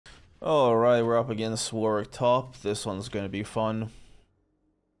Alright, we're up against Warwick top. This one's gonna be fun.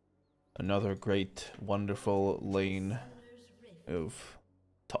 Another great, wonderful lane of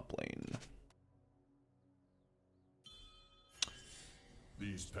top lane.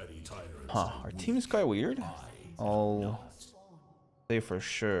 Huh, our team is quite weird. I'll say for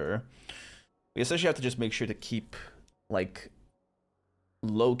sure. We essentially have to just make sure to keep, like,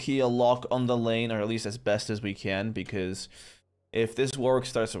 low-key a lock on the lane, or at least as best as we can, because if this Warwick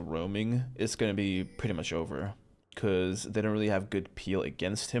starts roaming, it's going to be pretty much over, because they don't really have good peel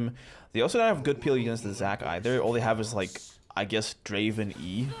against him. They also don't have good peel against the Zac either. All they have is, like, I guess Draven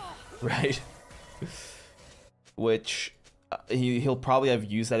E, right? Which he'll probably have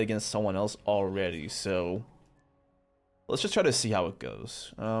used that against someone else already, so let's just try to see how it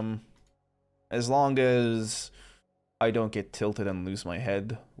goes. As long as I don't get tilted and lose my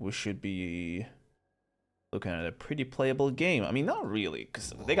head, we should be looking at a pretty playable game. I mean, not really,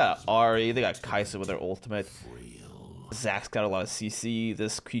 because they got Ahri, they got Kai'Sa with their ultimate. Zac's got a lot of CC.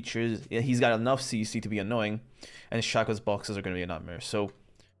 This creature, yeah, he's got enough CC to be annoying, and Shaco's boxes are going to be a nightmare. So,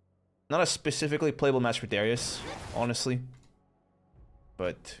 not a specifically playable match for Darius, honestly,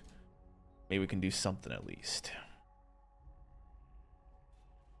 but maybe we can do something at least.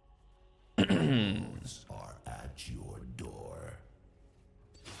 Are at your door.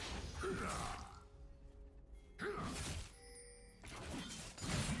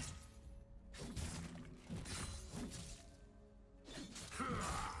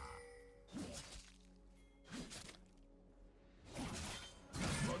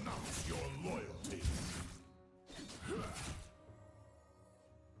 Renounce your loyalty.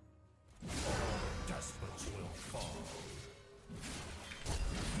 Despots will fall.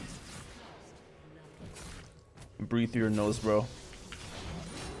 Breathe through your nose, bro.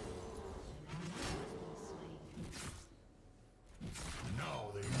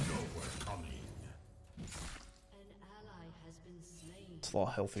 Now they know we're coming. An ally has been slain. It's a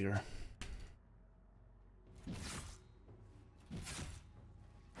lot healthier.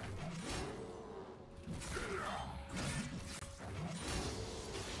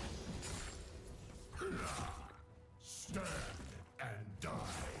 Stand and die.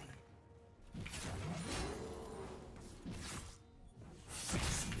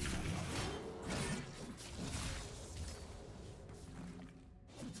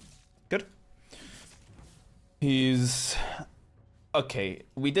 Good. He's okay.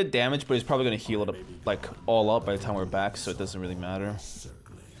 We did damage, but he's probably gonna heal it up, like all up by the time we're back, so it doesn't really matter.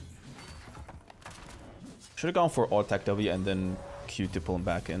 Should have gone for auto attack W and then Q to pull him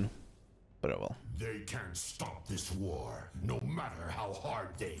back in, but oh well. They can't stop this war, no matter how hard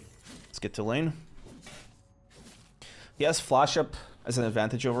they. Let's get to lane. He has flash up as an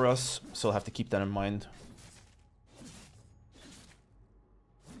advantage over us, so I'll have to keep that in mind.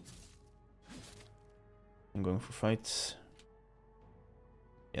 I'm going for fights.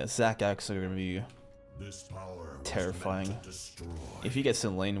 Yeah, Zac actually are gonna be This power was terrifying. meant to destroy If he gets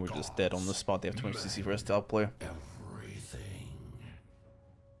in lane, we're just dead on the spot. They have too much CC for us to outplay. everything.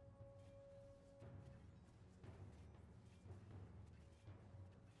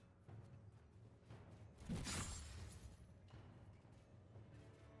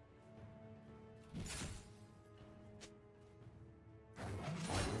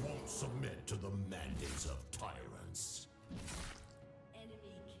 I won't submit to the mandates of tyrants. Enemy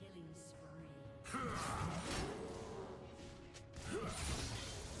killing spree.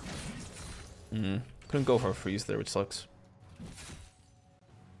 Couldn't go for a freeze there, which sucks.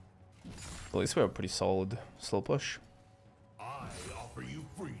 At least we have a pretty solid slow push. I offer you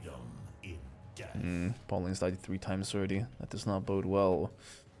freedom in death. Paul lane's died 3 times already. That does not bode well.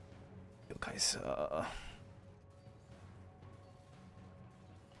 Yo, Kai'Sa.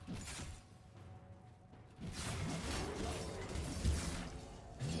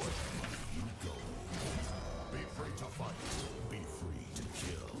 Be free to fight. Be free to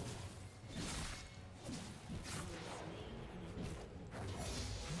kill.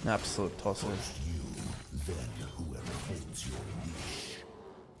 Absolute tosser. You, then whoever holds your leash.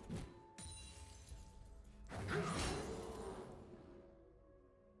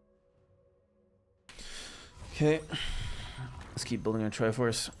 Okay. Let's keep building our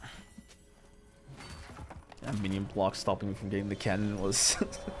Triforce. That minion block stopping me from getting the cannon was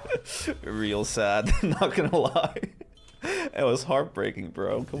real sad, not gonna lie. It was heartbreaking,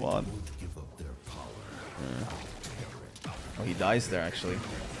 bro. Come on. Won't give up their power. Oh, he dies there, actually.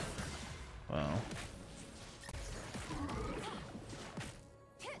 Wow.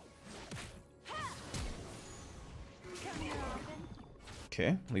 Okay,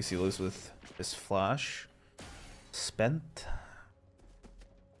 at least he lives with his flash. Spent.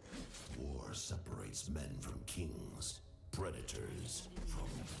 War separates men from kings, predators from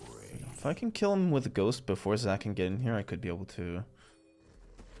prey. If I can kill him with a ghost before Zac can get in here, I could be able to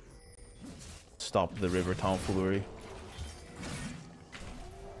stop the river tomfoolery.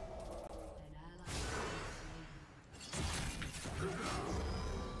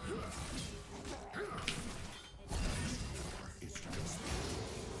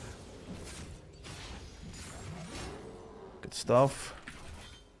 Good stuff.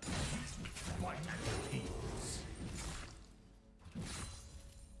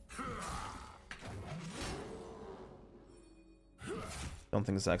 Don't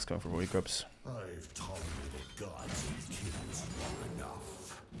think Zac's going for void grips. I've tolerated gods and kings long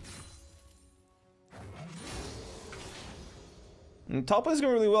enough. Top lane's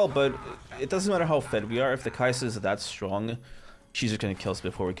going really well, but it doesn't matter how fed we are. If the Kai'Sa is that strong, she's just gonna kill us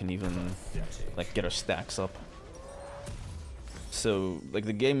before we can even like get our stacks up. So like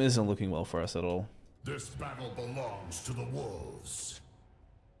the game isn't looking well for us at all. This battle belongs to the wolves.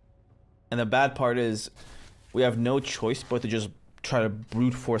 And the bad part is we have no choice but to just try to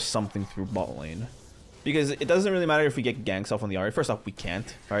brute force something through bot lane. Because it doesn't really matter if we get ganks off on the Ahri. First off, we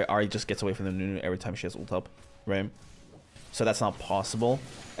can't. Right? Ahri just gets away from the Nunu every time she has ult up. Right? So that's not possible.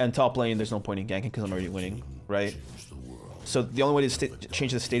 And top lane, there's no point in ganking because I'm already winning. Right? So the only way to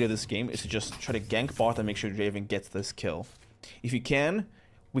change the state of this game is to just try to gank bot and make sure Draven gets this kill. If you can,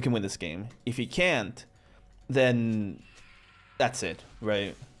 we can win this game. If you can't, then that's it.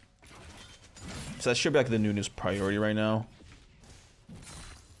 Right? So that should be like the Nunu's priority right now.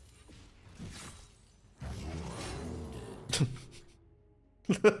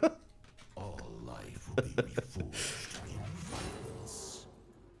 All life will be reforged in violence.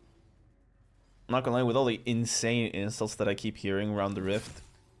 I'm not gonna lie, with all the insane insults that I keep hearing around the rift,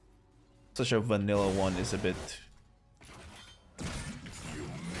 such a vanilla one is a bit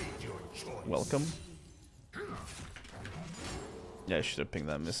welcome. Yeah, I should have pinged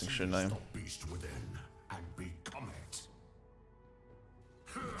that missing, shouldn't I? Beast within and become it.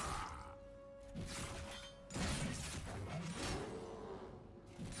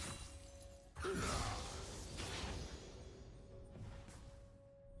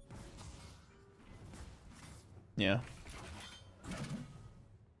 Yeah.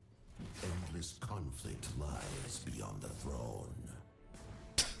 Endless conflict lies beyond the throne.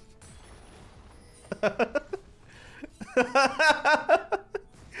 I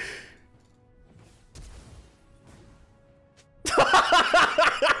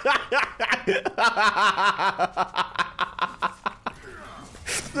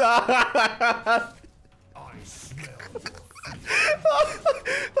smell your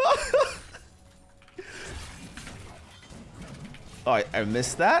Oh, I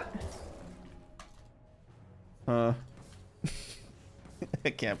missed that? I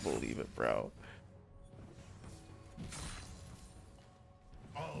can't believe it, bro.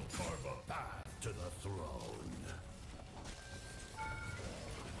 I'll carve a path to the throne.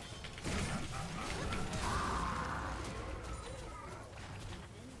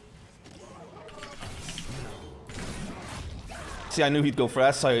 See, I knew he'd go for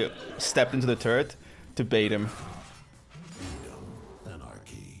that, so I stepped into the turret to bait him. Freedom,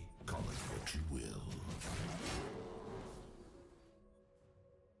 anarchy, call it what you will.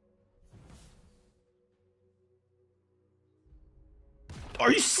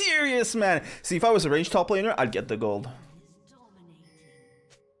 Are you serious, man? See, if I was a ranged top laner, I'd get the gold.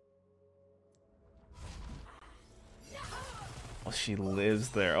 Oh, she lives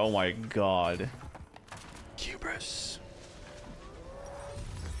there. Oh my god. Hubris.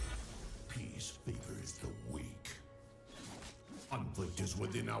 Peace favors the weak. Conflict is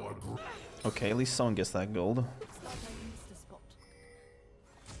within our group. Okay, at least someone gets that gold.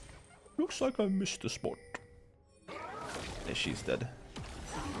 Looks like I missed the spot. Yeah, she's dead.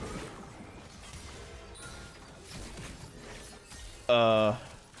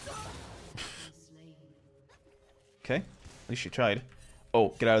 Okay, at least she tried. Oh,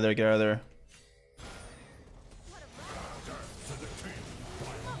 get out of there, get out of there.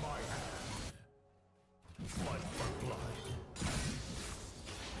 Blood for blood.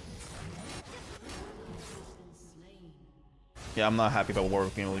 Yeah, I'm not happy about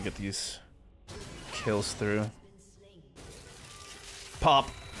Warwick being able to get these kills through. Pop!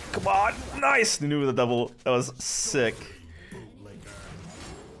 Come on! Nice! Nunu with a double. That was sick.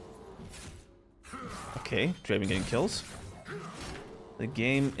 Okay, Draven getting kills. The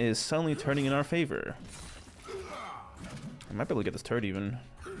game is suddenly turning in our favor. I might be able to get this turret even.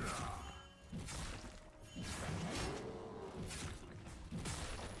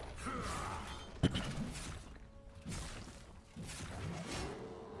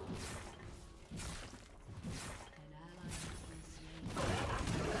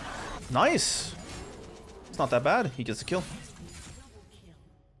 Nice! It's not that bad. He gets a kill.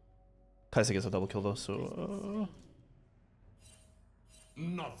 Kaisa gets a double kill though, so...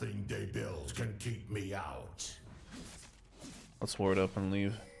 Nothing they build can keep me out. Let's ward up and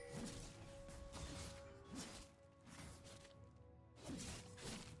leave.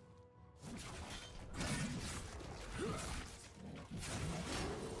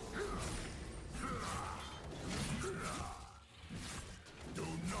 Do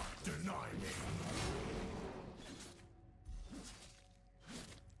not deny me.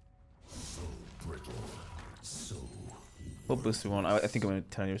 So brittle. So... What boost do we want? I think I'm going to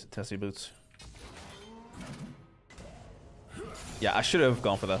 10 years of Tessie boots. Yeah, I should have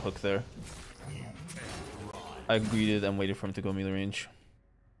gone for that hook there. I greeted and waited for him to go melee range.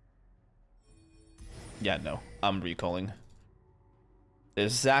 Yeah, no. I'm recalling.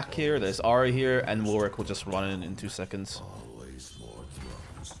 There's Zac here, there's Ahri here, and Warwick will just run in 2 seconds. Always more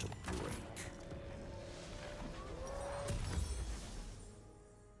thrones to break.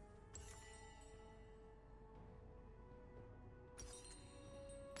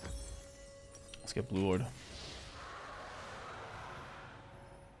 Let's get Blue Lord.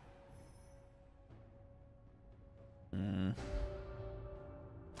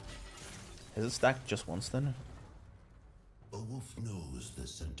 Is it stacked just once then? A wolf knows the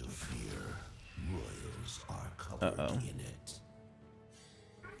scent of fear. Royals are covered in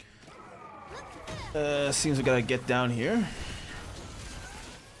it. Seems we gotta get down here.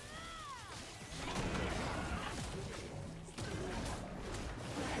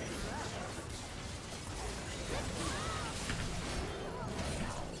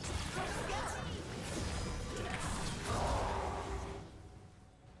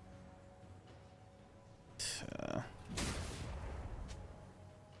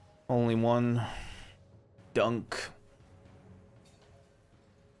 Only one dunk.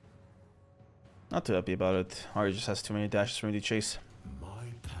 Not too happy about it. Ahri just has too many dashes for me to chase. My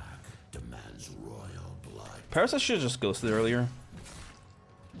pack demands royal blood. Parasite should have just ghosted earlier.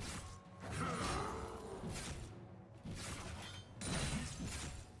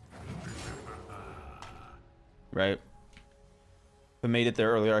 Right. If I made it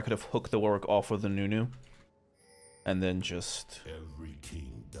there earlier, I could have hooked the Warwick off with the Nunu. And then just Every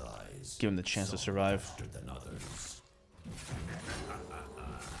king dies. give him the chance to survive. Faster than others.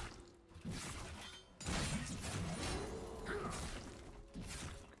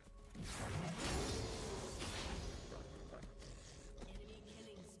 Enemy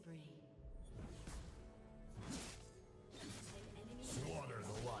killing spree. Slaughter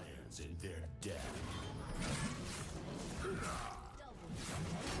the lions in their death.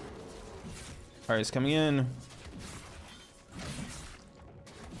 Alright, he's coming in.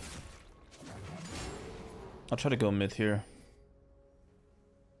 I'll try to go mid here.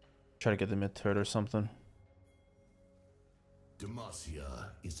 Try to get the mid turret or something.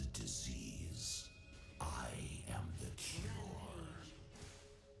 Demacia is a disease. I am the cure.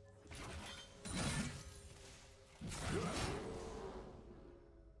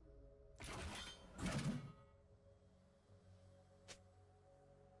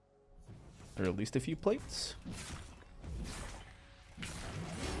 Or at least a few plates.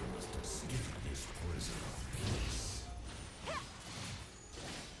 Must escape this prison of peace.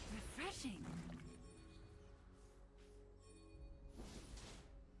 Refreshing.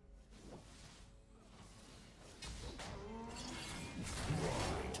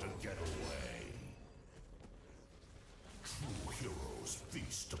 Try to get away. True heroes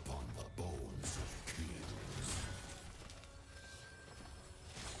feast upon the bones of kings.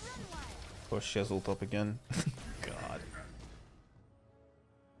 Of course, she has ult up again. God.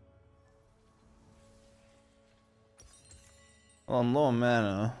 Well, I'm low on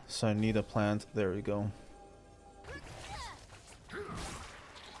mana, so I need a plant. There we go.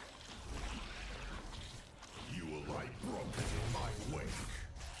 You will lie broken in my wake.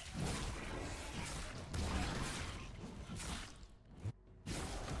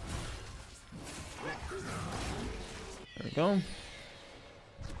 There we go.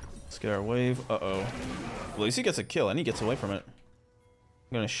 Let's get our wave. Uh-oh. Well, at least he gets a kill and he gets away from it.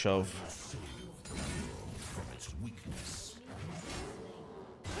 I'm gonna shove. From its weakness.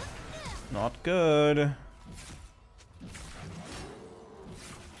 Not good.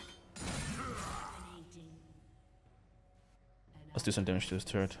 Let's do some damage to his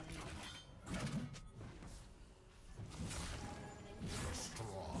turret.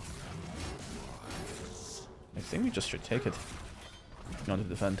 I think we just should take it. Not to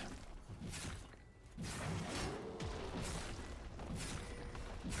defend.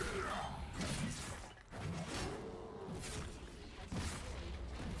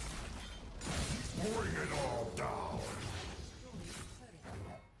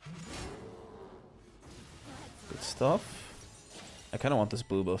 stuff. I kind of want this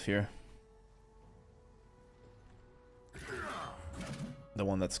blue buff here. The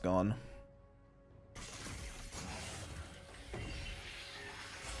one that's gone.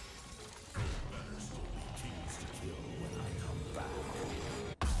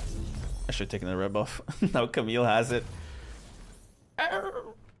 I should have taken the red buff. Now Camille has it.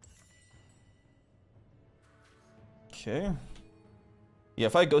 Okay. Yeah,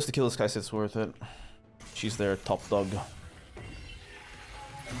 if I Ghost to kill this guy, it's worth it. She's their top dog.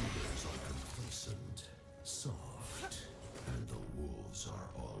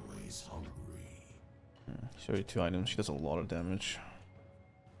 She's already 2 items. She does a lot of damage.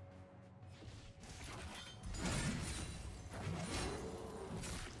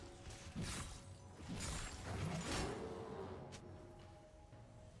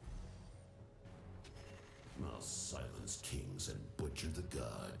 I'll silence kings and butcher the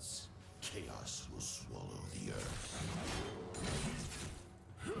gods. Chaos will swallow the earth.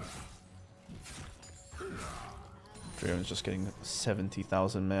 Draven's just getting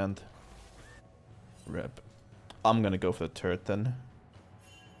 70,000 manned. Rep. I'm gonna go for the turret then.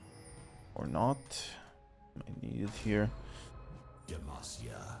 Or not. I need it here.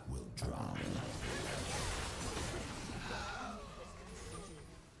 Demacia will drown.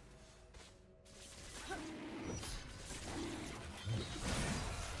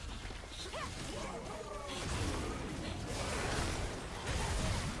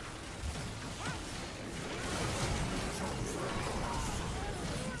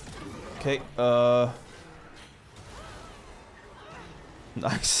 Okay,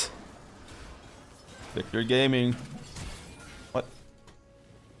 nice. Victor Gaming. What?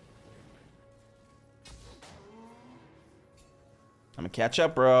 I'm gonna catch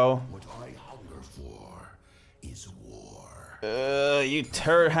up, bro. What I hunger for is war. You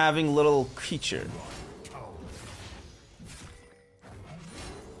turret having little creature.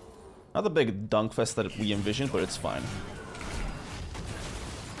 Not the big dunk fest that we envisioned, but it's fine.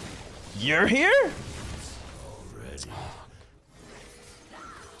 You're here? Already.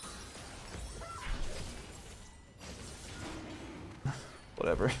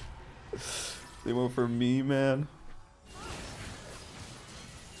 Whatever. They went for me, man.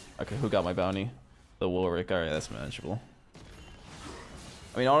 Okay, who got my bounty? The Warwick. Alright, that's manageable.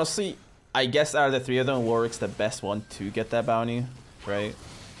 I mean, honestly, I guess out of the 3 of them, Warwick's the best one to get that bounty, right?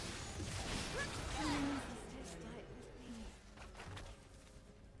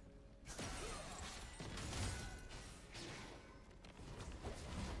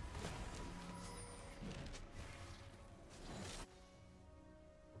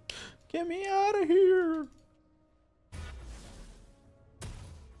 Get me out of here!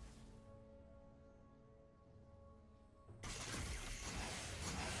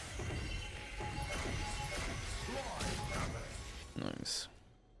 Nice.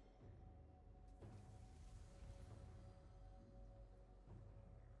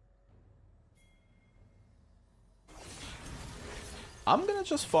 I'm gonna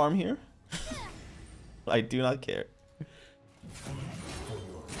just farm here. I do not care.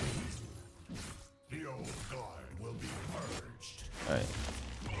 The old guard will be purged. Alright.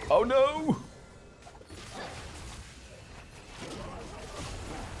 Oh no!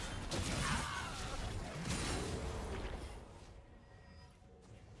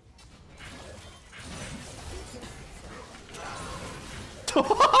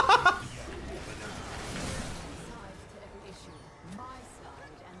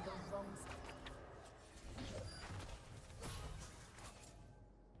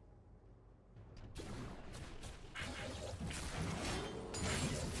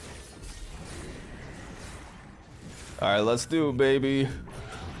 Alright, let's do it, baby.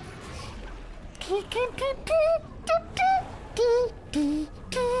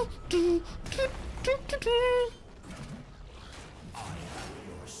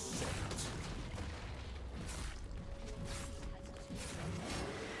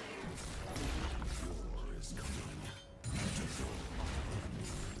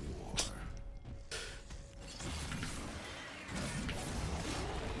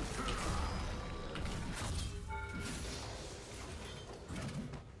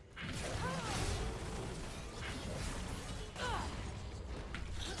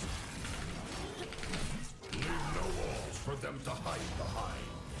 To hide behind.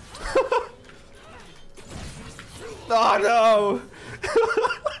 Oh no!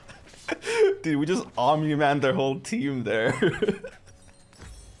 Dude, we just omni-manned their whole team there.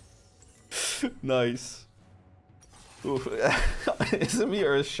 Nice. Oof. Isn't me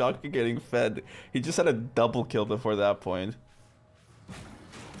or is Shaka getting fed? He just had a double kill before that point.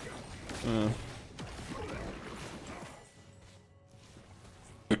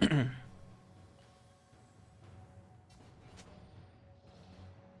 Light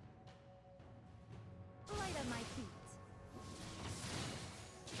on my feet.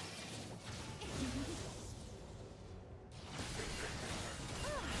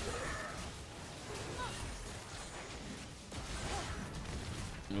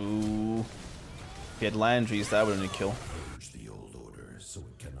 Ooh. If he had Landry's, that would have been a kill. Urge the old order so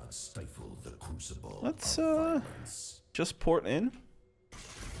it cannot stifle the crucible. Let's of violence. just port in.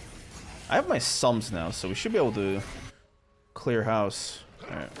 I have my sums now, so we should be able to clear house.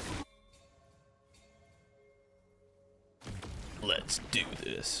 Alright. Let's do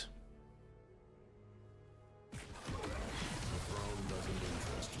this.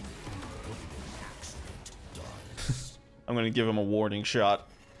 I'm gonna give him a warning shot.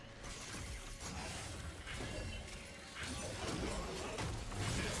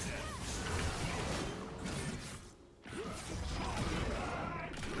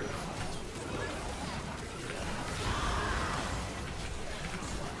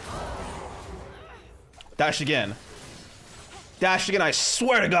 Dash again. Dash again, I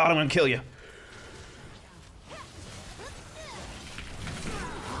swear to God I'm gonna kill you.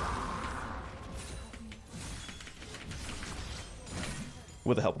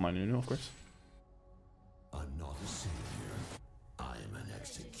 With the help of my Nunu, of course. I'm not a savior. I'm an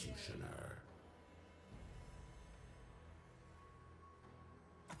executioner.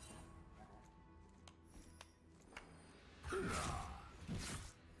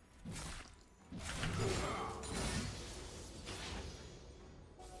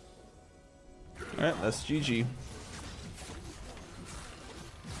 Alright, that's GG.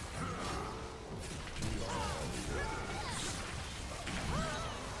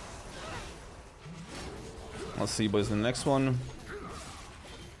 Let's see, boys, the next one.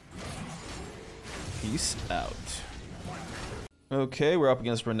 Peace out. Okay, we're up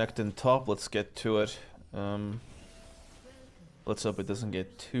against Renekton top. Let's get to it. Let's hope it doesn't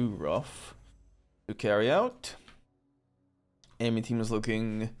get too rough to carry out. Enemy team is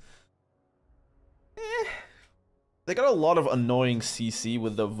looking... They got a lot of annoying CC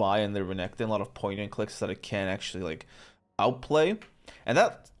with the Vi and the Renekton, a lot of point and clicks that it can't actually like outplay. And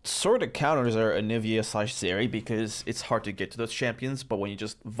that sort of counters our Anivia / Zeri because it's hard to get to those champions, but when you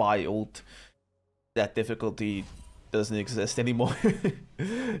just Vi ult, that difficulty doesn't exist anymore.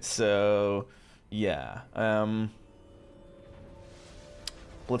 So yeah.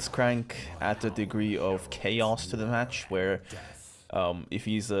 Blitzcrank adds a degree of chaos to the match where if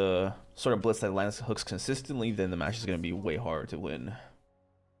he's a sort of blitz that lands hooks consistently, then the match is going to be way harder to win,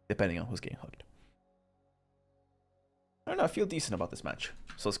 depending on who's getting hooked. I don't know, I feel decent about this match,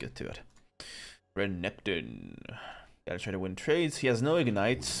 so let's get to it. Renekton. Gotta try to win trades. He has no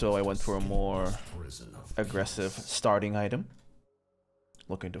ignite, so I went for a more aggressive starting item.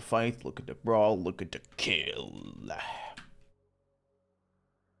 Looking to fight, looking to brawl, looking to kill.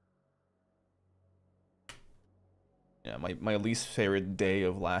 Yeah, my least favorite day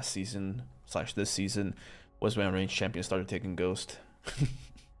of last season / this season was when ranged champions started taking Ghost.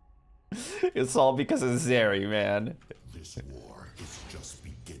 It's all because of Zeri, man. This war is just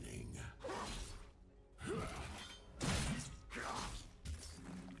beginning.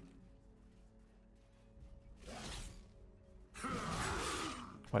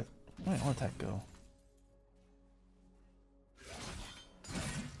 What? Why did that go?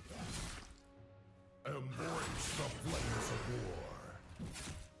 Embrace the flames of war.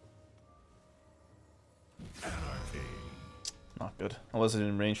 Anarchy. Not good. I wasn't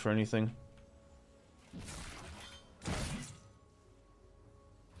in range for anything.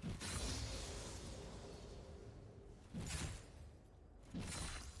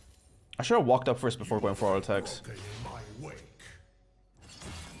 I should have walked up first before going for auto attacks. Okay, in my wake.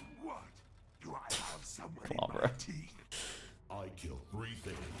 What? Do I have someone Come on, in bro. my teeth? I kill 3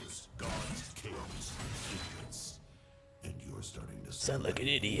 things: gods, kings, idiots. And you're starting to sound like an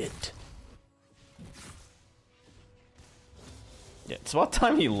idiot. Yeah, it's about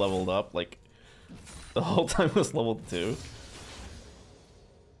time he leveled up. Like, the whole time it was level 2.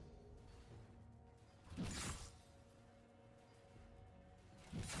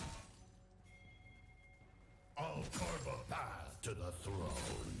 I'll carve a path to the throne.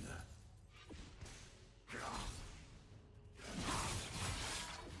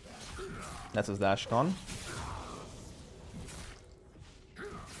 That's his dash gone.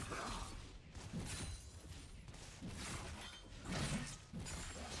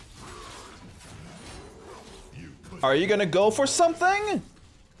 Are you gonna go for something?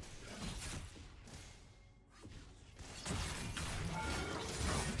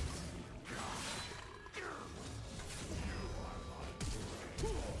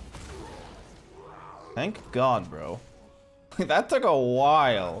 Thank God, bro. That took a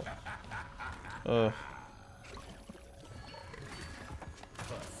while.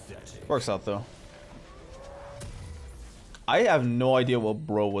 Works out though. I have no idea what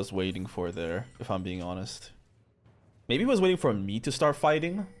bro was waiting for there, if I'm being honest. Maybe he was waiting for me to start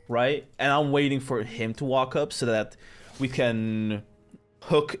fighting, right? And I'm waiting for him to walk up so that we can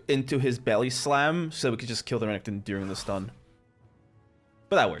hook into his belly slam so we can just kill the Renekton during the stun.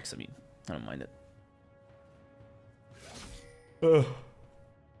 But that works, I mean, I don't mind it.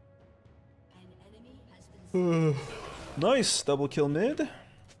 Nice, double kill mid.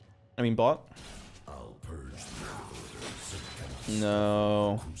 I mean bot. I'll purge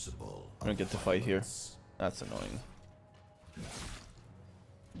No, I don't get to fight here. That's annoying.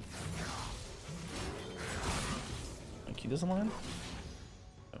 Like he doesn't land?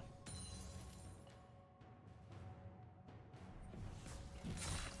 No.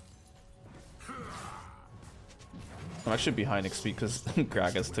 I'm actually behind XP because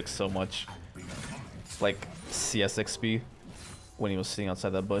Gragas took so much like CS XP when he was sitting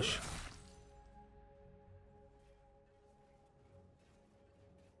outside that bush.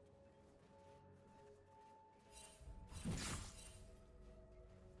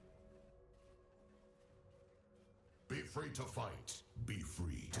 Be free to fight. Be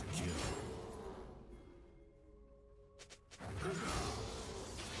free to kill.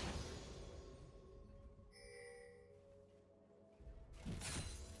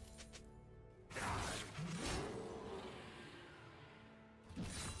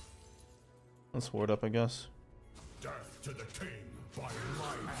 Let's ward up, I guess. Death to the king by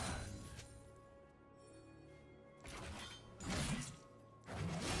my hand.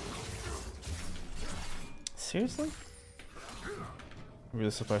 Seriously? I'm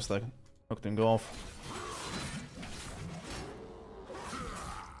really surprised that hook didn't go off.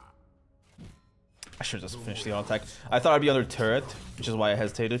 I should have just finished the auto attack. I thought I'd be under turret, which is why I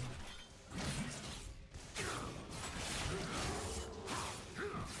hesitated.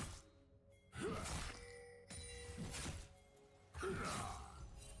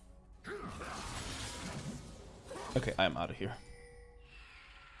 Okay, I am out of here.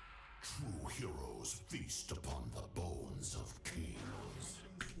 True heroes feast upon the bones of kings.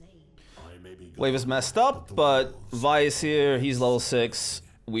 I may be Wave is messed up, but Vi is here. He's level 6.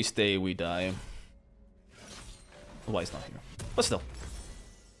 We stay, we die. Vi's not here. But still.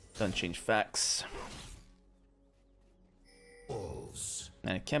 Doesn't change facts. wolves.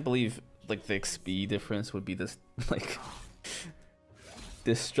 Man, I can't believe like the XP difference would be this like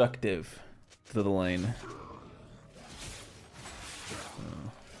destructive to the lane.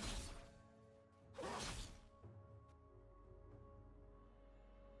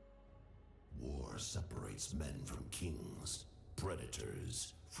 War separates men from kings,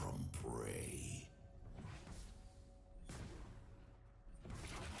 predators from prey.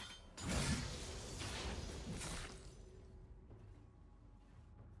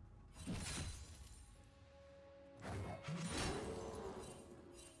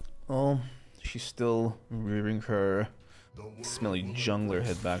 Oh, she's still rearing her smelly jungler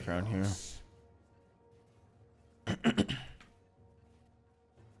head background here.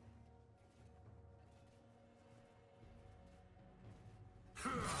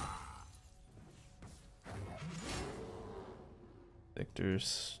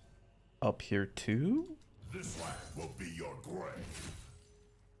 Victor's up here too? This land will be your grave.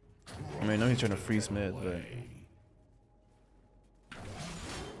 I mean, I know he's trying to freeze mid, but...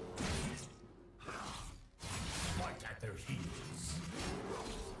 Fight at their heels.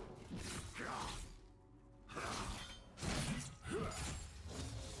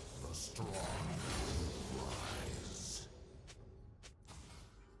 The strong rise.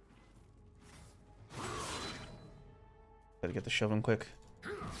 Gotta get the shoving quick.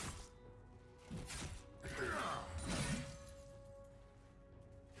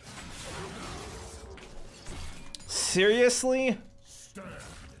 Seriously? Stand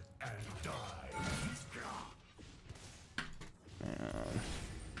and die.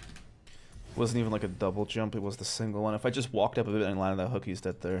 Wasn't even like a double jump, it was the single one. If I just walked up a bit and landed that hook, he's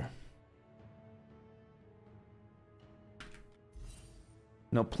dead there.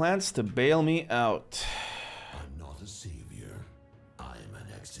 No plans to bail me out. I'm not a savior. I'm an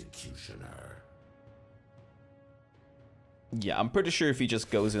executioner. Yeah, I'm pretty sure if he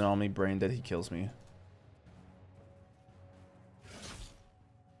just goes in on me, brain dead, he kills me.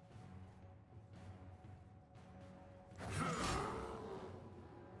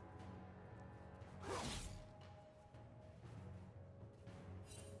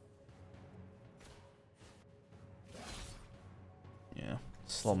 Yeah,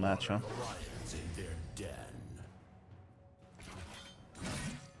 slow match, huh? Lions in their den.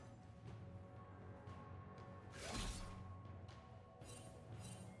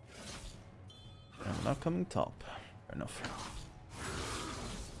 I'm not coming top. Fair enough.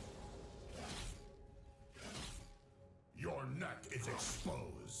 Your neck is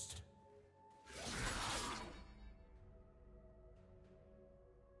exposed.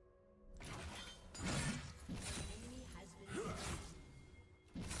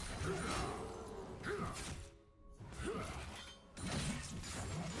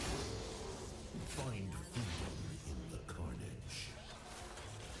 Find freedom in the carnage.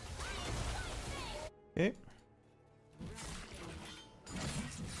 Okay.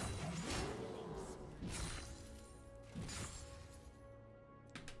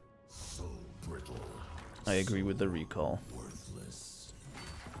 So brittle. I agree with the recall. Worthless.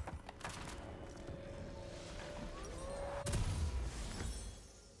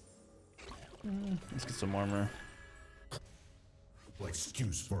 Let's get some armor.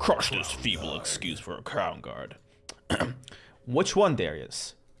 Excuse for Crush this feeble excuse for a crown guard. Which one,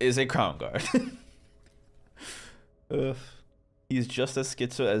 Darius, is a crown guard? He's just as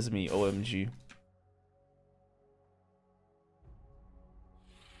schizo as me, OMG.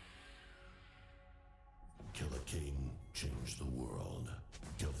 Kill a king, change the world.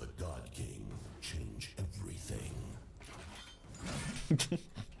 Kill the God King, change everything.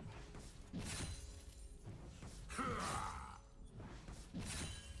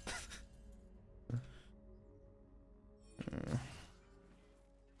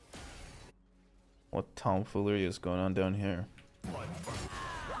 What tomfoolery is going on down here?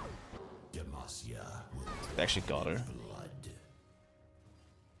 Demacia will They actually got her. blood.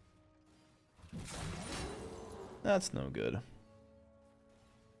 That's no good.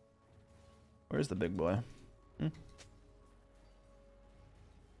 Where's the big boy? You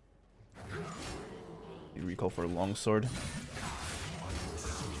recall for a longsword. The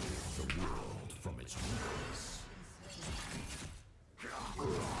world from its weakness.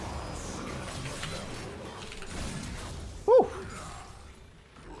 Woo!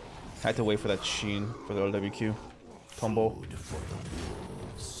 Had to wait for that sheen for the LWQ combo. Food for the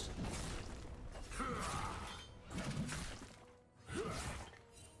wolves.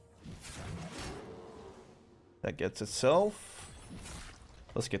 That gets itself.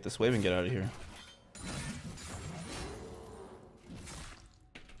 Let's get this wave and get out of here.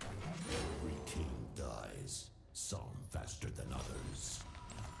 Every king dies, some faster than others.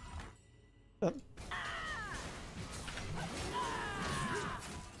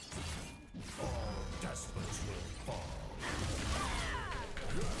 All despots will fall.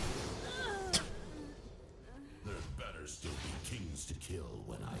 There better still be kings to kill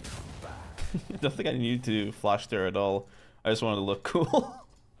when I come back. I don't think I need to flash there at all. I just wanted to look cool.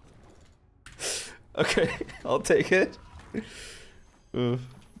 Okay, I'll take it. Oof.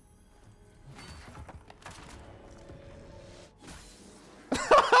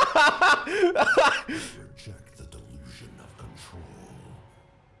 Reject the delusion of control.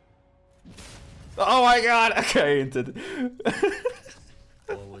 Oh my god! Okay, I hinted.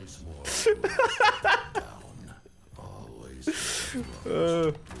 Always more down. Always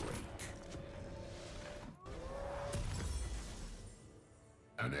break.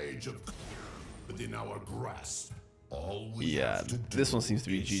 An age of within our grasp. All we Yeah, have to do this one seems to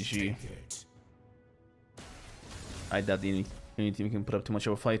be is GG. take it. I doubt any team can put up too much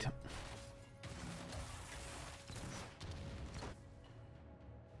of a fight.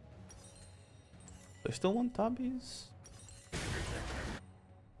 They still want tabbies?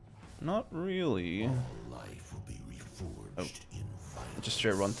 Not really. All life will be reforged in violence. Just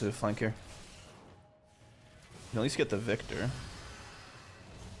straight run to the flank here. You can at least get the Victor.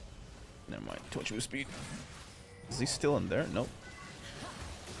 Never mind, too much move speed. Is he still in there? Nope.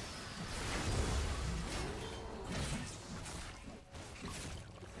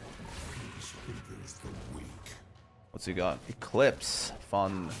 Peace favors the weak. What's he got? Eclipse.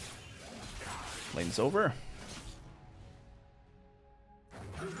 Fun. Lane's over.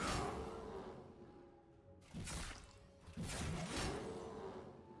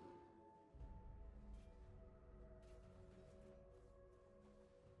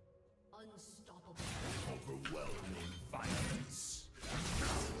 Unstoppable. Overwhelming violence.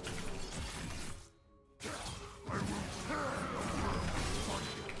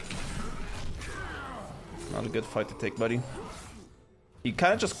 Not a good fight to take, buddy. He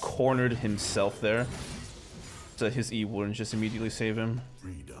kind of just cornered himself there. So his E wouldn't just immediately save him.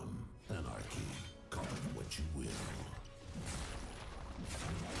 Freedom, anarchy, call it what you will.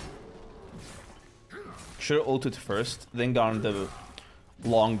 Should have ulted first, then gone the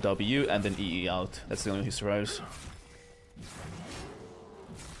long W and then EE out. That's the only way he survives.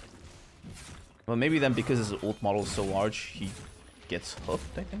 Well, maybe then because his ult model is so large, he gets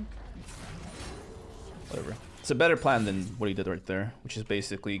hooked, I think? Whatever. It's a better plan than what he did right there, which is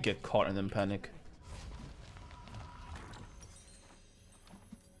basically get caught and then panic.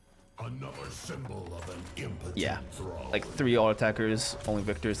 Another symbol of an impotent Yeah, thrall. like 3 all attackers, only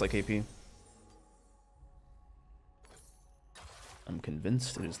victors like AP. I'm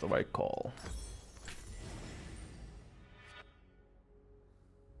convinced it is the right call.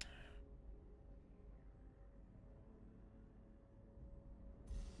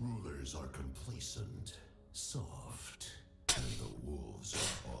 Rulers are complacent, soft, and the wolves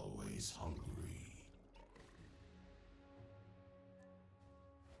are always hungry.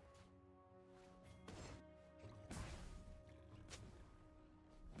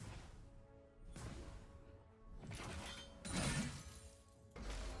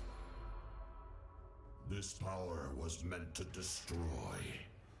 This power was meant to destroy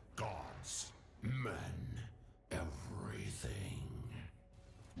gods, men, everything.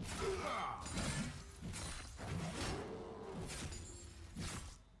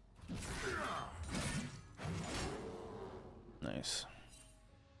 Nice.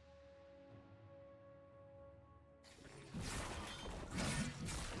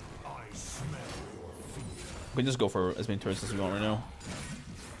 I smell your fear. We can just go for as many turrets as we want right now.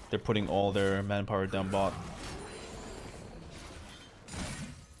 They're putting all their manpower down bot.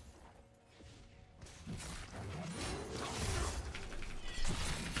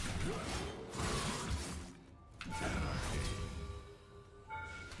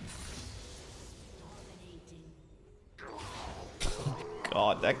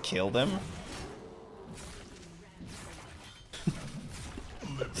 God, that killed him.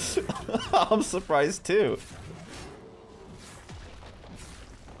 I'm surprised too.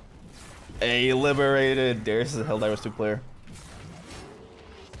 Hey, liberated. Darius is a Elo Darius 2 player.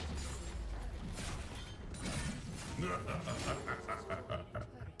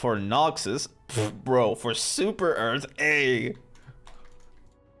 For Noxus, bro, for Super Earth, A.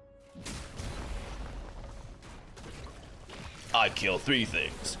 I kill 3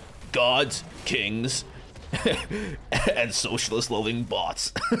 things: gods, kings, and socialist-loving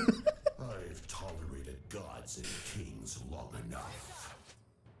bots. I've tolerated gods and kings long enough.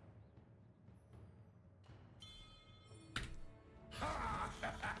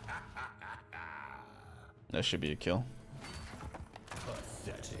 That should be a kill.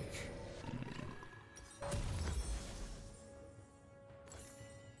 Pathetic.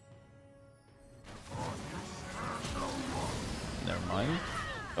 Never mind.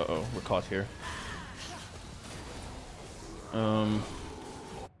 Uh-oh, we're caught here.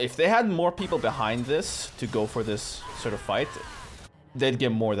 If they had more people behind this to go for this sort of fight, they'd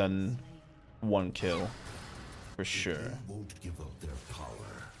get more than 1 kill. For sure. They won't give up their power.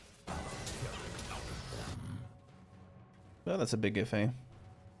 I'll tear it out of them. Well, that's a big if, eh?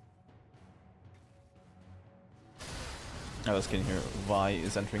 Now let's get in here. Vi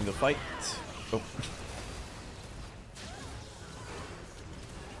is entering the fight. Oh.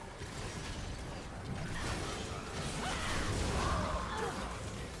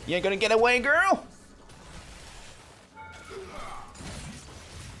 You ain't gonna get away, girl!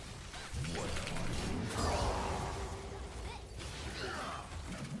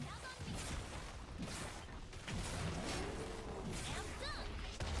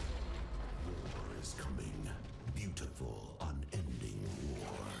 War is coming. Beautiful, unending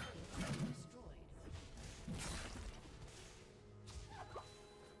war.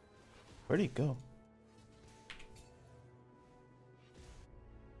 Where'd he go?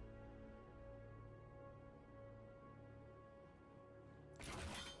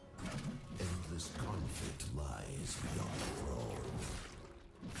 Endless conflict lies beyond the throne.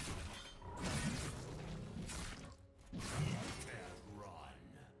 You can't run.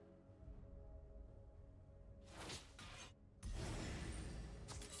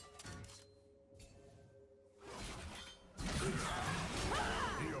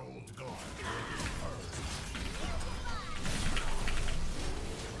 The old guard will be heard.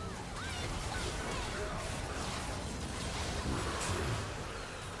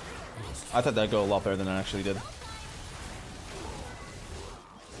 I thought that'd go a lot better than it actually did.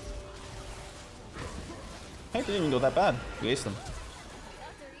 Hey, it didn't even go that bad. We aced them.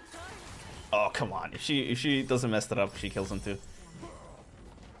 Oh, come on. If she doesn't mess it up, she kills him too.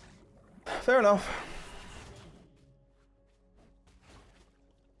 Fair enough.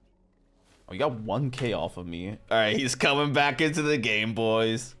 Oh, you got 1k off of me. Alright, he's coming back into the game,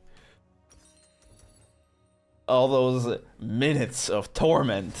 boys. all those minutes of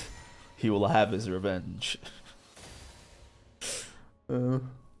torment, he will have his revenge. I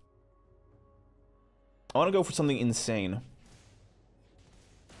want to go for something insane.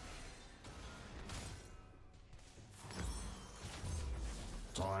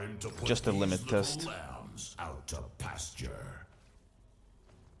 Time to put Just a these limit little test. lambs out to pasture.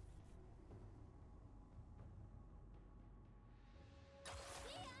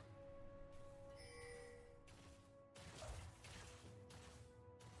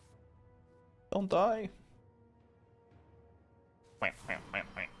 Don't die. I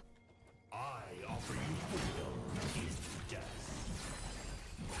offer you freedom in death.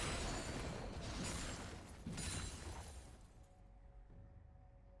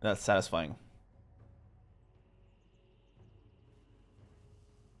 That's satisfying.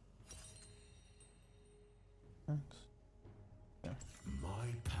 Thanks. Yeah. My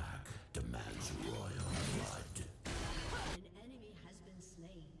pack demands royal blood. An enemy has been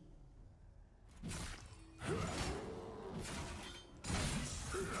slain.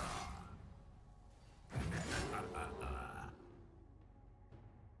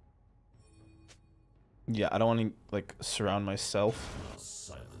 Yeah, I don't want to like surround myself,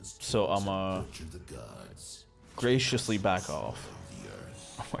 Silence so I'm butcher the gods. graciously back off. The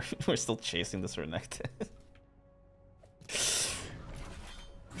earth. We're still chasing this Renekton.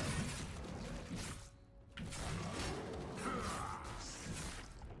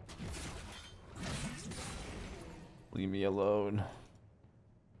 Leave me alone.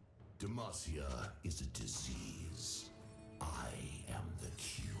 Demacia is a disease. I am the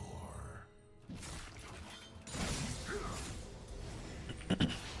cure.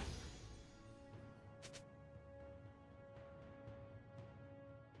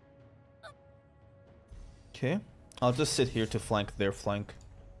 Okay, I'll just sit here to flank their flank.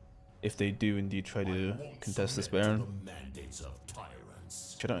 If they do indeed try to contest this Baron, The mandates of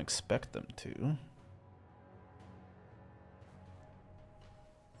tyrants. which I don't expect them to.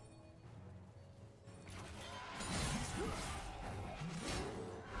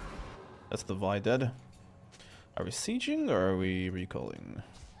 That's the Vi dead. Are we sieging or are we recalling?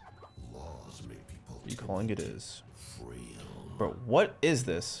 Laws make people Recalling it is. frail. Bro, what is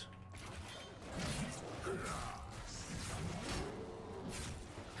this?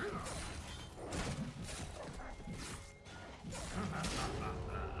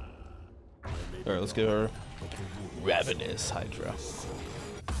 Alright, let's get our Ravenous Hydra.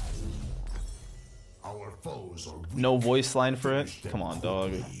 Our foes are weak. No voice line for it? Finish them Come on,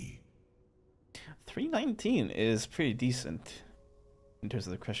 dog. quickly. 319 is pretty decent in terms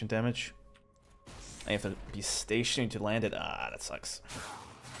of the crushing damage. I have to be stationary to land it. Ah, that sucks.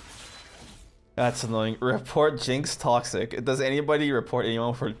 That's annoying. Report Jinx toxic. Does anybody report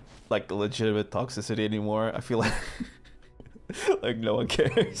anyone for like legitimate toxicity anymore? I feel like like no one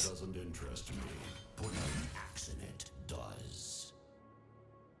cares. Doesn't interest me. Putting an axe in it does.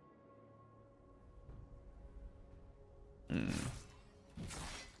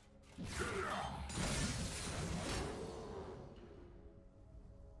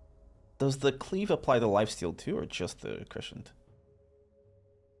 Does the cleave apply the lifesteal too, or just the crescent?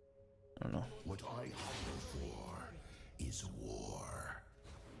 I don't know. What I hunger for is war.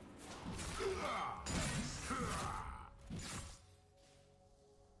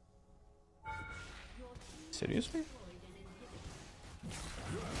 Seriously?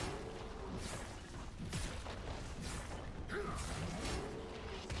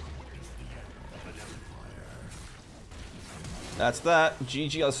 That's that.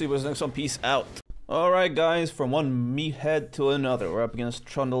 GG, I'll see you guys next one. Peace out. Alright guys, from one meathead to another. We're up against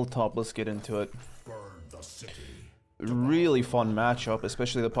Trundle top. Let's get into it. Burn the city. Really fun matchup,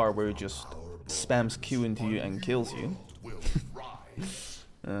 especially the part where he just spams Q into you and kills you. Will rise.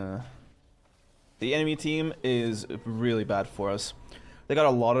 The enemy team is really bad for us. They got a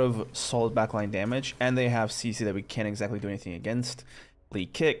lot of solid backline damage, and they have CC that we can't exactly do anything against. Lee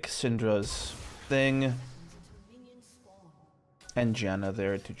Kick, Syndra's thing, and Janna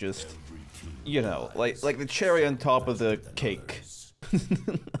there to just, you know, like the cherry on top of the cake.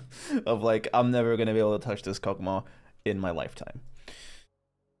 Of like, I'm never gonna be able to touch this Kog'Maw in my lifetime.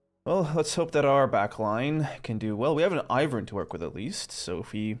 Well, let's hope that our backline can do well. We have an Ivern to work with at least, so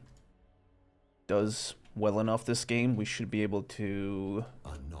if he does well enough this game, we should be able to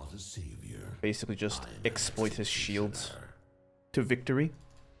I'm not a savior. basically just I'm an exploit his shields executioner. to victory.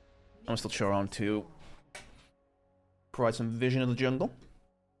 I'm still chill around to provide some vision of the jungle.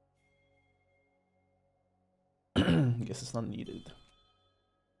 Guess it's not needed.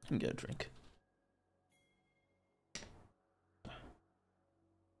 I can get a drink.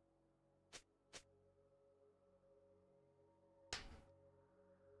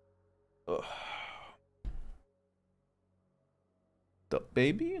 Ugh. The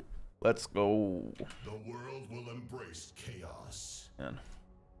baby? Let's go. The world will embrace chaos. Man.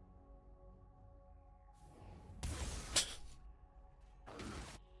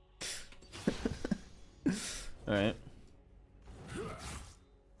 Alright.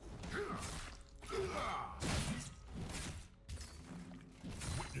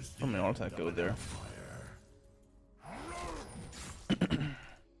 How many auto attack go there?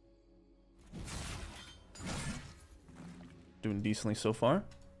 Doing decently so far.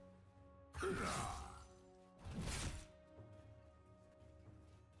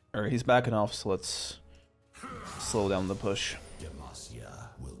 Alright, he's backing off, so let's slow down the push. Demacia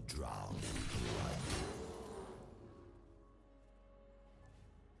will drown in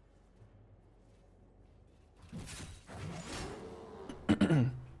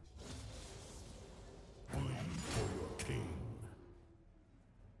blood. Bleed for your king.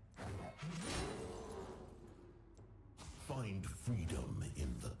 Find freedom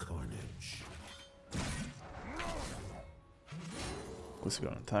in the carnage. At least we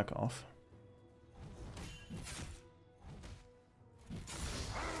got an attack off.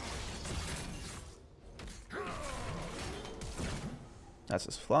 That's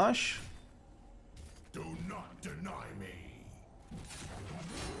his flash. Do not deny me.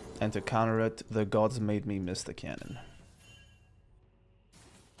 And to counter it, the gods made me miss the cannon.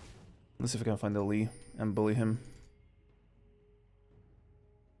 Let's see if we can find the Lee and bully him.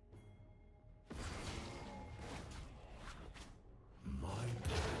 My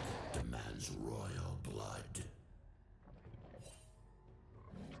blood demands royal blood.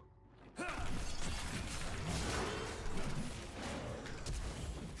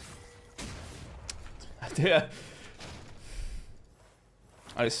 Yeah.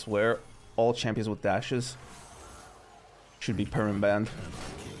 I swear, all champions with dashes should be permanent banned.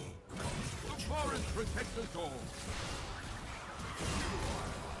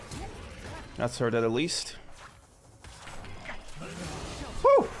 That's her dead at least.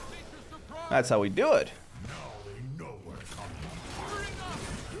 Whew! That's how we do it. Now they know we're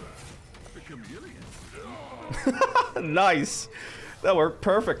coming. Nice. That worked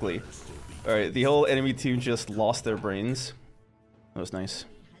perfectly. Alright, the whole enemy team just lost their brains. That was nice.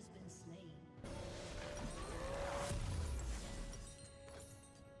 Has been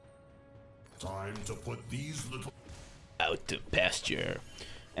slain. Time to put these little Out to pasture.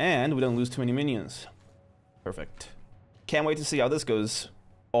 And we don't lose too many minions. Perfect. Can't wait to see how this goes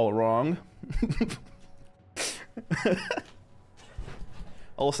all wrong.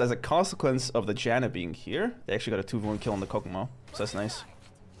 Also, as a consequence of the Janna being here, they actually got a 2v1 kill on the Kokomo. So that's nice.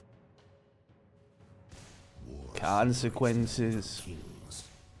 Consequences. kings,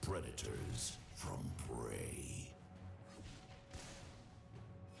 predators from prey.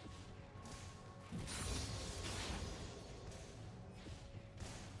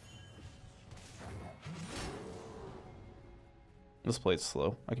 Let's play it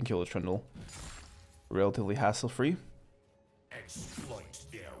slow. I can kill the Trundle. Relatively hassle-free. Exploit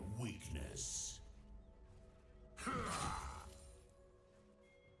their weakness.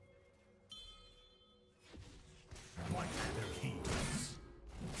 Like their kings.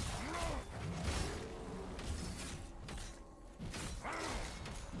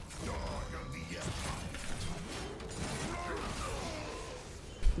 Dog of the empire.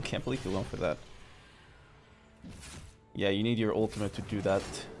 Can't believe you went for that. Yeah, you need your ultimate to do that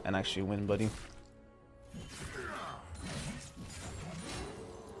and actually win, buddy.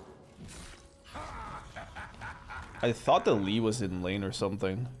 I thought the Lee was in lane or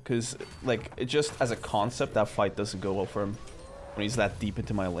something, because, like, it just, as a concept, that fight doesn't go well for him. When he's that deep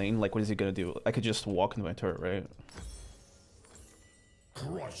into my lane, like, what is he gonna do? I could just walk into my turret, right?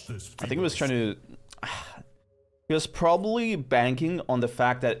 Crush this. I think he was trying to... He was probably banking on the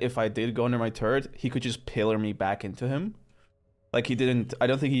fact that if I did go under my turret, he could just pillar me back into him. Like, he didn't... I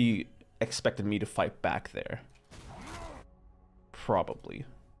don't think he expected me to fight back there. Probably.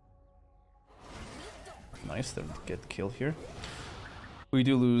 Nice, them get killed here. We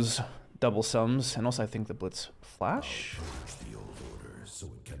do lose double sums, and also I think the Blitz flash. The old order, so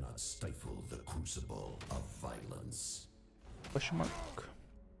it cannot stifle the crucible of violence. Question mark.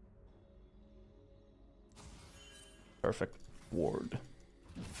 Perfect ward.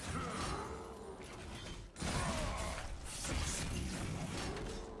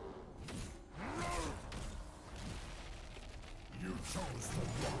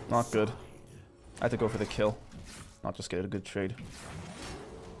 Not good. I had to go for the kill, not just get a good trade.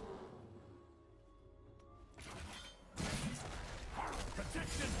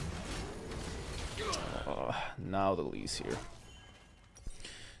 Now the Lee's here.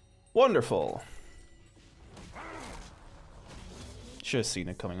 Wonderful. Should have seen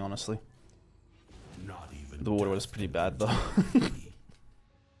it coming, honestly. Not even The water was pretty bad, though.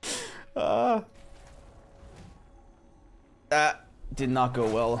 That did not go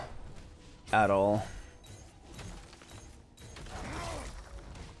well at all.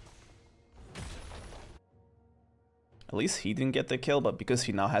 At least he didn't get the kill, but because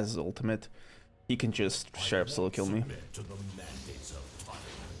he now has his ultimate, he can just sharp solo kill me. to the mandates of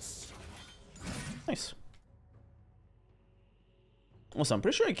tyrants. Nice. Also, I'm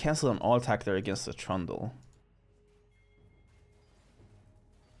pretty sure I canceled an all attack there against the Trundle.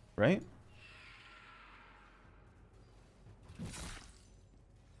 Right?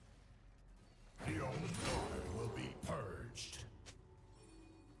 The old guard will be purged.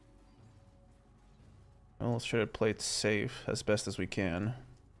 Well, let's try to play it safe as best as we can.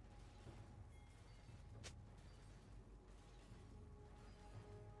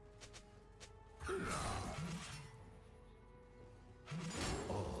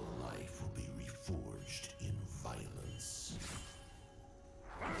 All life will be reforged in violence.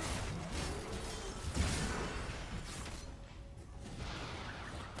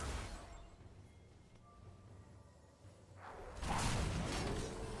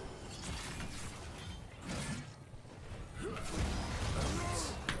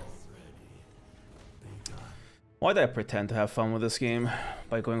 Why did I pretend to have fun with this game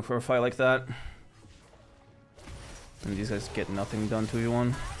by going for a fight like that? And these guys get nothing done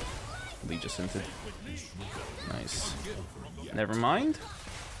 2v1. They just sent it. Nice. Never mind.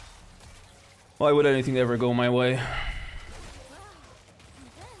 Why would anything ever go my way?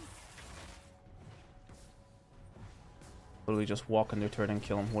 Literally just walk on their turn and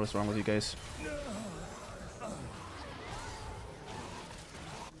kill them. What is wrong with you guys?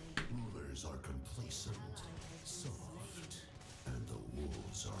 Rulers are complacent, soft, and the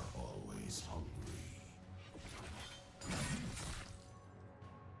wolves are always hungry.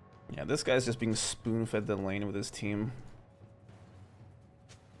 Yeah, this guy's just being spoon-fed the lane with his team,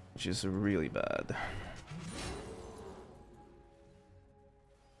 which is really bad.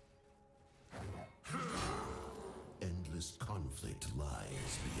 Endless conflict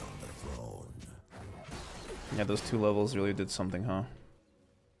lies beyond the throne. Yeah, those 2 levels really did something, huh?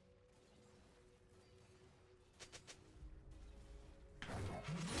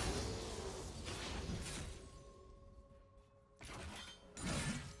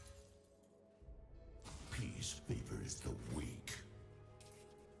 Peace favors the weak.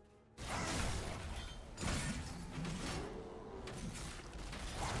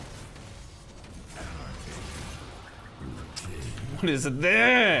 What is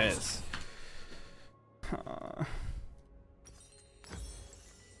this?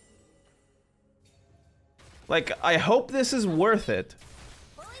 Like, I hope this is worth it.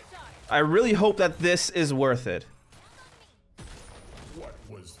 I really hope that this is worth it. What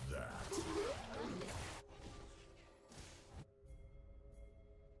was that?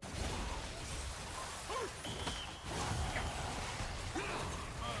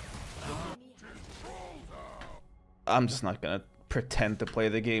 I'm just not gonna pretend to play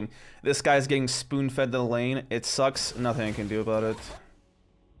the game. This guy's getting spoon-fed the lane. It sucks. Nothing I can do about it.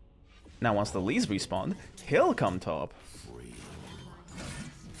 Now, once the Lees respawn, he'll come top.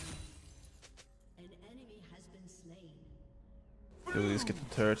 An enemy has been slain. Do Lees get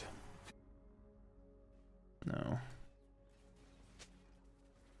the turret? No.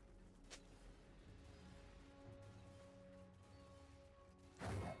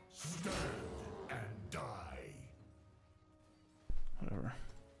 Stand and die. Whatever.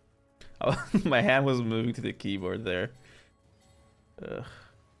 Oh, my hand was moving to the keyboard there. Ugh.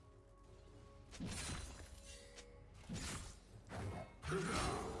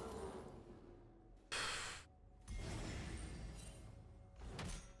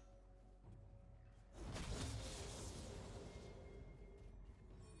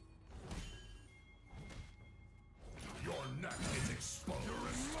 Your neck is exposed. You're in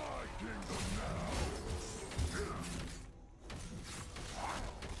my kingdom now.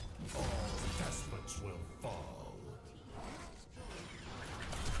 All despots will fall.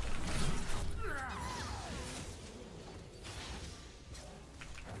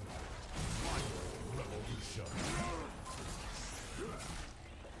 Revolution.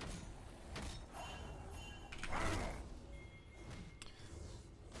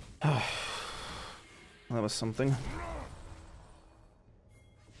 That was something.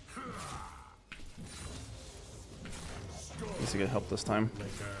 At least I get help this time.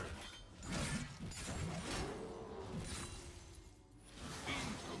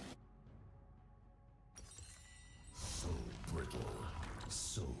 So brittle,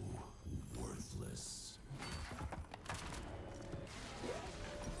 so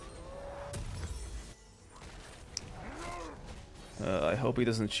I hope he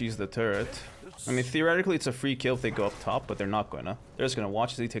doesn't cheese the turret. I mean, theoretically, it's a free kill if they go up top, but they're not gonna. They're just gonna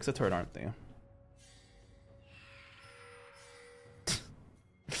watch as he takes a turret, aren't they?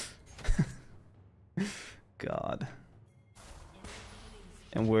 God.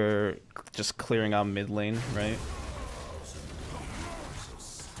 And we're just clearing out mid lane, right?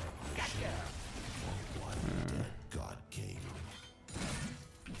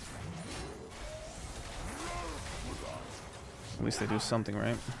 At least they do something,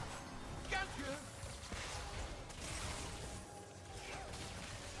 right?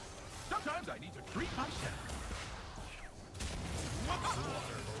 Sometimes I need to treat myself.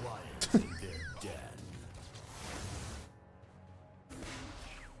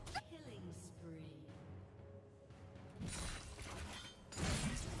 Killing spree.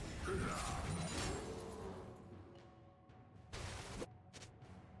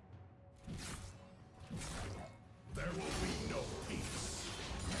 There will be no peace.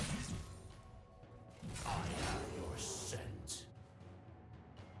 I have your scent.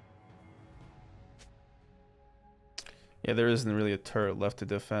 Yeah, there isn't really a turret left to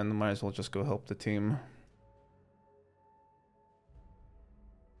defend. Might as well just go help the team.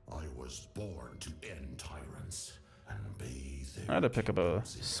 I was born to end tyrants and bathe their I had to pick up a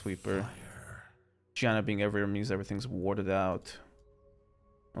kingdoms in sweeper. fire. Gianna being everywhere means everything's warded out.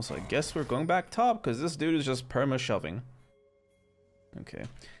 Also, I guess we're going back top because this dude is just perma shoving. Okay.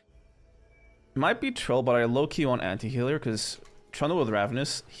 Might be troll, but I low-key want anti-healer because Trundle with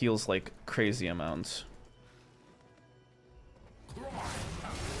Ravenous heals like crazy amounts.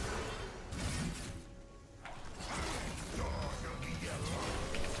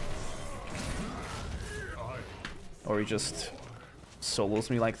 Or he just solos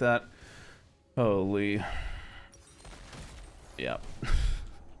me like that. Holy. Yeah.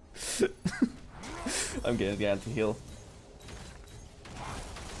 I'm getting the anti-heal.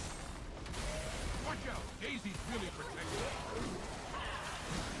 Watch out, Daisy's really protected.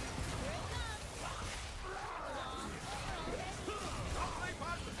 Don't play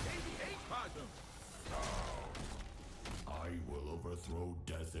possum, Daisy hates possum. I will overthrow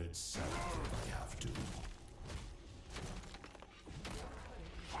death itself if I have to.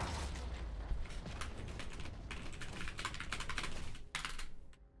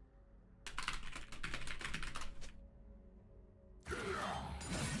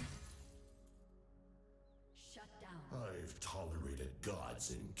 Shut down. I've tolerated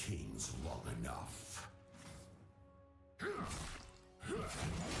gods and kings long enough.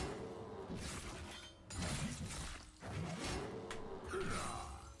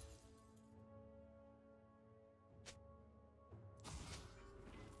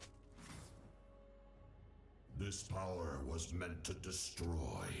 This power was meant to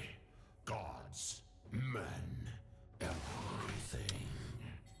destroy gods, men, everything.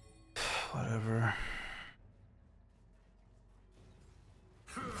 Whatever.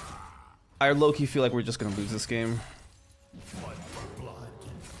 I low-key feel like we're just gonna lose this game. Blood for blood.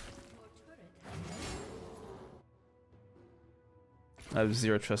 I have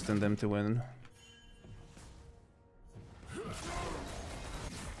zero trust in them to win.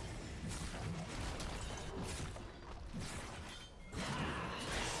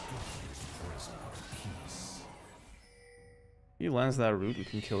 If he lands that root, we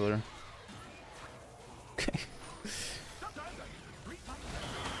can kill her. Okay. Sometimes I need to treat myself.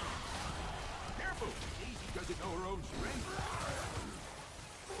 Careful, Daisy doesn't know her own strength.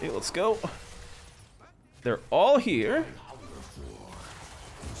 Okay, let's go. They're all here.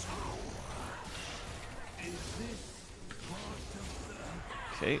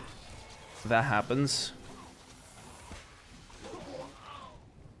 Okay, that happens.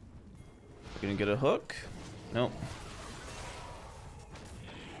 Gonna get a hook? Nope.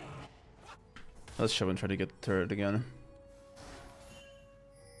 Let's shove and try to get the turret again.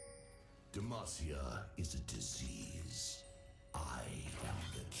 Demacia is a disease. I am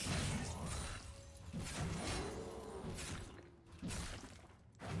the cure.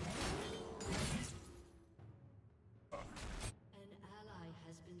 An ally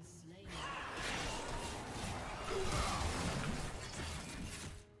has been slain.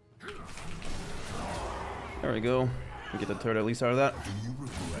 There we go. We get the turret at least out of that. Do you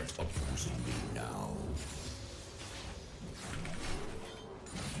regret opposing me now?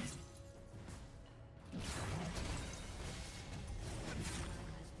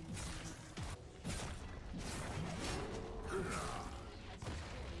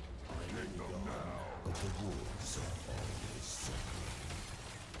 But the wolves are always so.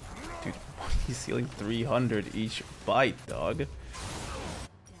 Dude, he's healing 300 each bite, dog.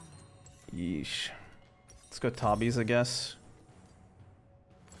 Yeesh. Let's go Tabbies, I guess.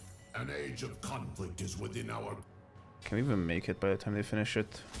 An age of conflict is within our... Can we even make it by the time they finish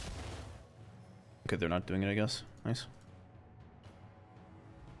it? Okay, they're not doing it, I guess. Nice.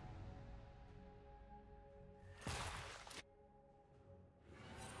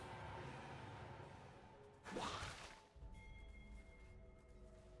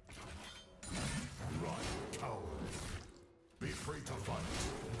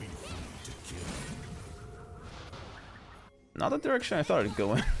 Not the direction I thought it'd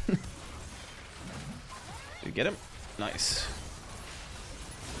go in. Did you get him? Nice.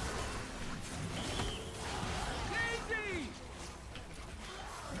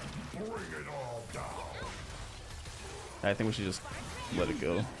 Bring it all down. I think we should just let it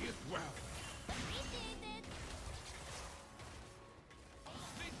go.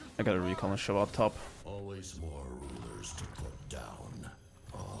 I got a recall and shove out top. Always more rulers to put down.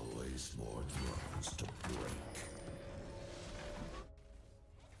 Always more thrones to break.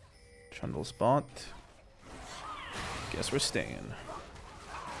 Trundle spot. Guess we're staying.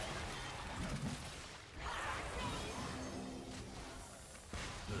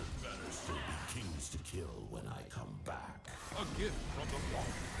 There better still be kings to kill when I come back. A gift from the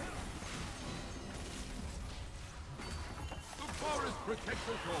forest. The forest protects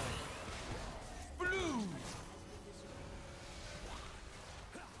us all. Blue!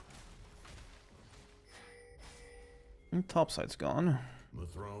 And top side's gone. The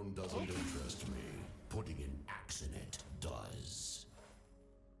throne doesn't interest me. Putting an axe in it does.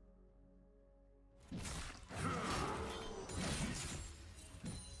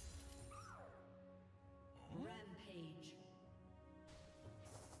 Rampage.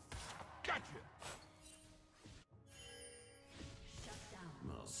 Gotcha! Shut down.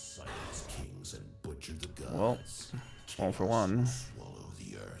 I'll silence kings and butcher the gods. Well, all for one. Swallow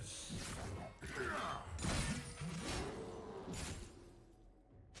the earth.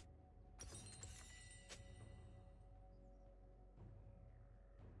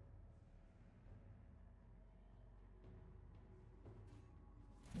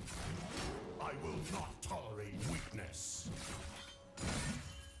 I will not tolerate weakness.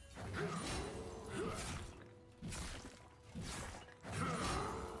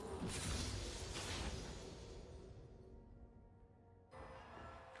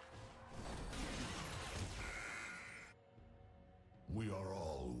 We are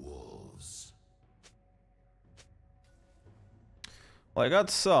all wolves. Well, I got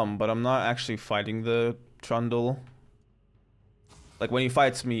some, but I'm not actually fighting the Trundle. Like, when he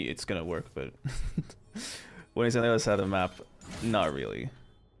fights me, it's gonna work, but when he's on the other side of the map, not really.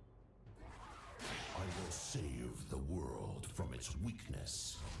 I will save the world from its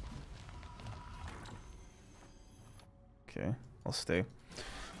weakness. Okay, I'll stay.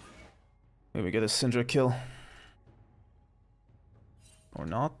 Maybe get a Syndra kill. Or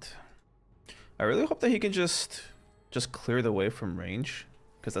not. I really hope that he can just clear the way from range,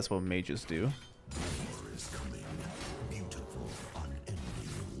 because that's what mages do. War is coming. Beautiful, unending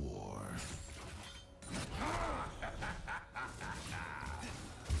war.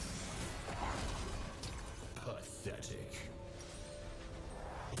 Pathetic.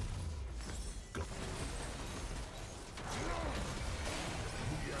 Go.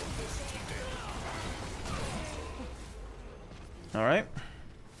 We are this today. All right.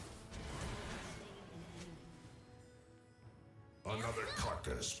 Another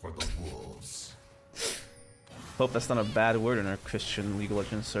carcass for the wolves. Hope that's not a bad word in our Christian League of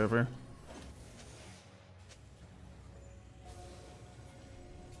Legends server.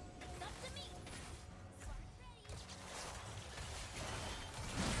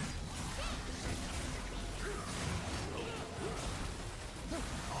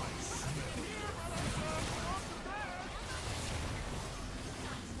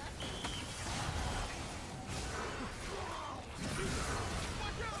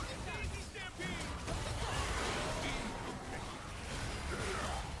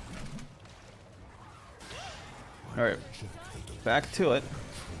 Alright, back to it.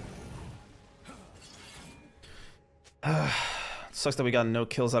 Sucks that we got no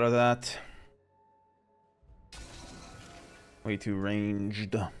kills out of that. Way too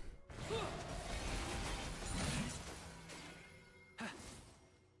ranged.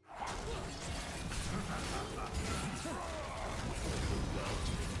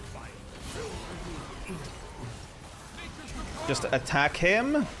 Just attack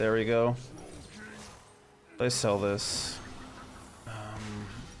him. There we go. Let's sell this.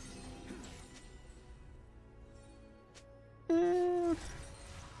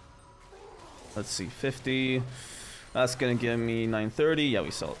 Let's see, 50. That's gonna give me 930. Yeah, we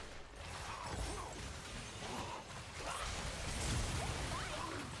sell it.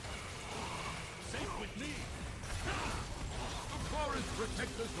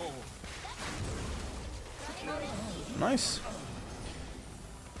 protect the soul. Nice.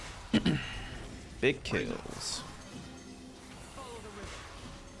 Big kills.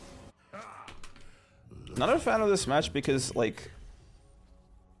 Not a fan of this match because, like,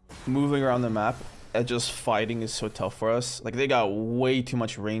 moving around the map and just fighting is so tough for us. Like, they got way too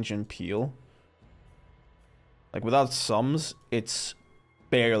much range and peel. Like, without sums, it's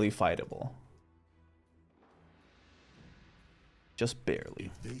barely fightable. Just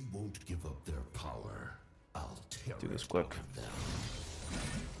barely. If they won't give up their power, I'll tear Do this it quick. out of them.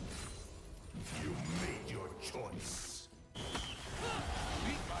 You made your choice.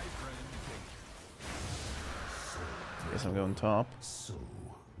 Meet my friend Kate. Guess I'm going top. So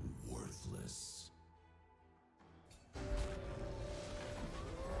worthless.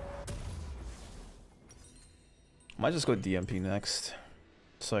 Might just go DMP next,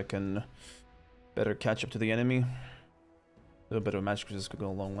 so I can better catch up to the enemy. A little bit of magic resist could go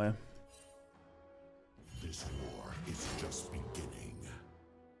a long way. This war is just beginning.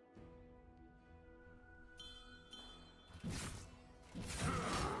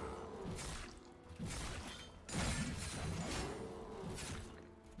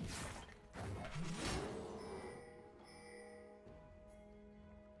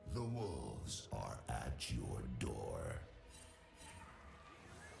 The wolves are at your door.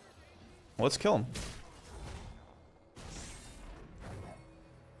 Let's kill him.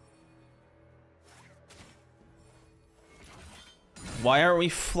 Why aren't we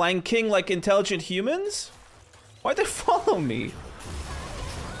flanking like intelligent humans? Why'd they follow me?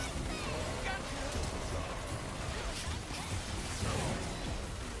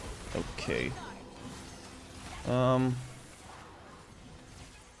 Okay.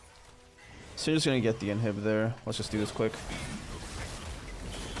 So you're just gonna get the inhib there. Let's just do this quick.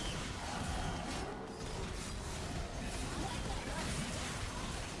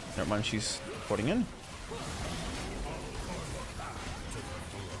 Never mind, she's porting in.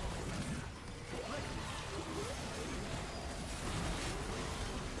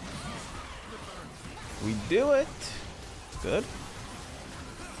 We do it. Good.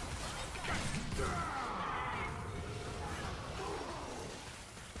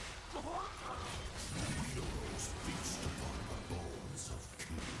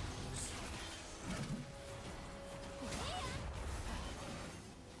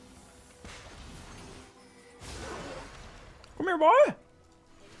 Come here, boy.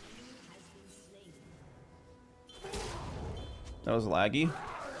 That was laggy.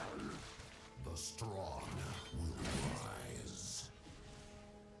 The strong will rise.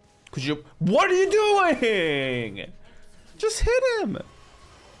 Could you? What are you doing? Just hit him.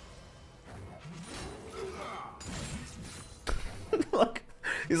 Look,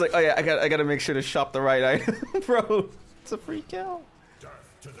 he's like, oh yeah, I gotta make sure to shop the right item, bro. It's a free kill. Death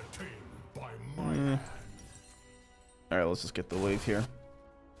to the king by my hand. All right, let's just get the wave here.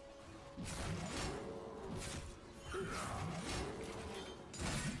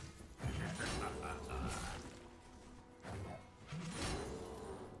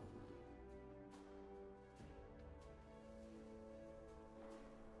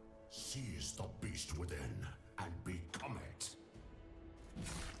 Seize the beast within and become it.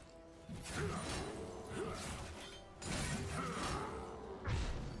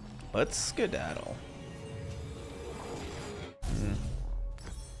 Let's skedaddle.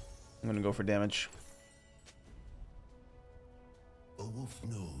 I'm gonna go for damage. A wolf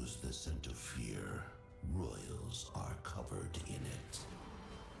knows the scent of fear. Royals are covered in it.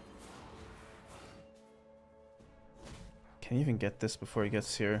 Can you even get this before he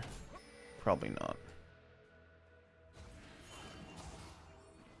gets here? Probably not.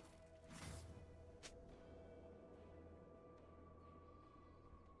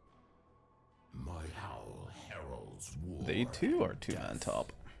 My howl heralds war. They too are two-man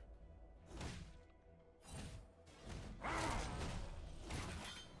top.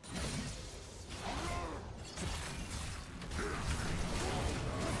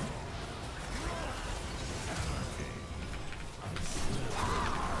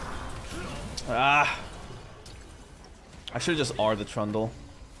 Ah! I should have just R'd the Trundle.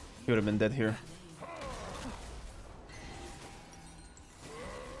 He would have been dead here.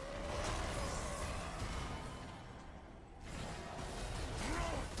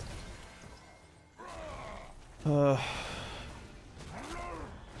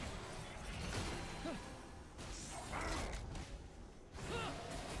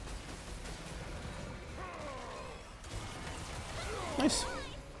 Nice.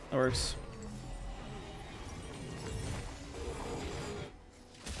 That works.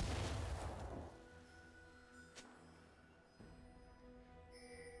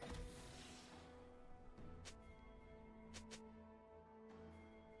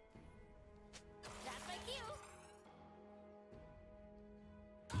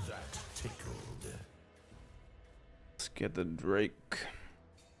 Get the Drake.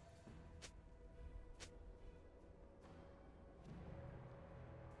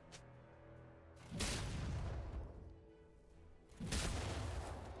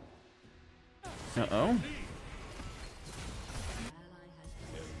 Uh-oh.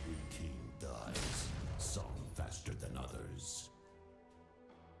 Every king dies, some faster than others.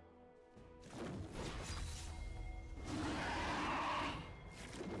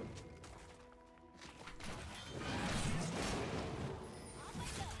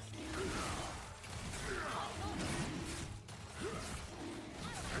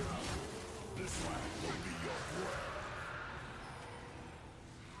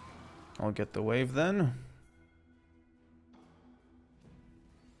 I'll get the wave then.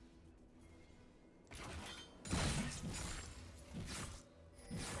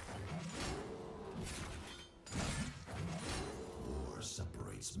 War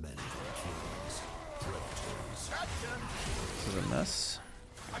separates men from kings, predators. This is a mess.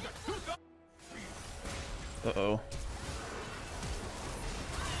 Uh-oh.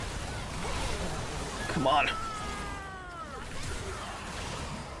 Come on.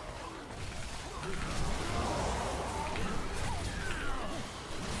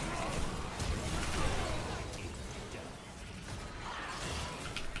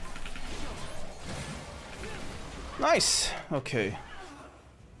 Nice. Okay.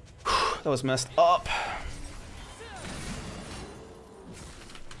 That was messed up.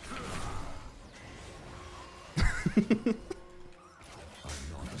 I'm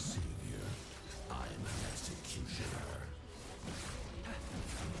not a savior. I'm an executioner.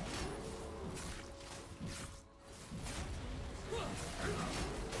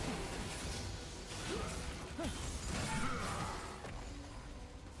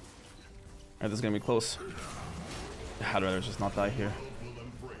 Alright, this is gonna be close. I'd rather just not die here. Will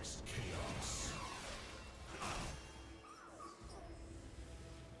embrace chaos.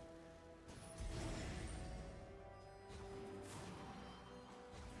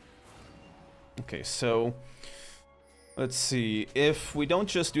 Okay, so let's see. If we don't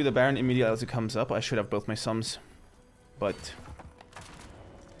just do the Baron immediately as it comes up, I should have both my sums. But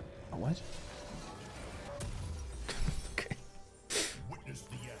what? Okay. Witness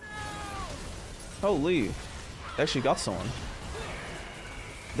the end. Holy, they actually got someone.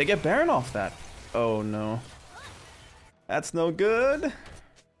 They get Baron off that. Oh no, that's no good.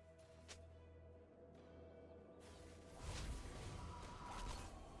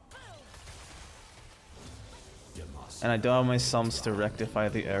 And I don't have my sums to rectify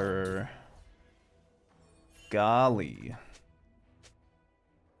the error. Golly.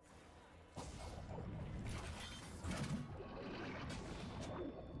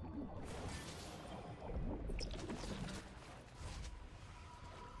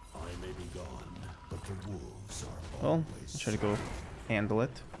 I may be gone, but the wolves are Well, always I'll try to go handle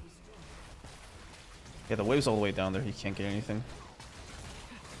it. Yeah, the wave's all the way down there. He can't get anything.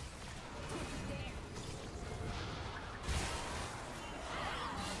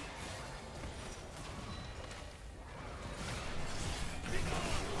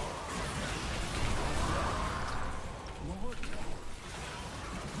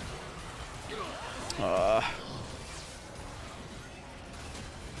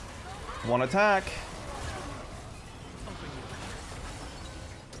 One attack.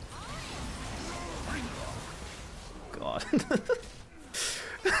 God.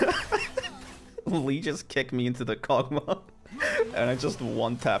 Lee just kicked me into the Kog'Maw, and I just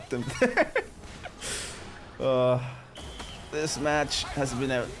one-tapped him there. This match has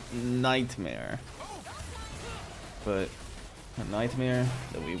been a nightmare. But a nightmare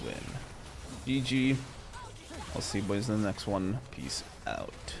that we win. GG. I'll see you boys in the next one. Peace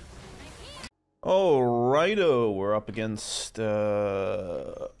out. Alrighto, we're up against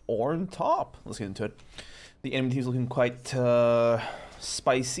Ornn top. Let's get into it. The enemy team's looking quite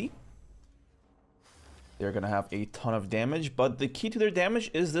spicy. They're gonna have a ton of damage, but the key to their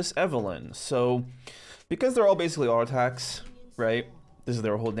damage is this Evelynn. So, because they're all basically auto attacks, right? This is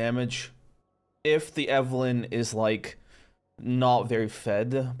their whole damage. If the Evelynn is like not very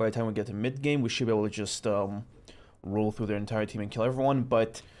fed by the time we get to mid game, we should be able to just roll through their entire team and kill everyone.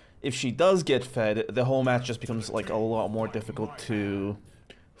 But if she does get fed, the whole match just becomes like a lot more difficult to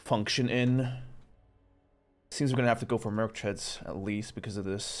function in. Seems we're gonna have to go for Merc Treads at least because of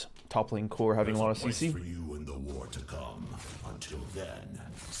this top lane core having a lot of CC. for you in the war to come. Until then,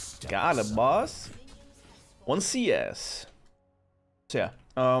 Got it, boss. 1 CS. So yeah,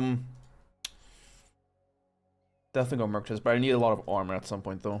 definitely go Merc Treads, but I need a lot of armor at some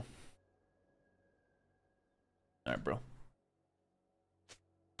point though. Alright, bro.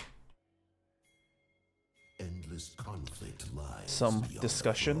 endless this conflict lies some beyond the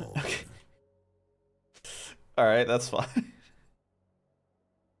discussion. throne. Okay. Alright, that's fine.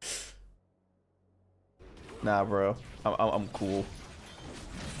 Nah, bro. I'm cool.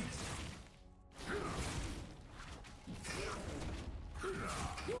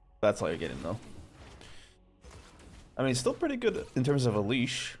 That's all you're getting, though. I mean, it's still pretty good in terms of a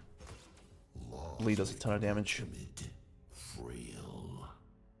leash. Bleed does a ton of damage. Timid, frail.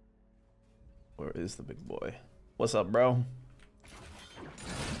 Where is the big boy? What's up, bro?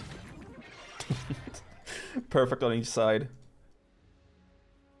 Perfect on each side.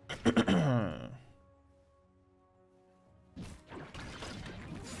 Every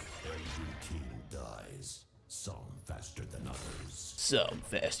king dies, some faster than others. Some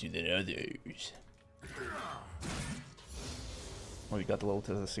faster than others. Oh, you got the level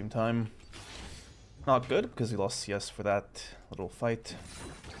 2 at the same time. Not good, because he lost CS for that little fight.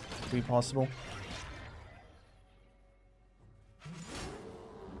 Could be possible.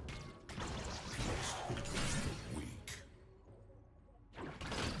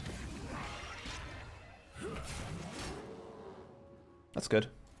 That's good.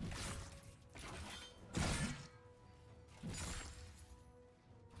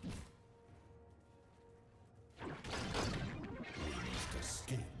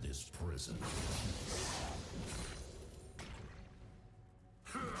 Escape this prison.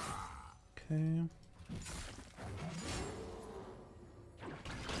 Okay.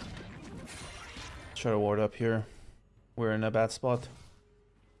 Try to ward up here. We're in a bad spot.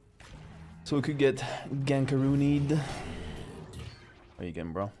 So we could get Gankaroonied. What are you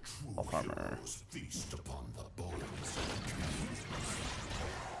getting, bro? All armor. Feast upon the bones.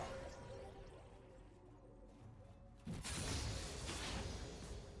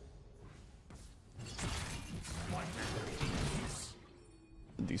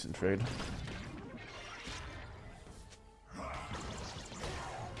 Decent trade.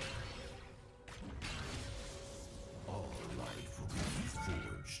 All life will be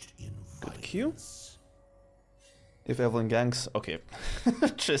forged in Good Q. violence. If Evelyn ganks, okay.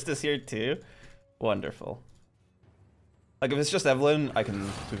 Trist is here too. Wonderful. Like if it's just Evelyn, I can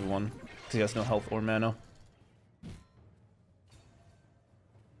 2v1 because he has no health or mana.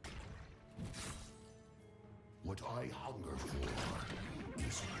 What I hunger for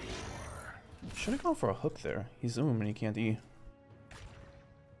is war. Should have gone for a hook there. He's Zoom and he can't E.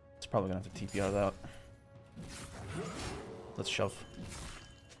 It's probably gonna have to TP out of that. Let's shove.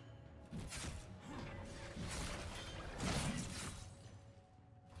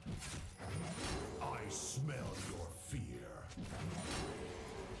 I smell your fear.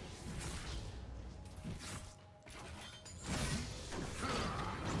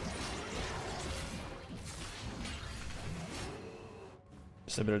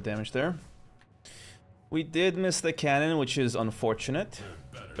 Just a bit of damage there. We did miss the cannon, which is unfortunate,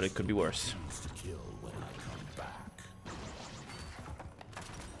 but it could be worse. To kill when I come back.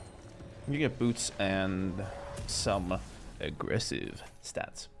 You get boots and some aggressive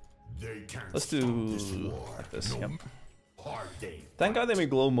stats. They can't Let's stop do this war. like this. No Yep. hard day. Thank God they made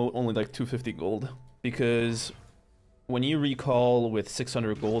glow moat only like 250 gold, because when you recall with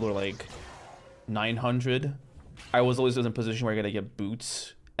 600 gold or like 900, I was always in a position where I gotta get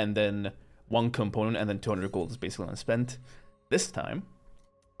boots and then one component and then 200 gold is basically unspent. This time,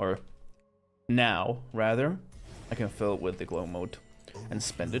 or now rather, I can fill it with the glow mode and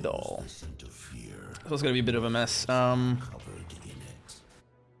spend it all. The scent of fear So it's gonna be a bit of a mess. covered in it.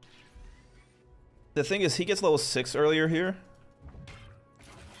 The thing is, he gets level 6 earlier here.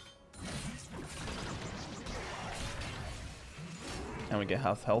 And we get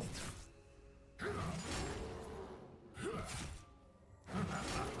half health.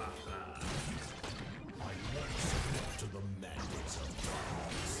 To the mandates of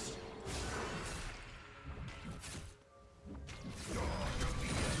darkness.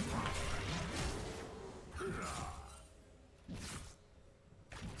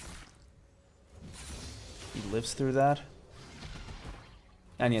 He lives through that.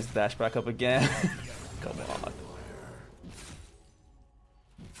 And he has to dash back up again. Come on.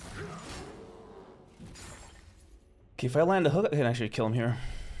 Okay, if I land a hook, I can actually kill him here.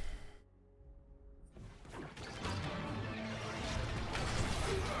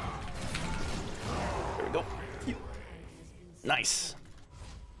 There we go. Nice.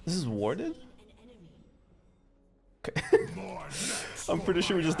 This is warded? Okay. I'm pretty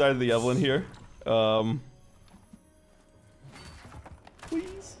sure we just died to the Evelyn here.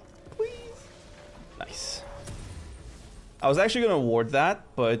 Please. Please. Nice. I was actually gonna ward that,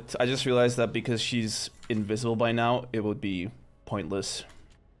 but I just realized that because she's invisible by now, it would be pointless.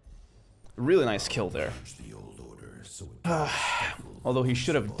 Really nice kill there. The old order So it Although he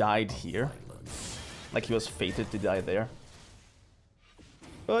should have died here. Like he was fated to die there.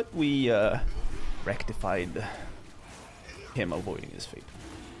 But we rectified him avoiding his fate.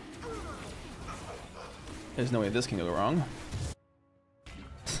 There's no way this can go wrong.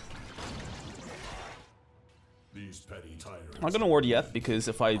 these petty tyrants. I'm not gonna ward yet because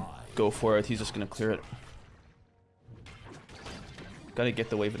if I go for it, he's just gonna clear it. Gotta get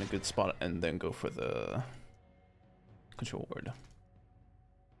the wave in a good spot and then go for the control ward.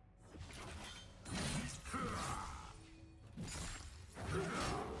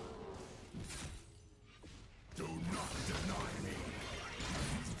 Do not deny me.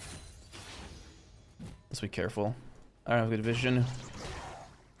 Let's be careful. I don't have good vision.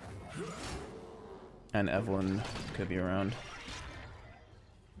 And Evelyn could be around.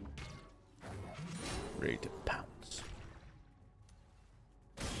 Ready to pounce.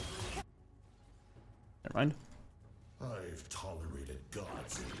 Never mind. I've tolerated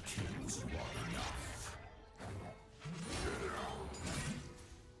gods and kings long enough.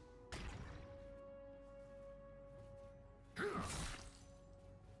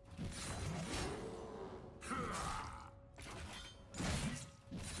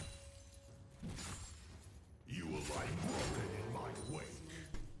 You will lie broken in my wake.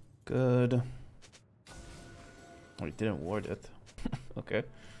 Good. Oh, he didn't ward it. Okay.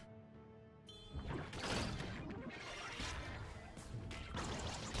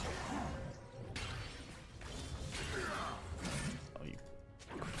 Oh, you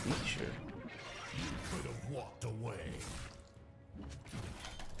creature. You could have walked away.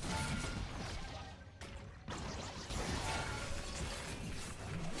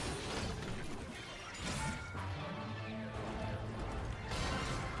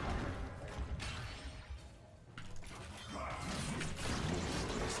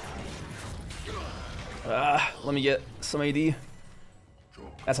 Let me get some AD.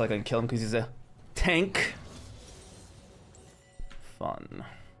 That's how I can kill him because he's a tank. Fun.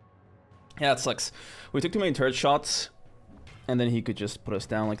 Yeah, it sucks. We took too many turret shots, and then he could just put us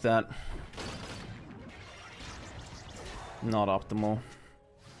down like that. Not optimal.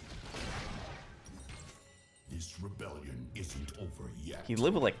 This rebellion isn't over yet. He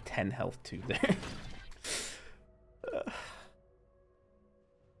lived with like 10 health too there.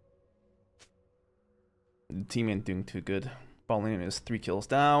 The team ain't doing too good. Pauline is 3 kills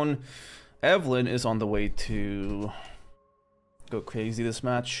down. Evelyn is on the way to go crazy this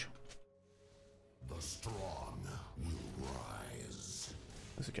match. The strong will rise.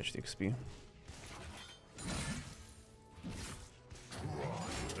 Let's catch the XP.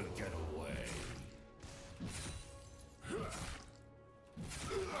 Try to get away.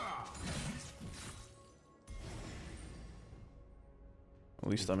 At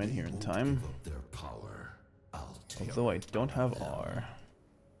least I'm in here in time. Give up their power. I'll take Although I don't have R.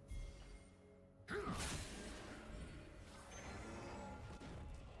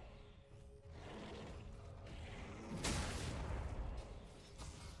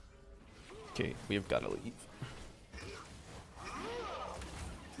 Okay, we've got to leave.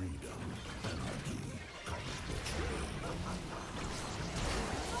 freedom, anarchy,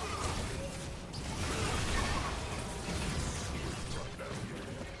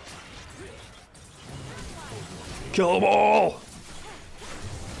 Kill them all!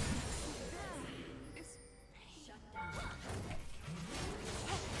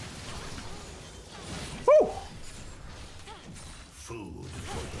 Woo! food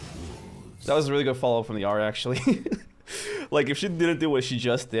for the wolves. That was a really good follow-up from the R, actually. Like, if she didn't do what she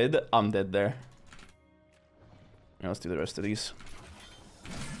just did, I'm dead there. Now let's do the rest of these.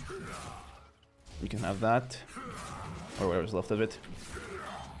 You can have that. Or whatever's left of it.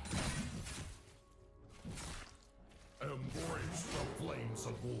 Embrace the flames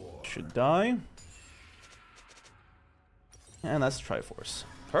of war. Should die. And that's Triforce.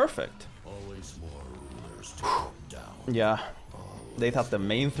 Perfect. Always more rulers to put down. Yeah. They thought the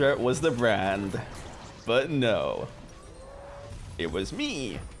main threat was the brand. But no. It was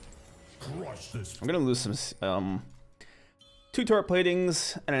me. Crush this. I'm gonna lose some 2 turret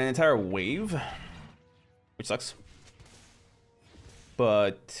platings and an entire wave, which sucks.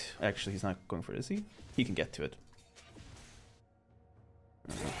 But actually, he's not going for it, is he? He can get to it.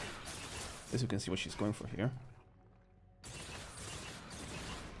 At least we can see what she's going for here.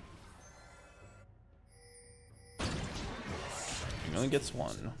 He only gets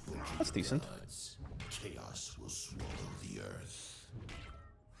 1. That's decent. Chaos will swallow the earth.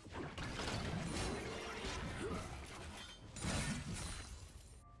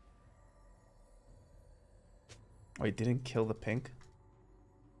 Oh, he didn't kill the pink?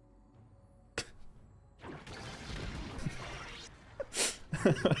 I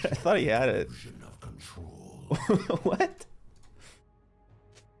thought he had it. Illusion of control. What?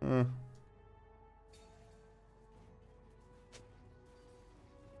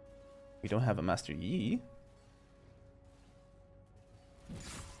 We don't have a Master Yi.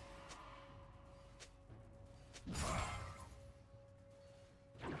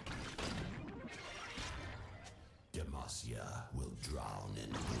 Demacia will drown in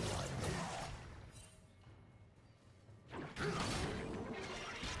blood.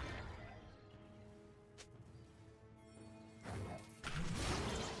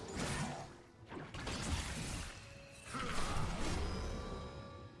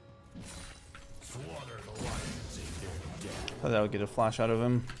 Thought that would get a flash out of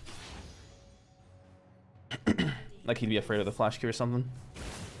him. Like he'd be afraid of the flash Q or something.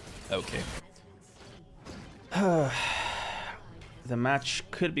 Okay. The match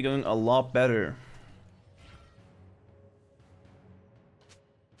could be going a lot better.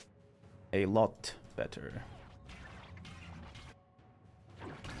 A lot better.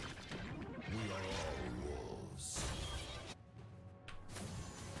 We are all wolves.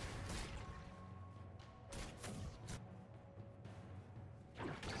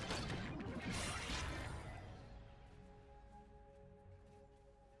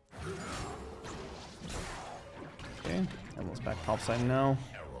 Okay, Emerald's back topside now.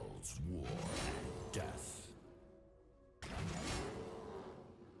 Herald's war. Death.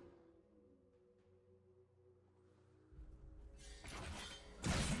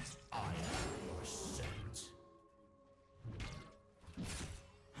 I am your scent.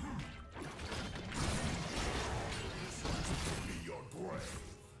 Be your grave.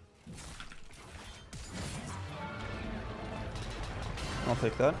 I'll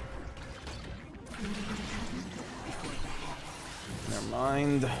take that. Never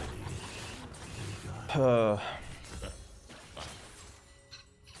mind.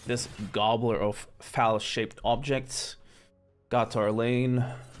 This gobbler of foul-shaped objects got to our lane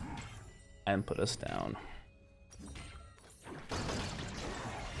and put us down.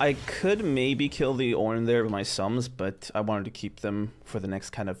 I could maybe kill the Ornn there with my sums, but I wanted to keep them for the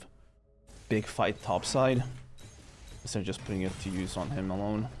next kind of big fight topside, instead of just putting it to use on him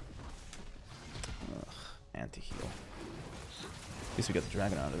alone. Ugh, anti-heal. At least we got the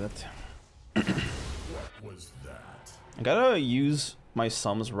dragon out of it. What was that? I gotta use my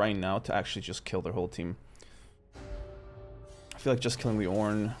sums right now to actually just kill their whole team. I feel like just killing the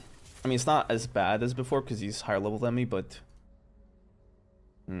Ornn, I mean, it's not as bad as before because he's higher level than me, but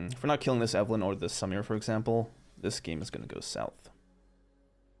if we're not killing this Evelyn or this Samir, for example, this game is gonna go south.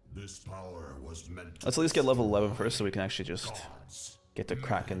 This power was meant to Let's at least get level 11 first so we can actually just gods. get to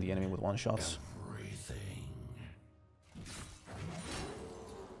cracking the enemy with one-shots. Everything.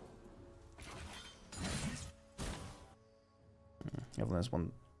 Evelyn is 1000%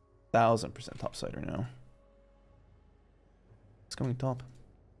 topsider now. It's coming top.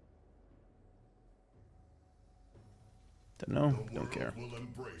 Don't know, The don't care. world will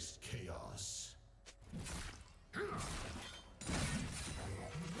embrace chaos.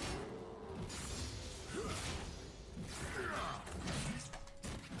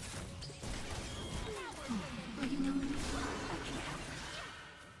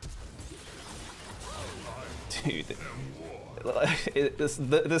 Dude, this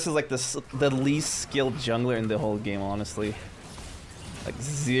is like the least skilled jungler in the whole game, honestly. Like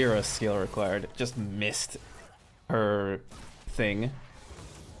 0 skill required. Just missed her thing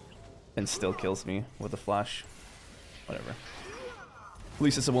and still kills me with a flash. Whatever. At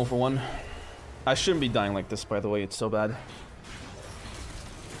least it's a 1-for-1. I shouldn't be dying like this, by the way. It's so bad.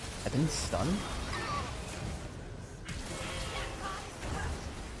 I didn't stun?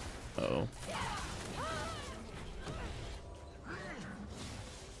 Uh-oh.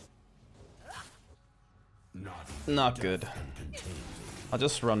 Not good. I'll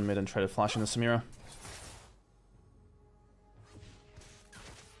just run mid and try to flash into Samira.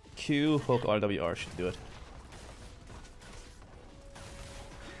 Q, hook, RWR should do it.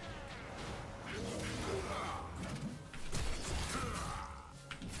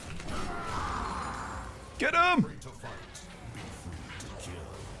 Get him!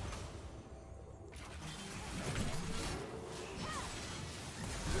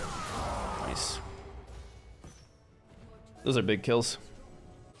 Nice. Those are big kills.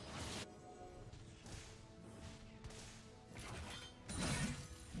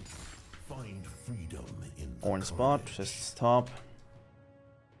 Find freedom in Ornn spot, Trist's top.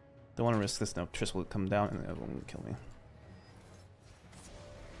 Don't want to risk this now. Trist will come down and the other one will kill me.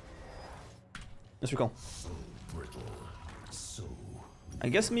 Let's recall. so brittle, so I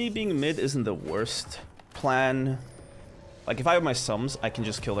guess me being mid isn't the worst plan. Like, if I have my sums, I can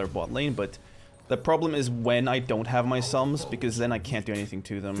just kill their bot lane, but the problem is when I don't have my sums, because then I can't do anything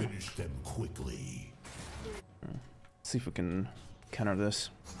to them. Finish them quickly. Let's see if we can counter this.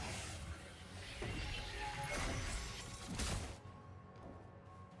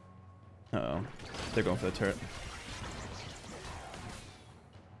 Uh-oh. They're going for the turret.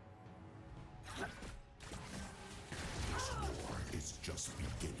 This war is just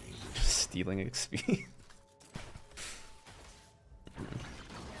beginning. Stealing XP.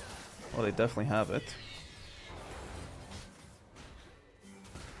 Well, they definitely have it.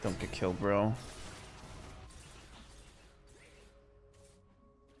 Don't get killed, bro.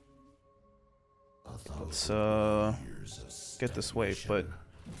 Let's get this wave, but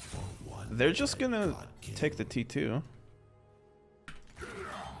they're just gonna take the T2.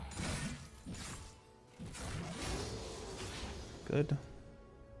 Good.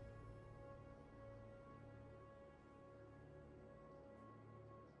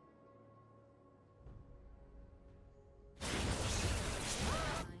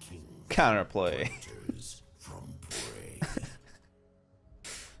 Counterplay.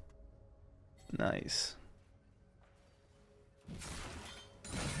 Nice.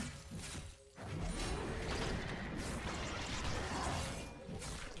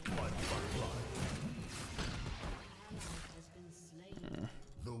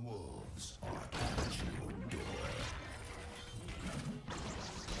 The wolves are at your door.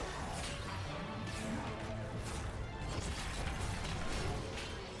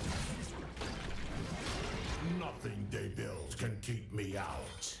 Nothing they build can keep me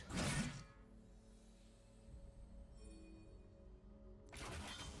out.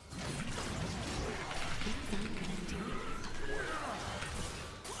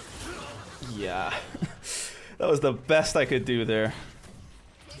 Yeah. That was the best I could do there.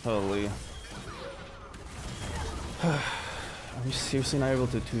 Holy. Are we seriously not able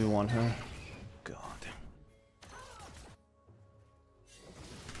to 2-1 her? God.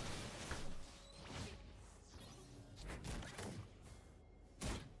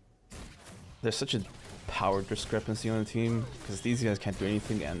 There's such a power discrepancy on the team because these guys can't do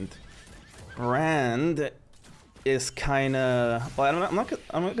anything, and Brand is kind of, well, I'm not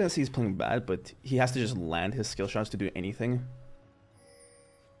gonna say he's playing bad, but he has to just land his skill shots to do anything.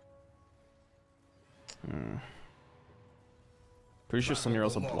 Pretty sure Sunir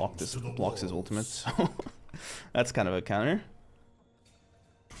also blocks his ultimate, so that's kind of a counter.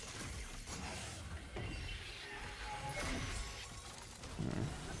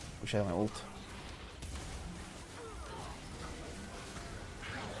 Wish I had my ult.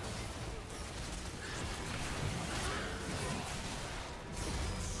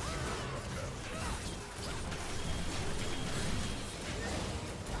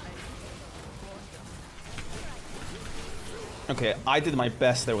 Okay, I did my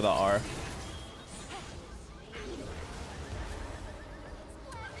best there with the R.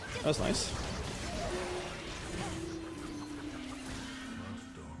 That was nice.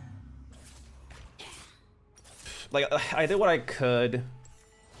 Like, I did what I could.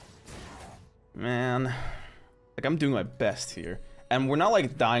 Man. Like, I'm doing my best here. And we're not,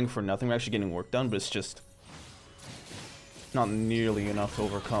 like, dying for nothing. We're actually getting work done, but it's just not nearly enough to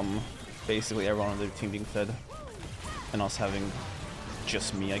overcome basically everyone on the team being fed. And us having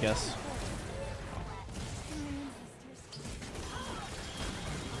just me, I guess.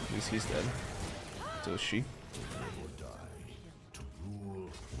 At least he's dead. So is she.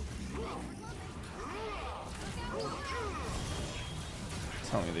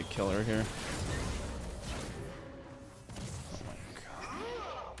 Tell me they kill her here. Oh my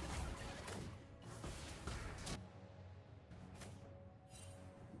god.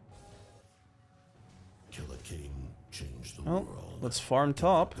 Kill a king, change the Well, world. let's farm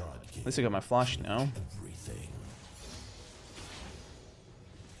top. At least I got my flash now. Everything.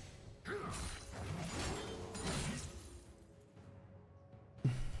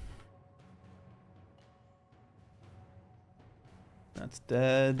 That's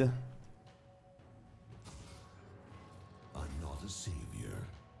dead. I'm not a savior.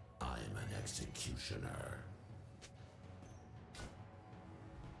 I'm an executioner.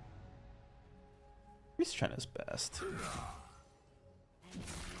 He's trying his best.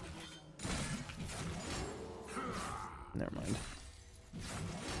 Never mind.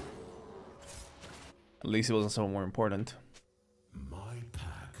 At least it wasn't someone more important. My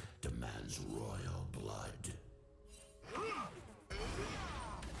pack demands royal blood.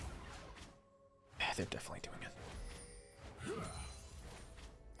 Yeah, they're definitely doing it.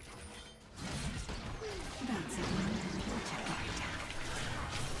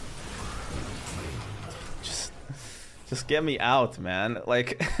 Just get me out, man.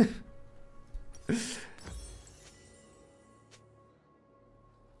 Like...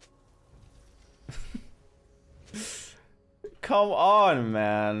 Come on,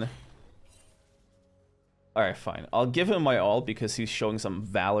 man. Alright, fine. I'll give him my all because he's showing some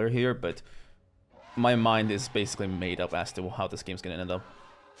valor here, but my mind is basically made up as to how this game's gonna end up.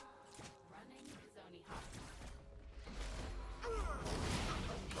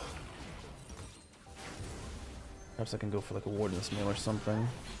 Perhaps I can go for like a Warden's Mail or something.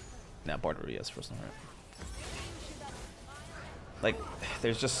 Nah, Barterias first, alright. Like,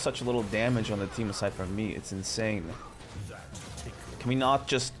 there's just such little damage on the team aside from me. It's insane. Can we not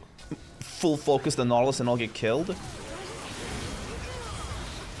just full focus the Nautilus and all get killed?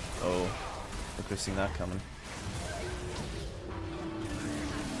 Oh, I could have seen that coming.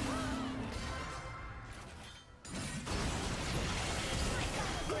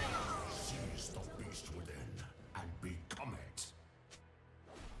 Seize the beast within and become it.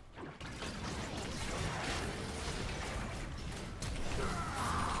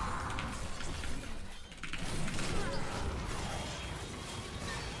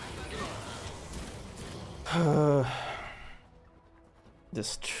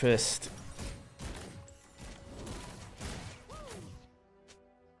 This Trist.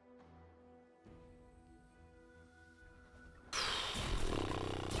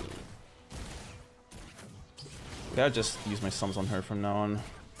 Gotta just use my sums on her from now on.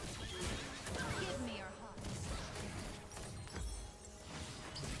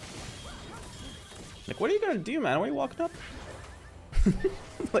 Like, what are you gonna do, man? Why are you walking up?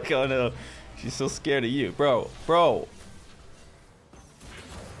 Like, oh no. She's so scared of you. Bro.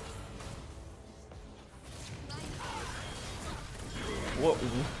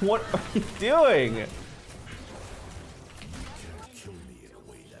 What are you doing? You can't kill me in a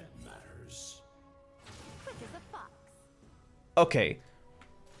way that matters. Okay.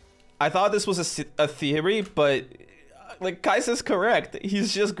 I thought this was a theory, but like Kai'Sa's correct.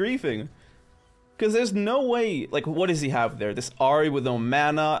 He's just griefing. Because there's no way, like, what does he have there? This Ahri with no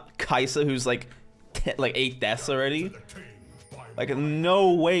mana, Kai'Sa who's like 8 deaths already. Like,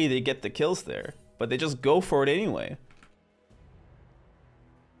 no way they get the kills there. But they just go for it anyway.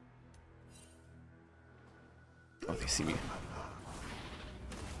 Oh, they see me.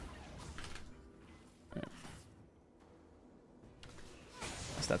 Right.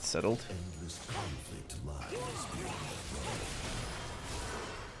 Is that settled? Endless conflict lies beyond.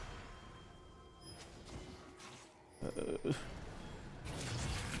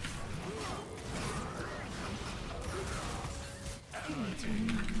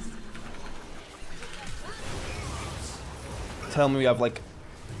 Tell me we have like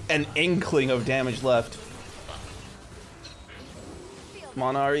an inkling of damage left. Come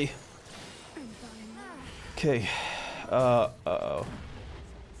on, Ahri. Okay. Uh-oh.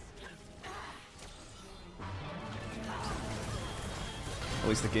 At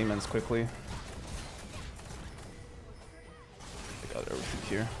least the game ends quickly. I got everything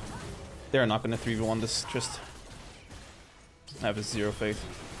here. They're not gonna 3v1 this, just... I have a 0 faith.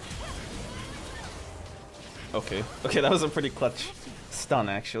 Okay. Okay, that was a pretty clutch stun,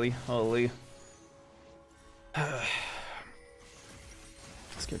 actually. Holy.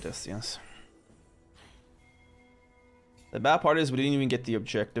 Scared Destians. The bad part is we didn't even get the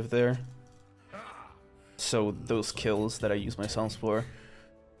objective there. So those kills that I used my sons for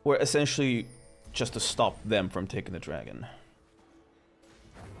were essentially just to stop them from taking the dragon.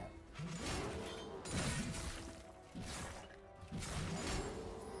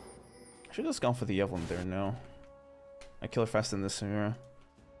 I should have just gone for the Evelyn there, no. I kill her faster than this era.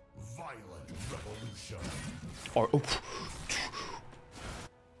 Violent revolution. Or oof.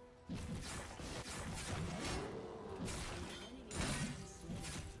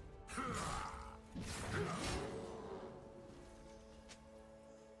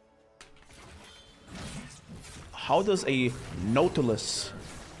 How does a Nautilus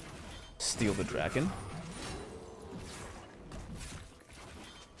steal the dragon?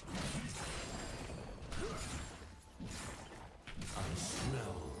 I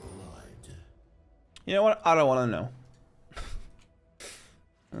smell blood. You know what? I don't want to know.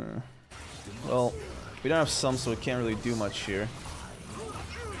 Well, we don't have some, so we can't really do much here.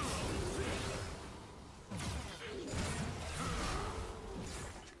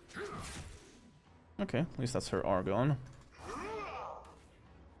 Okay, at least that's her Argon.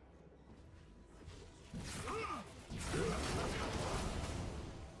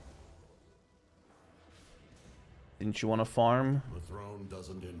 Didn't you want to farm? The throne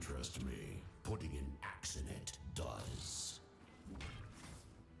doesn't interest me. Putting an axe in it does.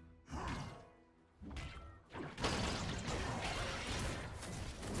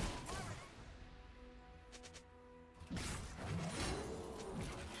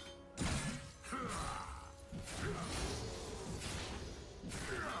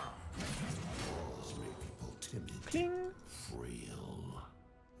 Ping. Frail.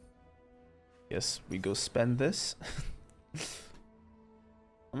 Yes, we go spend this.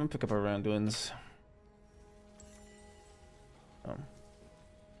 I'm gonna pick up our Randuins.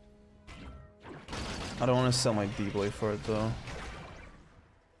 I don't want to sell my D-Blade for it though.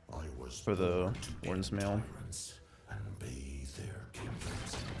 I was For the born to Ornn's end mail. tyrants and bathe their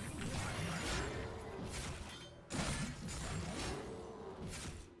kingdoms in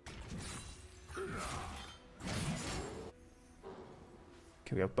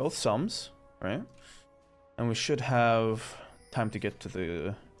Okay, we have both sums, right? And we should have time to get to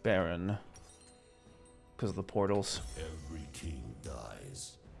the Baron because of the portals. Every king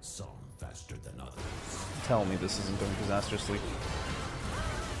dies, some faster than others. Tell me this isn't going disastrously.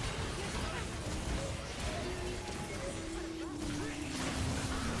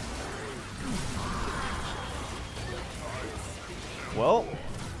 Well,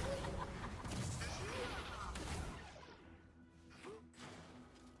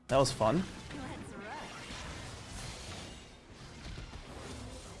 that was fun.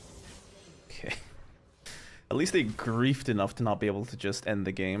 Okay. At least they griefed enough to not be able to just end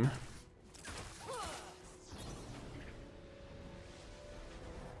the game.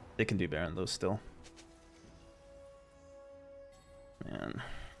 They can do Baron though still. Man.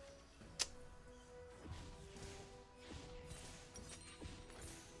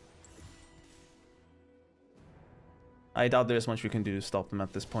 I doubt there's much we can do to stop them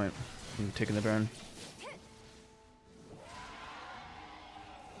at this point from taking the Baron.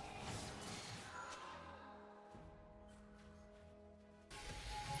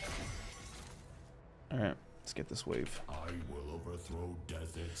 Alright, let's get this wave. I will overthrow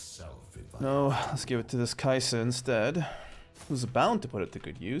death itself if No, let's give it to this Kaisa instead, who's bound to put it to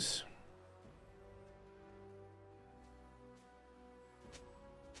good use.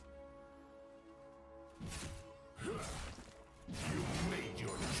 You made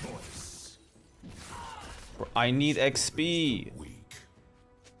your choice. I need XP. Weak.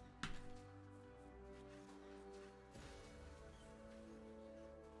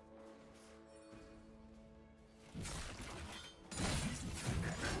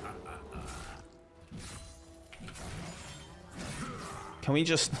 Can we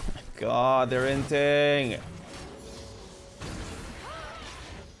just... God, they're inting.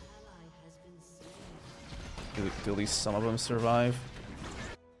 Do at least some of them survive?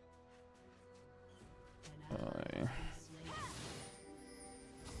 Aye.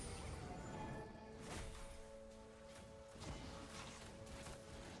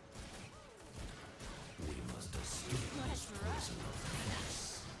 We must escape this prison of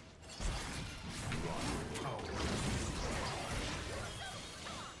peace. Run, coward.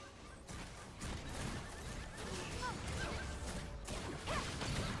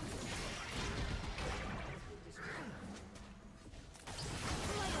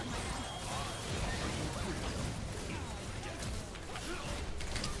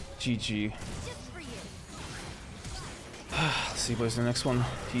 GG. See you boys in the next one.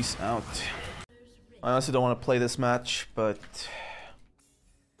 Peace out. I honestly don't want to play this match, but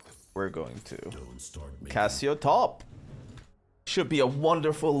we're going to. Don't start making Cassio top. Should be a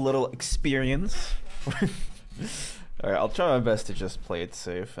wonderful little experience. Alright, I'll try my best to just play it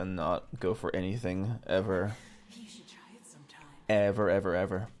safe and not go for anything ever. You should try it sometime. Ever, ever,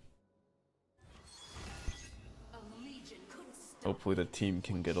 ever. A legion couldn't stop Hopefully the team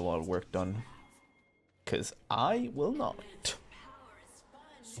can get a lot of work done. Because I will not. power is fun.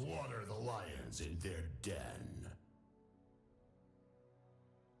 slaughter the lions in their den.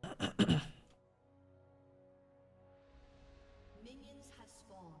 Minions have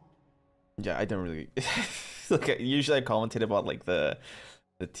spawned. Yeah, I don't really... Look, usually I commentate about like the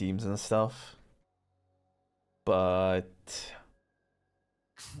teams and stuff. But...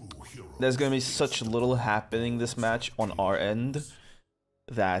 True heroes there's gonna be face such little happening this match on our end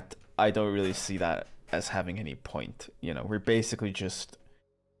that I don't really see that as having any point. You know, we're basically just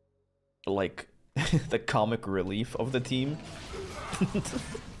like the comic relief of the team.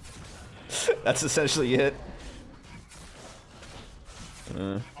 That's essentially it. I'll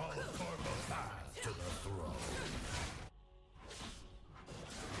carve a path to the throne.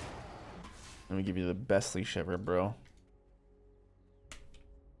 Let me give you the best leash ever, bro.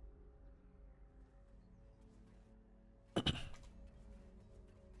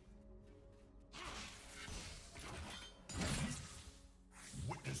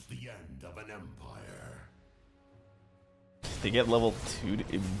 Witness the end of an empire. They get level 2'd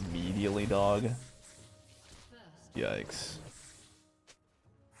immediately, dog. Yikes.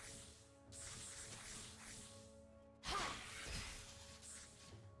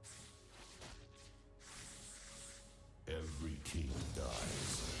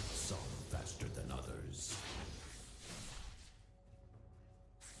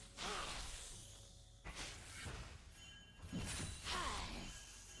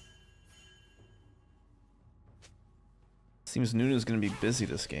 Seems Nunu's gonna be busy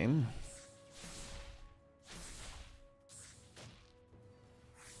this game.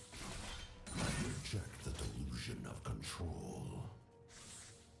 Reject the delusion of control.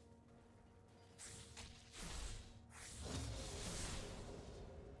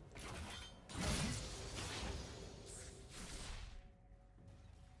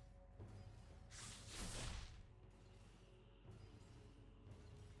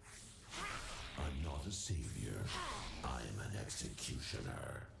 I'm not a savior. I'm an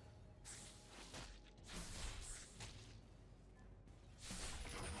executioner.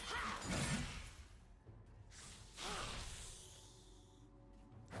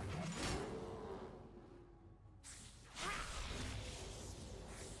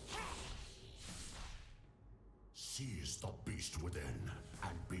 Seize the beast within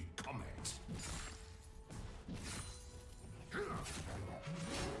and become it.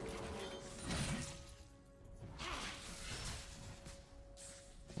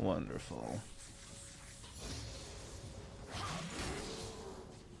 Wonderful.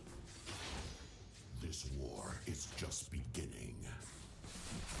 This war is just beginning.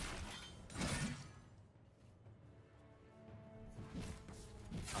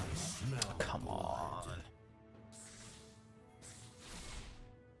 I smell Come blood. on.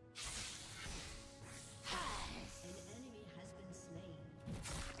 An enemy has been slain.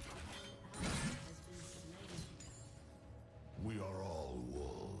 An ally has been slain. We are all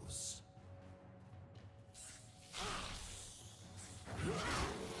wolves.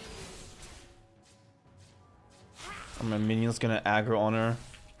 My minion's gonna aggro on her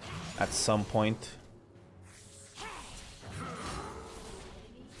at some point.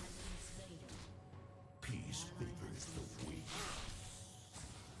 Peace favors the weak.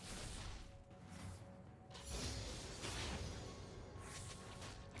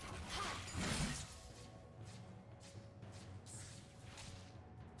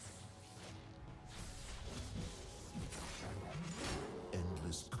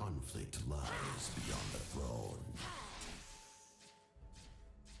 Endless conflict lies beyond the throne.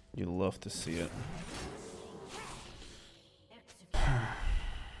 You love to see it.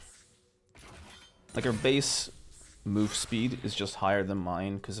 Like her base move speed is just higher than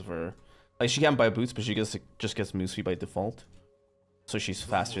mine because of her. Like she can't buy boots, but she just gets move speed by default. So she's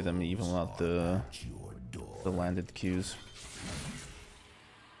faster than me even without the landed Qs.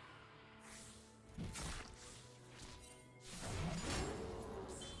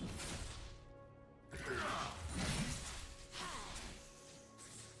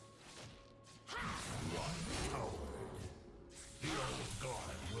 The old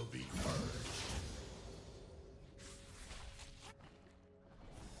guard will be purged.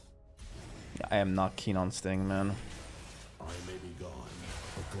 I am not keen on staying, man. I may be gone,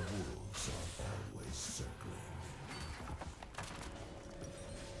 but the wolves are always circling.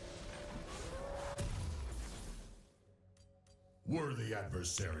 Worthy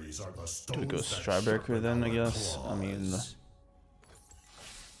adversaries are the stones Could go that Stryberker sharpen then, I our guess. I mean, claws.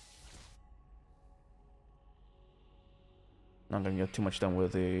 not gonna get too much done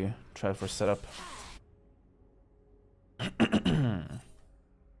with the Triforce setup.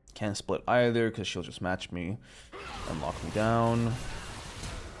 Can't split either because she'll just match me and lock me down.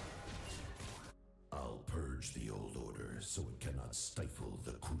 I'll purge the old order so it cannot stifle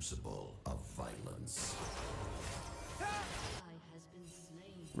the crucible of violence. Ally has been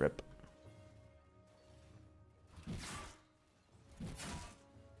slain. Rip.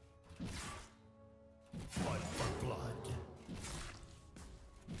 Blood for blood.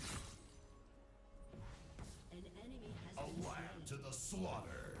 An enemy has A been lamb slain. to the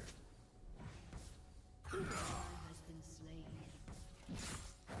slaughter. An ally has been slain.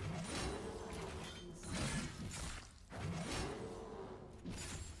 An ally has been slain.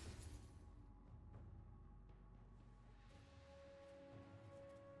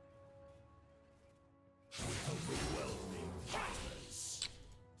 Overwhelming violence.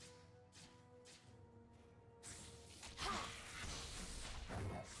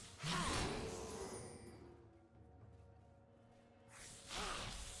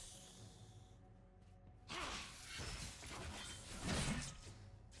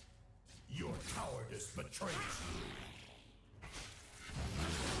 Your cowardice betrays you.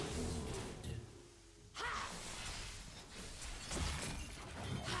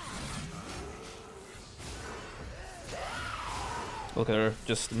 Look at her,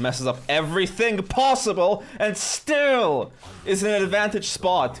 just messes up everything possible and still is in an advantage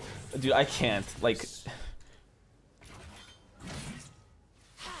spot. Dude, I can't. Like,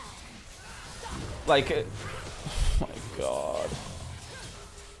 oh my god.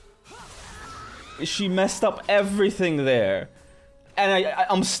 She messed up everything there. And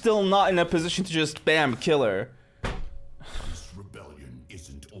I'm still not in a position to just bam, kill her. This rebellion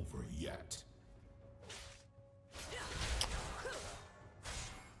isn't over yet.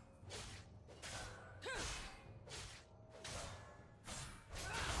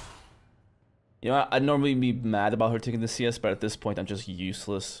 You know, I'd normally be mad about her taking the CS, but at this point I'm just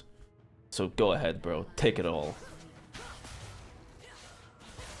useless. So go ahead, bro. Take it all.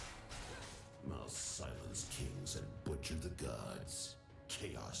 I'll silence kings and butcher the gods.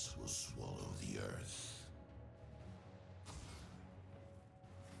 Chaos will swallow the earth.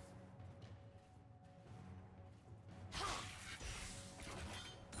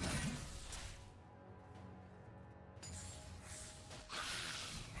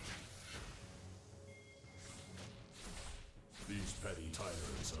 These petty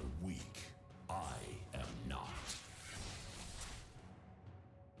tyrants are weak. I am not.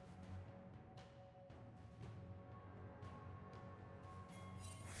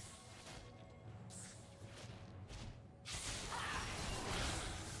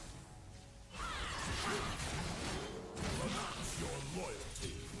 Your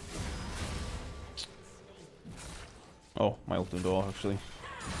loyalty. Oh, my ult didn't go off actually.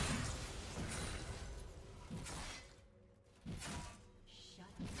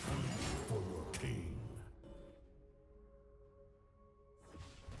 For your king.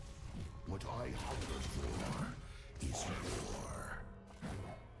 What I hunger for is war.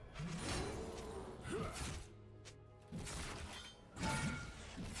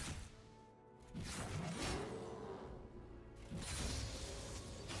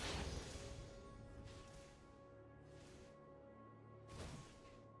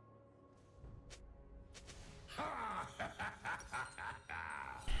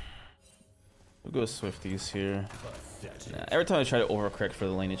 We'll go Swifties here. Nah, every time I try to overcorrect for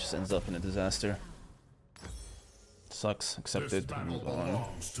the lane, it just ends up in a disaster. Sucks. Accepted. This battle Move on.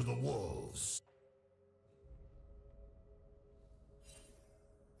 belongs to the wolves.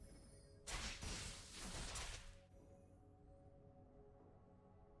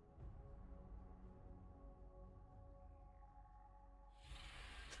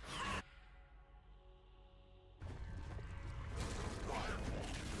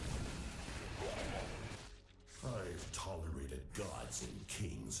 I've tolerated gods and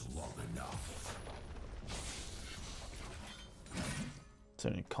kings long enough. Is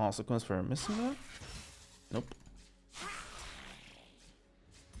there any consequence for missing that? Nope.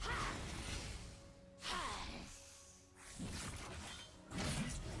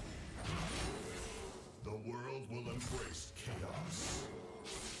 The world will embrace chaos.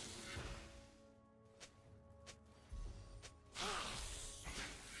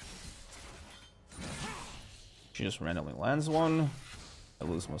 She just randomly lands one. I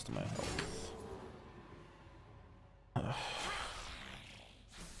lose most of my health.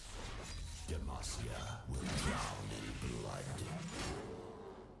 Demacia will drown in blood.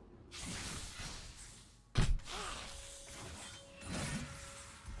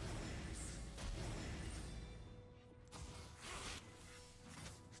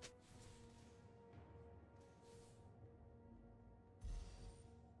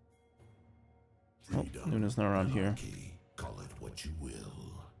 Oh, Nuna's not around here. Anarchy, call it what you will.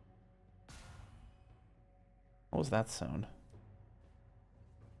 What was that sound?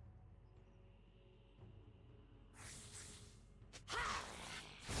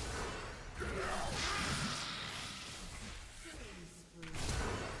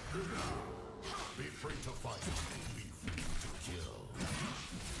 Be free to fight, be free to kill.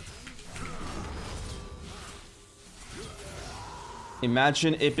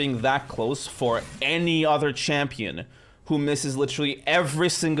 Imagine it being that close for any other champion who misses literally every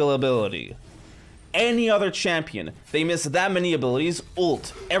single ability. Any other champion, they miss that many abilities,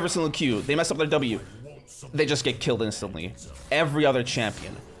 ult, every single Q, they mess up their W, they just get killed instantly. Every other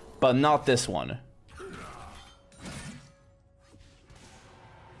champion, but not this one.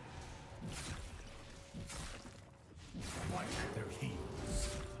 Fight at their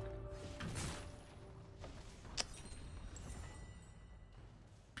heels.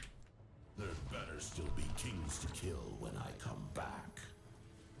 There better still be kings to kill when I come back.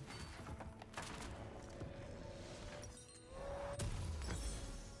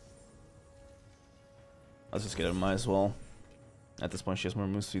 Let's just get it, might as well. At this point, she has more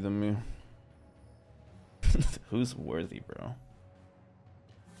moves than me. Who's worthy, bro?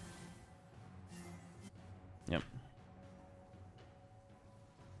 Yep.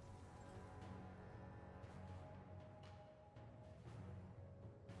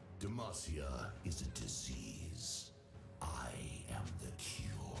 Demacia is a disease. I am the cure.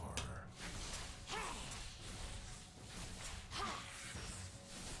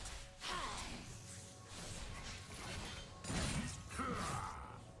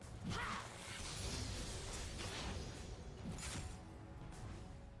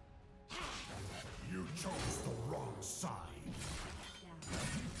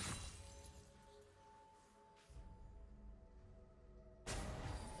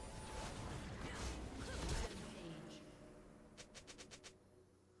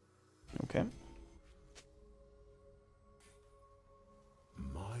 Okay.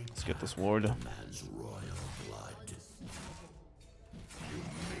 My Let's get this ward. man's royal blood. You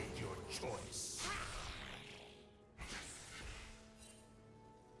made your choice.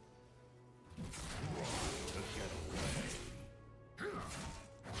 To get away.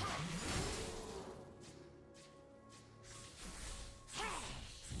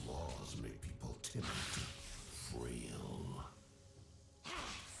 Laws make people timid, frail.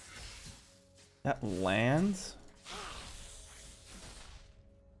 That lands?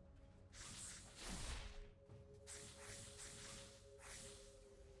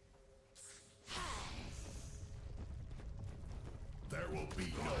 There will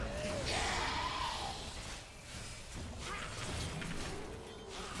be no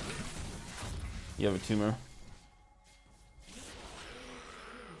You have a tumor.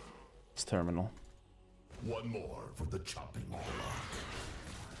 It's terminal. one more for the chopping block.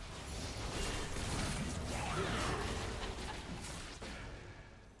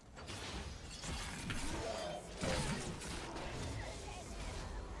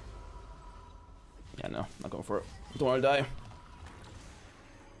 Yeah, no, not going for it. Don't want to die.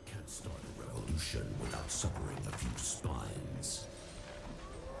 Can't start a revolution without severing a few spines.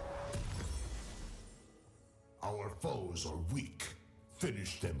 Our foes are weak.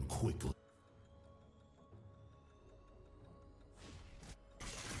 Finish them quickly.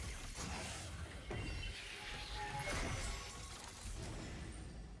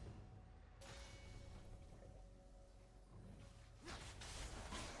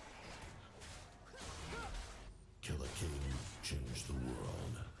 Kill a king, change the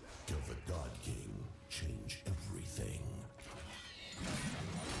world. Kill the God King, change everything.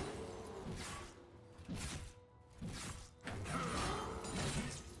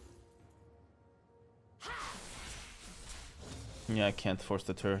 Yeah, I can't force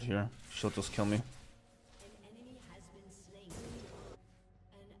the turret here. She'll just kill me. An enemy has been slain.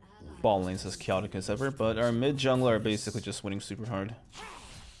 An ally. Ball lane's as chaotic as ever, but our mid jungler are basically just winning super hard.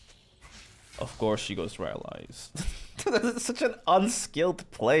 Of course she goes Rylai's. That's such an unskilled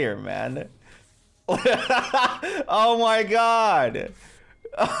player, man. Oh my god.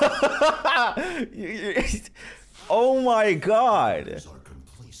 Oh my god. Are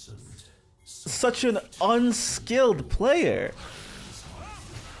complacent. Such an unskilled player.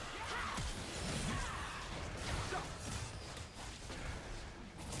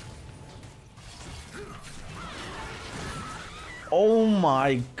 Oh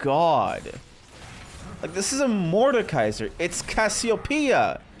my god. Like, this isn't Mordekaiser, it's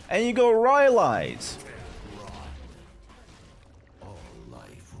Cassiopeia. And you go Rylai's. All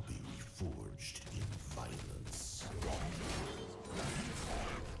life will be reforged in violence.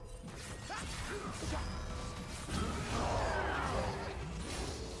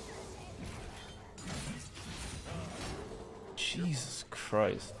 Jesus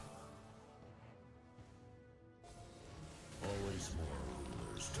Christ. Always more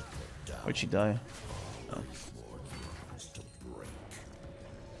rulers to put down. Where'd she die? Always more thrones to break.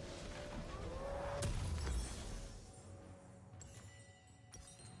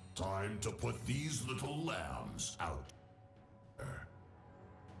 Time to put these little lambs out.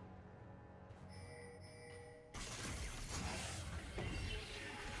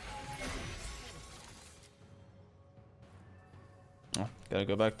 Oh, gotta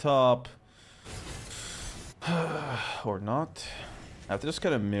go back top. Or not. I have to just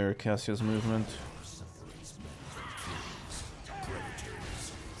kind of mirror Cassio's movement. Separates men from kings,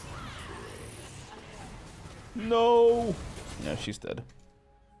 predators from prey. No! Yeah, she's dead.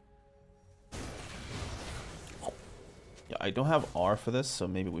 Yeah, I don't have R for this, so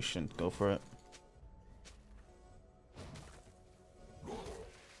maybe we shouldn't go for it.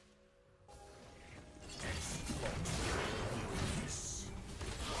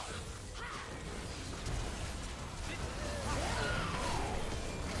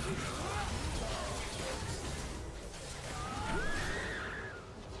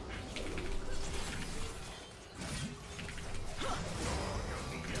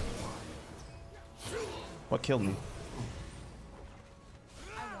 What killed me?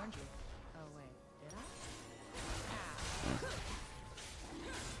 I warned you. Oh wait, did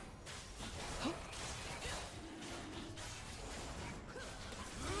I?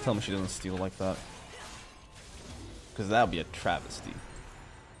 Tell me she doesn't steal like that. Because that would be a travesty.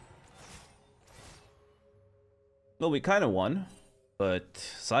 Well, we kind of won. But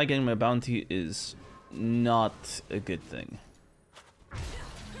Sai getting my bounty is not a good thing.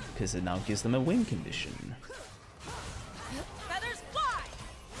 Because it now gives them a win condition. Feathers fly!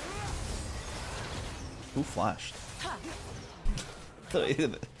 Who flashed?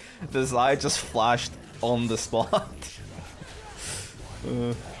 The Zaya just flashed on the spot.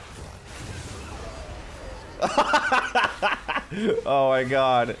 Oh my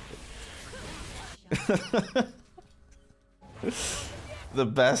god. The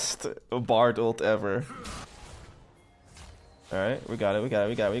best Bard ult ever. Alright, we got it, we got it,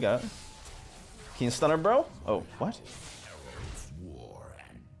 we got it, we got it. Can you stun her, bro? Oh, what? War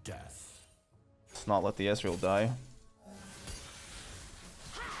and death. Let's not let the Ezreal die.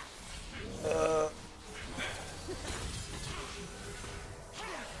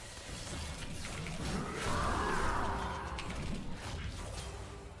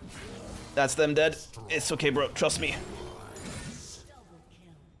 That's them dead. It's okay, bro. Trust me.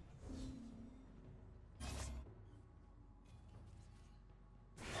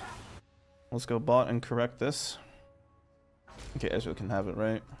 Let's go bot and correct this. Okay, Ezreal can have it,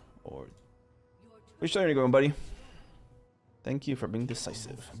 right? Or which side are you going, buddy? Thank you for being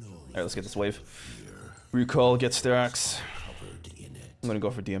decisive. Alright, let's get this wave. Recall gets their axe. I'm gonna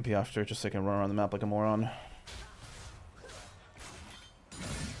go for DMP after, just so I can run around the map like a moron.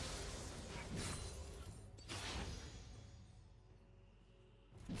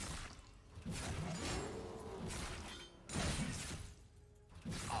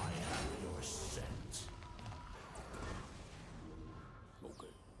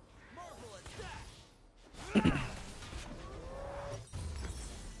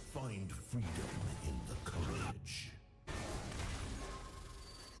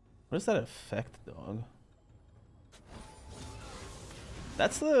 What does that affect, dog?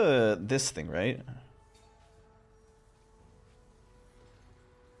 That's this thing, right?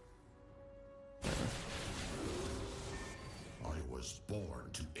 I was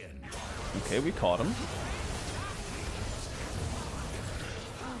born to end. Okay, we caught him.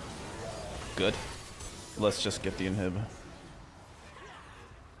 Good. Let's just get the inhib.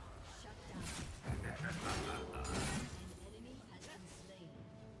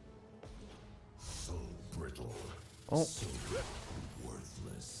 Oh. So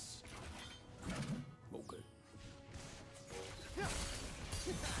worthless. Okay.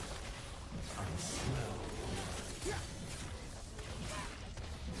 I smell.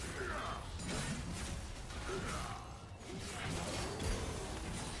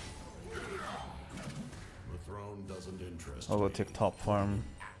 The throne doesn't interest I'll go me. take top farm.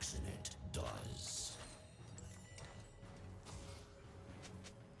 Accident does.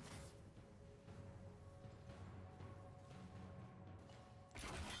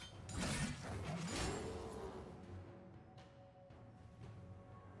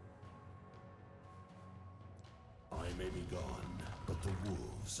 I may be gone, but the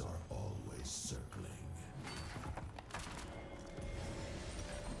wolves are always circling.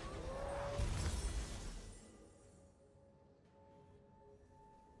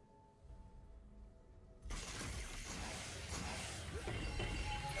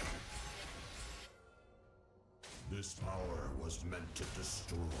 This power was meant to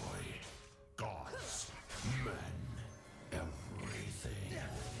destroy gods, men, everything.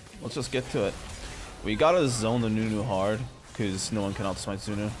 Let's just get to it. We gotta zone the Nunu hard, because no one can outsmite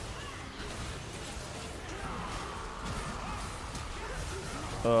Zunu.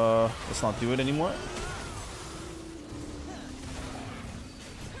 Let's not do it anymore.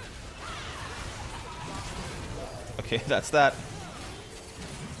 Okay, that's that.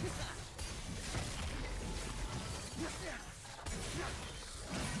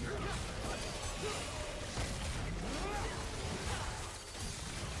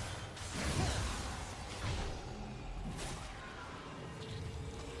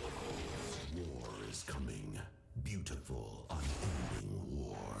 Beautiful, unending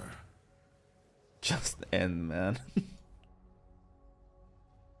war. Just end, man.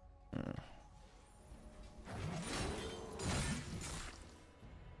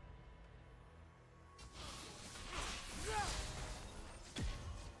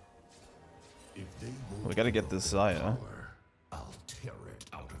 If they We gotta get this Zaya. power, I'll tear it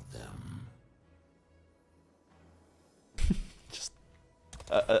out of them. Just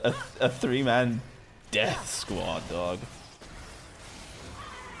a three-man death squad, dog.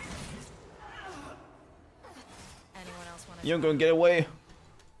 Anyone else want You ain't gonna get away.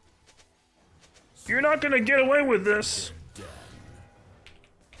 You're not gonna get away with this.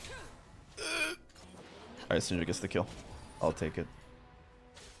 Alright, Syndra gets the kill. I'll take it.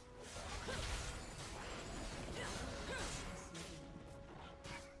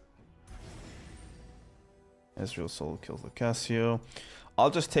 Ezreal solo kills the Cassio.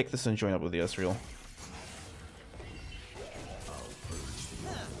 I'll just take this and join up with the Ezreal.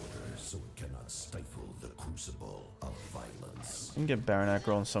 So it cannot stifle the crucible of violence. I can get Baron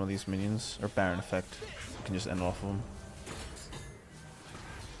aggro on some of these minions, or Baron effect. I can just end off of them.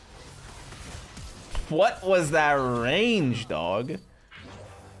 What was that range, dog?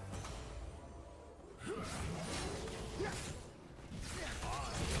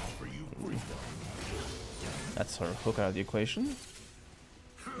 That's our hook out of the equation.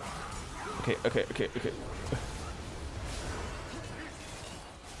 Okay.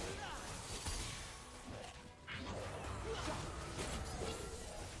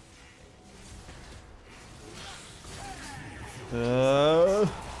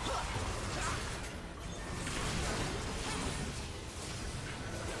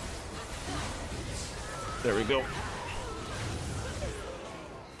 There we go.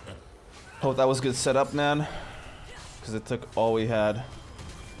 Hope that was good setup, man. Because it took all we had.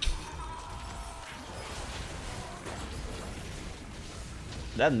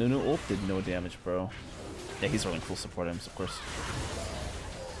 That Nunu ult did no damage, bro. Yeah, he's rolling full support items, of course.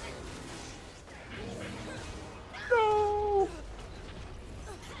 No!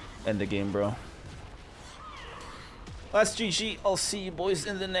 End the game, bro. That's GG. I'll see you boys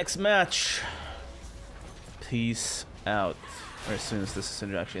in the next match. Peace out. Or as soon as this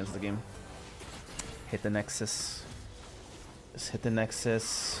Cinder actually ends the game. Hit the Nexus. Just hit the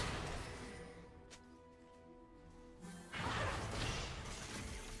Nexus.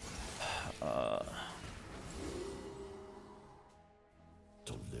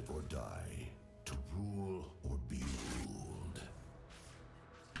 To live or die, to rule or be ruled.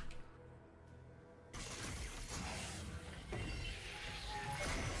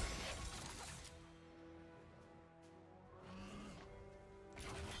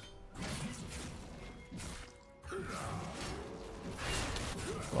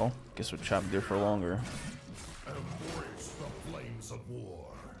 Well, guess we're trapped there for longer. Embrace the flames of war.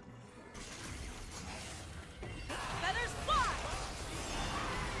 Feathers fly!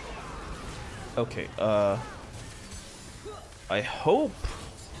 Okay, I hope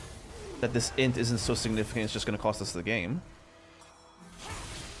that this int isn't so significant it's just gonna cost us the game.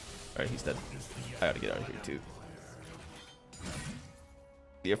 Alright, he's dead. I gotta get out of here too.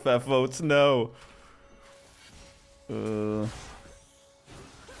 The FF votes, no.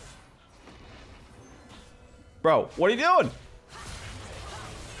 Bro, what are you doing?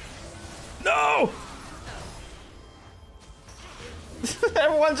 No!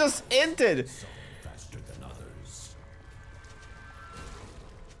 Everyone just inted. Faster than others.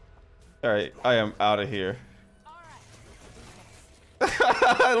 Alright, I am out of here.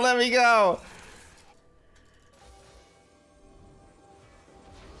 Let me go.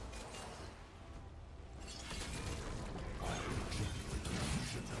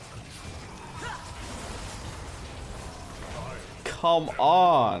 Come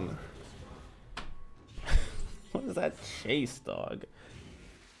on. What is that chase, dog?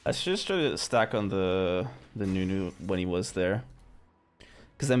 I should just try to stack on the Nunu when he was there.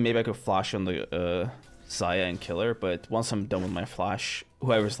 Because then maybe I could flash on the Xayah and kill her, but once I'm done with my flash,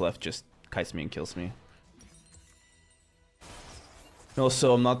 whoever's left just kites me and kills me. And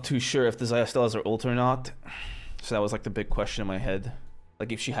also, I'm not too sure if the Xayah still has her ult or not. So that was like the big question in my head.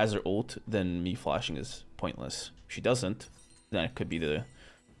 Like if she has her ult, then me flashing is pointless. If she doesn't, then it could be the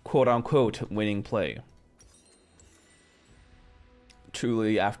quote-unquote winning play.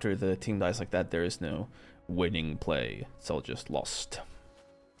 Truly, after the team dies like that, there is no winning play. It's all just lost.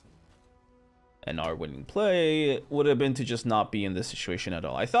 And our winning play would have been to just not be in this situation at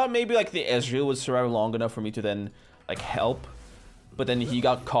all. I thought maybe like the Ezreal would survive long enough for me to then like help. But then he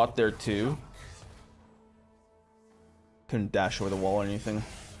got caught there too. Couldn't dash over the wall or anything.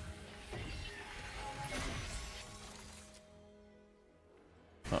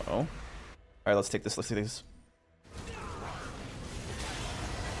 Uh-oh. Alright, let's take this, let's take this.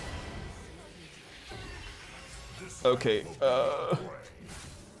 Okay,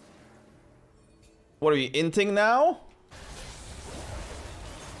 what are we inting now?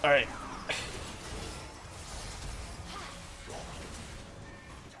 Alright.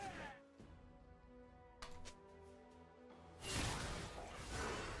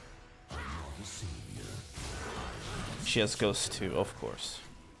 She has Ghost too, of course.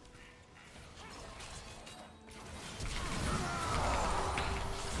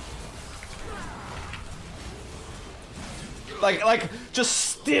 Like,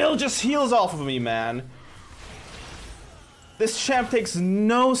 just heals off of me, man. This champ takes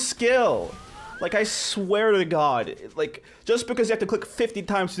no skill. Like, I swear to God. Like, just because you have to click 50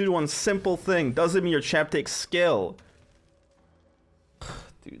 times to do one simple thing doesn't mean your champ takes skill.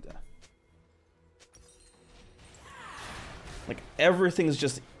 Dude. Like, everything's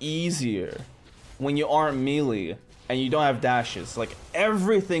just easier when you aren't melee. and you don't have dashes. Like,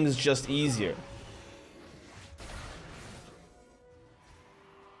 everything's just easier.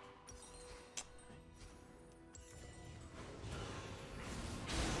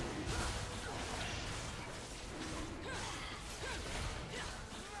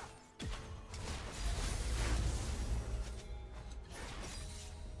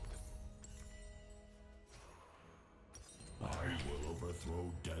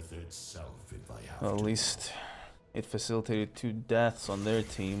 Well, at least it facilitated 2 deaths on their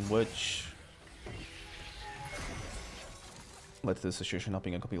team, which led to the situation not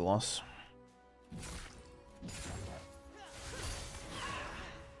being a complete loss.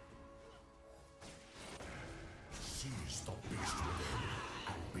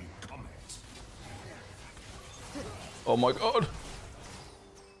 Oh my god!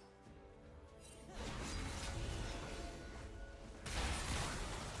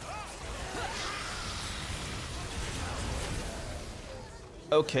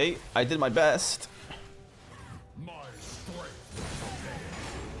 Okay, I did my best.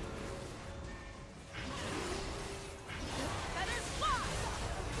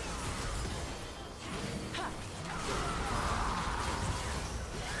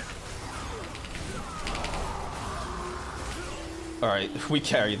 Alright, we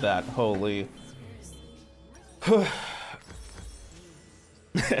carried that. Holy.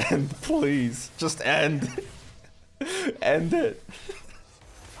 And please, just end. End it.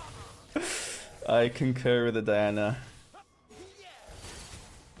 I concur with the Diana.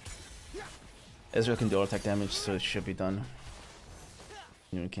 Ezreal can do auto attack damage, so it should be done.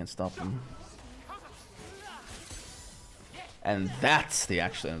 You can't stop him. And that's the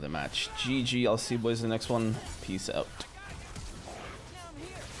actual end of the match. GG, I'll see you boys in the next one. Peace out.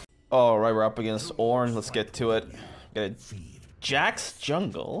 Alright, we're up against Ornn. Let's get to it. Got a Jax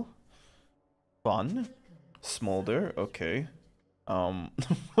jungle. Fun. Smolder, okay.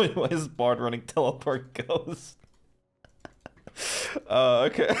 Wait, why is Bard running teleport ghost?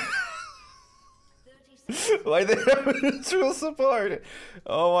 Okay. Why they have Israel support?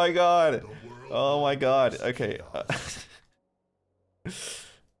 Oh my god. Oh my god. Okay.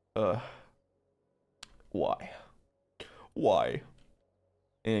 Why? Why?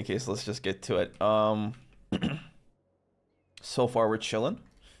 In any case, let's just get to it. So far we're chilling.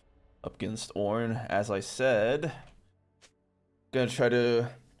 Up against Ornn, as I said. Gonna try to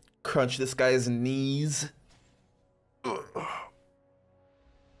crunch this guy's knees.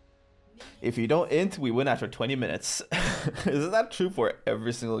 If you don't int, we win after 20 minutes. Isn't that true for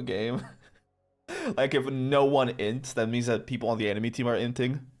every single game? Like, if no one ints, that means that people on the enemy team are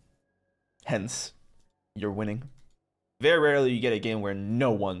inting. Hence, you're winning. Very rarely you get a game where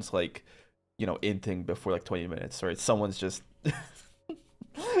no one's, like, you know, inting before, like, 20 minutes, right? Someone's just...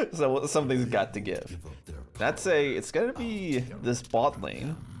 So something's got to give. It's gonna be this bot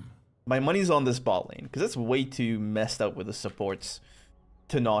lane. My money's on this bot lane, because it's way too messed up with the supports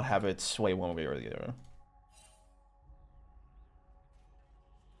to not have it sway one way or the other.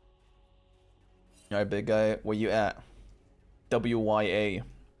 Alright, big guy, where you at? WYA.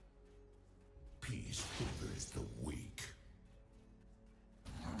 Peace favors the weak.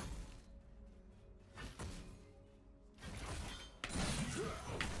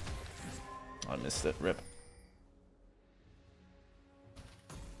 I missed it, rip.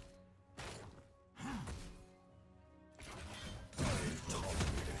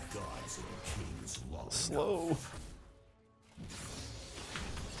 Slow.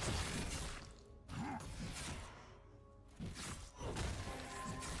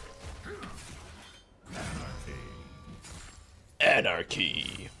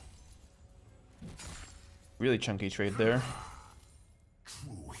 Anarchy. Really chunky trade there.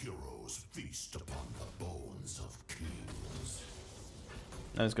 True heroes feast upon the bones of kings.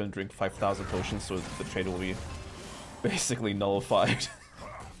 I'm just gonna drink 5,000 potions, so the trade will be basically nullified.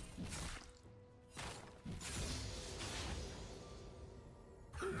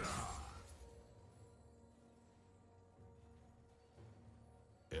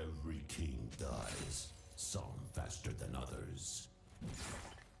 Every king dies, some faster than others.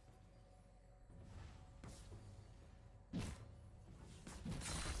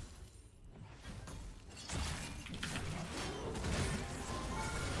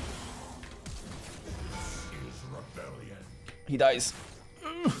 He dies.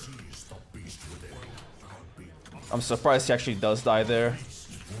 I'm surprised he actually does die there.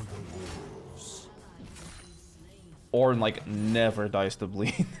 Ornn, like, never dies to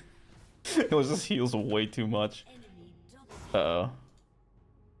bleed. It was just heals way too much. Uh-oh.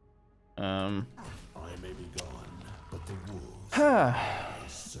 I may be gone, but the wolves are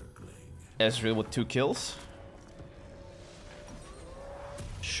circling. Ezreal with 2 kills.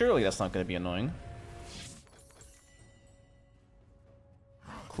 Surely that's not going to be annoying.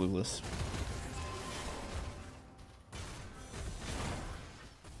 Clueless.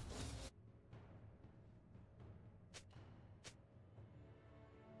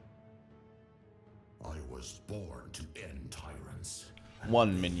 I was born to end tyrants.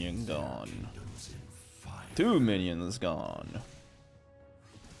 One minion gone. Kingdoms in fire. 2 minions gone.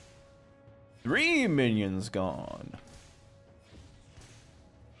 3 minions gone.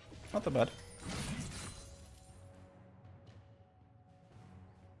 Not that bad.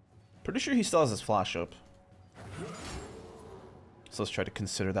 Pretty sure he still has his flash up. So let's try to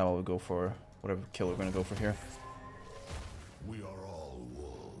consider that while we go for whatever kill we're gonna go for here. We are all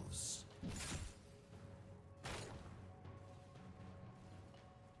wolves.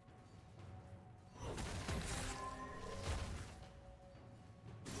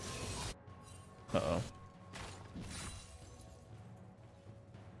 Uh-oh.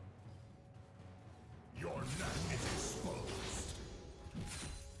 Your neck is exposed.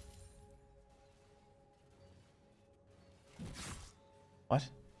 What?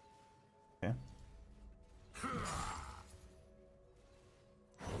 Okay.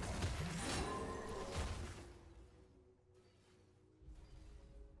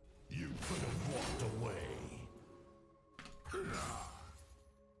 You could have walked away.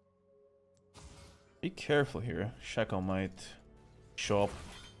 Be careful here. Shackle might show up.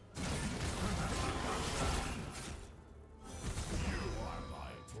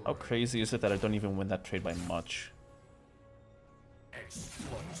 How crazy is it that I don't even win that trade by much?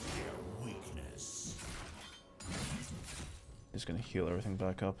 Exploit their weakness. He's gonna heal everything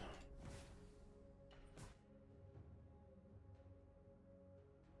back up.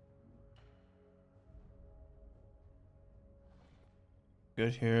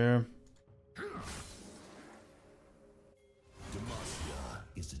 Good here. Demacia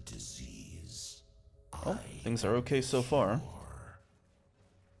is a disease. Oh, things are okay so far.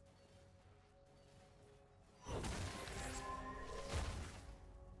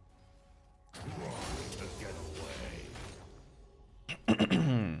 To get away.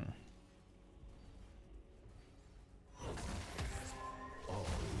 All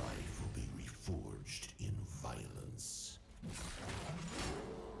life will be reforged in violence.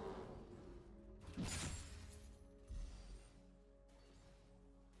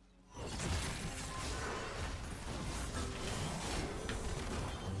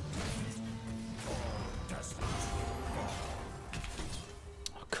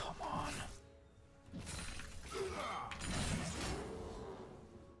 Oh, come on.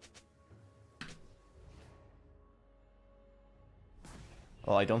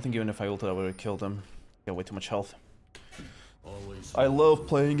 Well, I don't think even if I ulted I would have killed him. Got way too much health. Always I love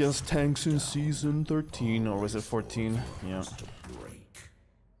playing against tanks in season 13, or was it 14? Yeah. to break.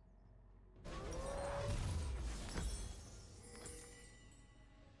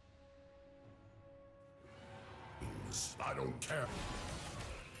 I don't care.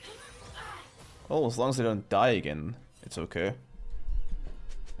 Well, as long as they don't die again, it's okay.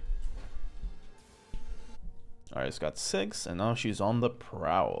 Alright, it's got 6, and now she's on the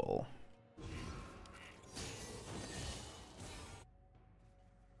prowl.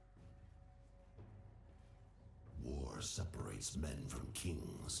 War separates men from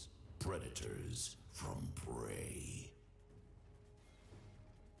kings, predators from prey.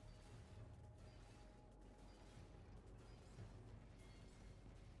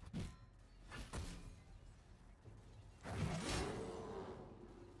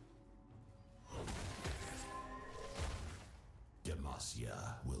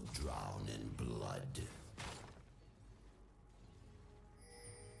 Demacia will drown in blood.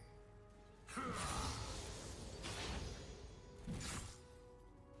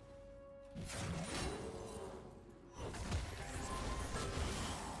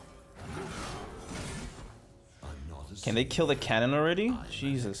 I'm not a Can they kill the cannon already? I'm an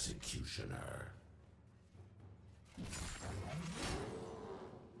Jesus. executioner.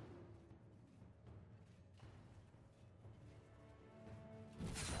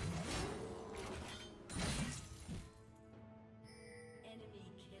 Enemy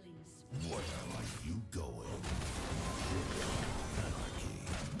killing spree. Where are you going? Anarchy,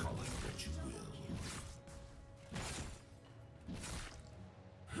 call it what you will.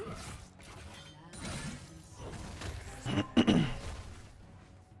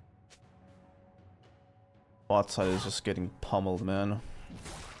 Bot side is just getting pummeled, man.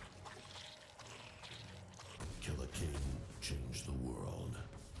 Kill a king, change the world.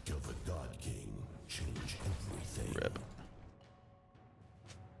 Kill the God King, change everything. Rip.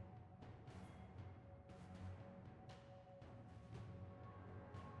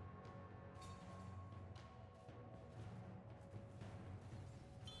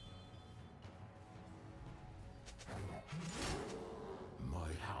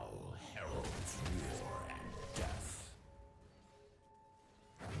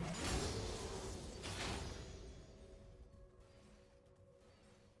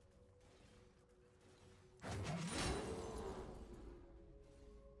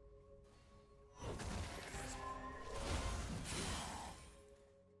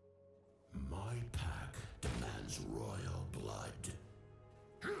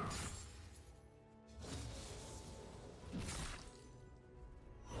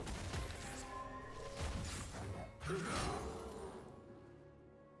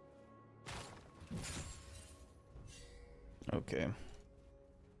 Okay.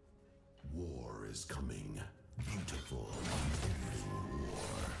 War is coming. Beautiful, ending war.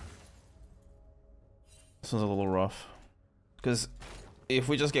 This one's a little rough. Because if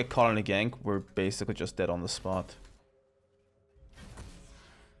we just get caught in a gank, we're basically just dead on the spot.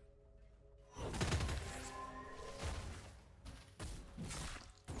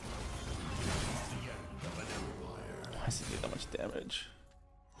 Why does it do that much damage?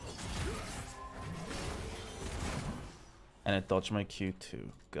 And it dodged my Q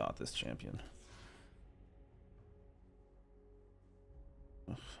too. God, this champion.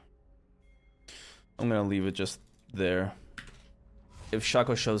 Ugh. I'm gonna leave it just there. If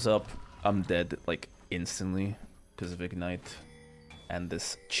Shaco shows up, I'm dead like instantly because of Ignite and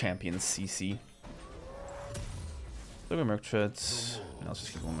this champion CC. Look at Merc Treads. And I'll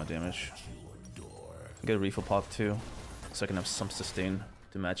just keep on my damage. Get a refill pot too, so I can have some sustain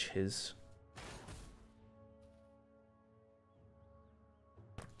to match his.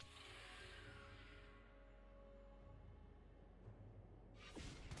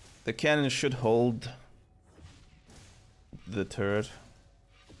 The cannon should hold the turret.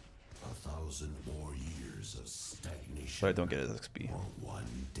 1,000 more years of stagnation. But I don't get his XP. For one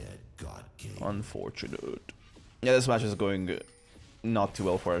dead god king. Unfortunate. Yeah, this match is going not too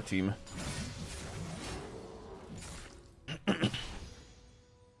well for our team. I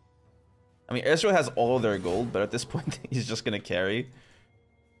mean, Ezreal has all of their gold, but at this point, he's just gonna carry.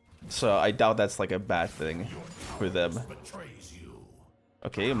 So I doubt that's like a bad thing for them. Betrays you.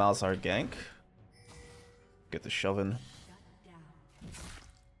 Okay, Malzahar gank. Get the shoving.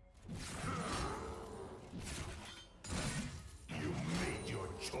 You made your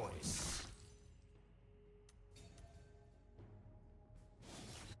choice.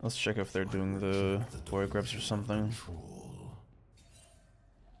 Let's check if they're doing the Warwick reps or something. Control.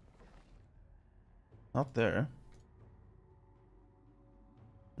 Not there.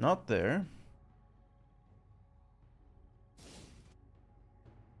 Not there.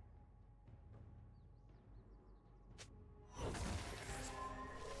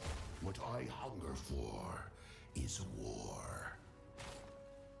 What I hunger for is war.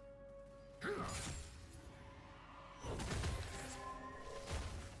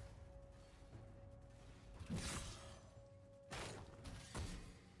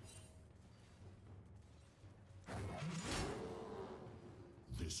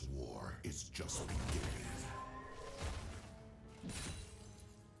 This war is just beginning.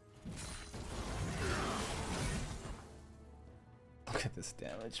 Look at this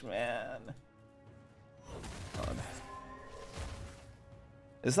damage, man. God.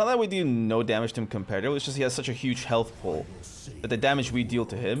 It's not that we do no damage to him comparatively, it's just he has such a huge health pool that the damage we deal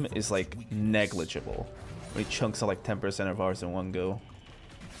to him is like negligible. When he chunks out like 10% of ours in one go.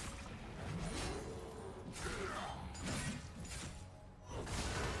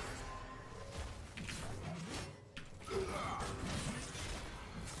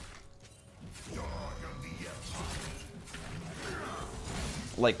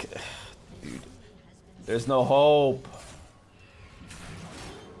 Like, dude, there's no hope.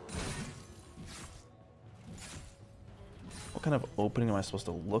 What kind of opening am I supposed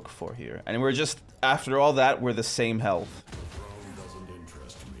to look for here? And we're just, after all that, we're the same health. Throne doesn't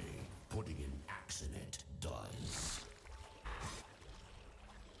interest me. Putting an axe in it does.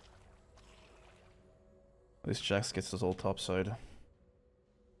 At least Jax gets his old top side.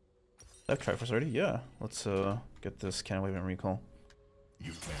 I have Triforce already? Yeah. Let's get this Cannon Wave and Recall.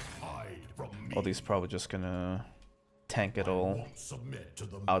 You can't hide from me. All these probably just gonna tank it all Won't submit to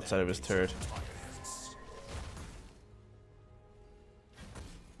the outside of his mandates turret. tyrants.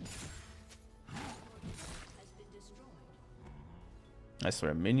 I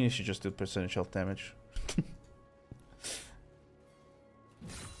swear, minions should just do percentage health damage.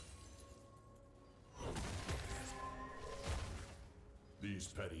 These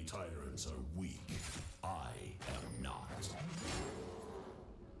petty tyrants are weak. I am not.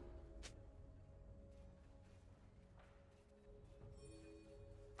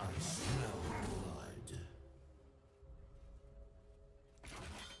 I smell blood.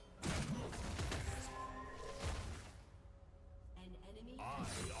 An enemy I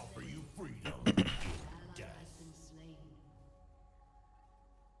offer you freedom. ally Death. has been slain.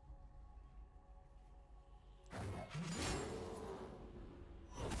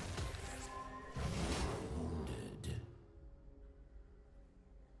 Wounded.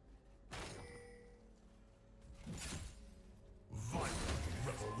 Violent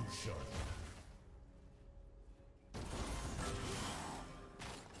revolution.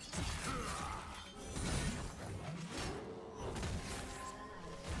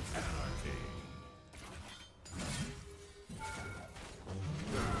 Anarchy.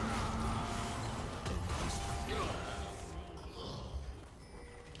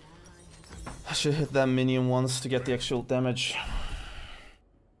 I should hit that minion once to get the actual damage.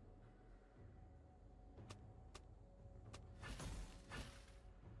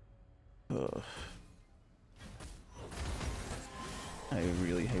 Ugh. I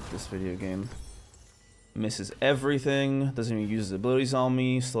really hate this video game. Misses everything, doesn't even use his abilities on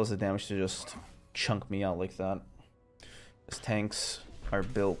me, still has the damage to just chunk me out like that. His tanks are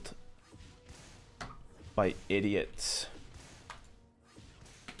built by idiots.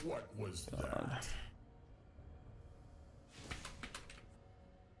 What was God. that?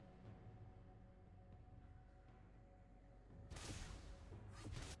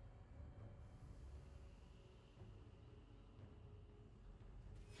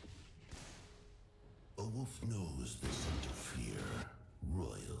 A wolf knows the scent of fear.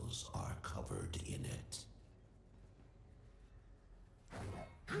 Royals are covered in it.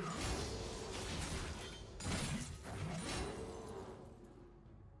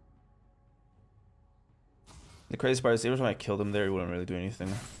 The crazy part is even when I killed him there, he wouldn't really do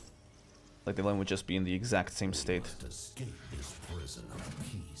anything. Like the line would just be in the exact same state. Must escape this prison of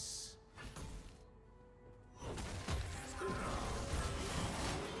peace.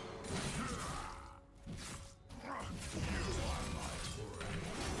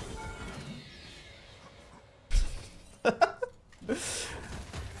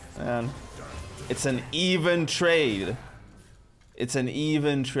 Man, it's an even trade. It's an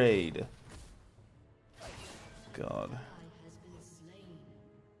even trade. God. Ally has been slain.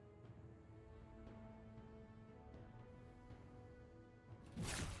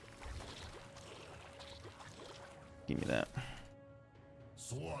 Give me that.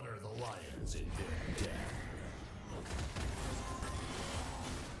 Slaughter the lions in their death.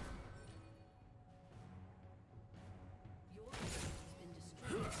 Your turret has been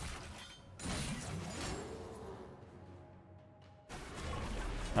destroyed.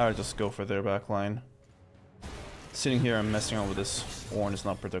 I'll just go for their back line. Sitting here and messing around with this Ornn is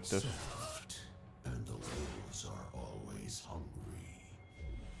not productive. Soft, and the wolves are always hungry.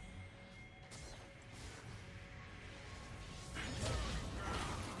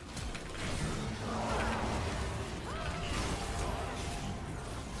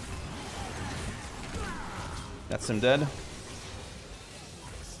 That's him dead.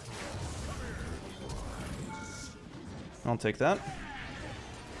 I'll take that.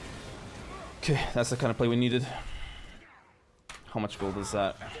 Okay, that's the kind of play we needed. How much gold is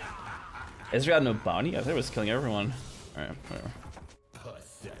that? Ezra had no bounty? I thought it was killing everyone. Alright, whatever.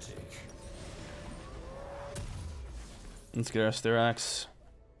 Pathetic. Let's get our Styrax.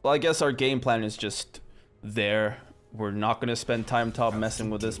 Well, I guess our game plan is just there. We're not going to spend time top messing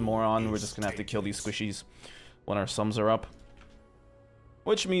with this moron. We're just going to have to kill these squishies when our sums are up.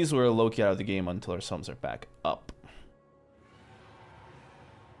 Which means we're low-key out of the game until our sums are back up.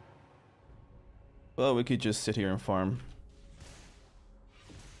 Well, we could just sit here and farm.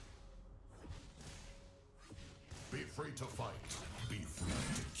 Be free to fight. Be free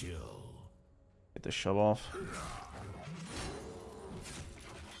to kill. Get the shove off.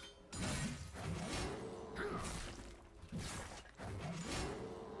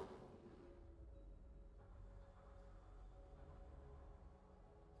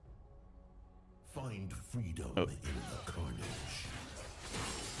 Find freedom Oh. in the carnage.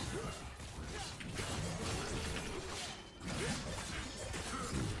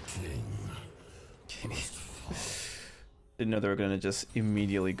 King. Didn't know they were gonna just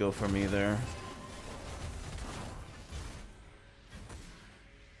immediately go for me there.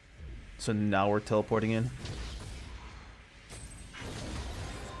 So now we're teleporting in.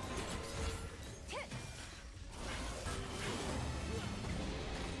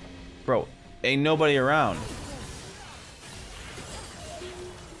 Bro, ain't nobody around.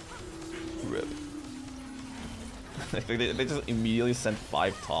 Rip. they just immediately sent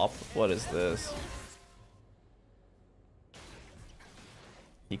 5 top. What is this?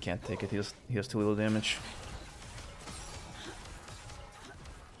 He can't take it. He has too little damage.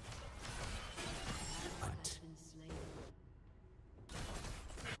 Has been slain.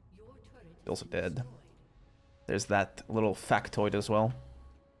 Your turret has Also been dead. destroyed. There's that little factoid as well.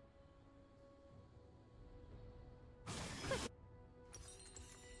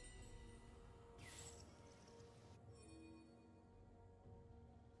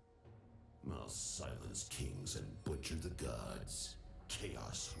 I'll silence kings and butcher the gods.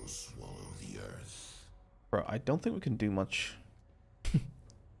 Chaos will swallow the earth. Bro, I don't think we can do much.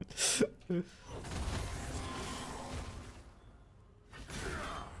 Let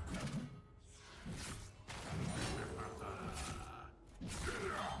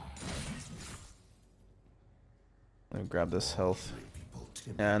me grab this health. My people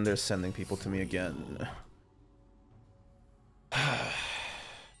timid. And they're sending people to me again.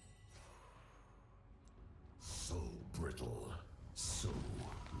 So brittle, so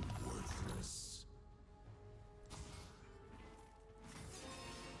worthless.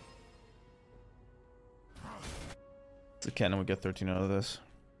 So can we get 13 out of this?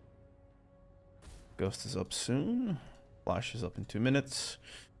 Ghost is up soon. Flash is up in 2 minutes.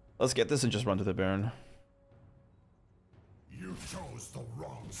 Let's get this and just run to the Baron. You chose the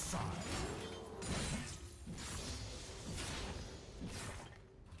wrong side.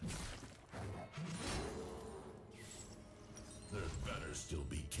 There better still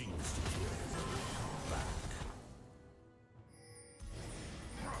be kings to kill. Back.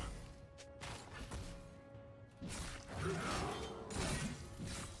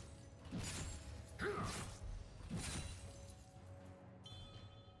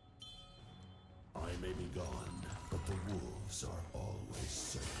 I may be gone, but the wolves are always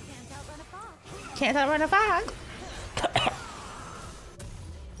circling. Can't outrun a fox. Can't outrun a fog.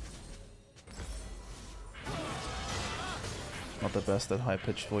 Not the best at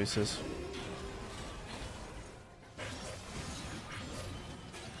high-pitched voices.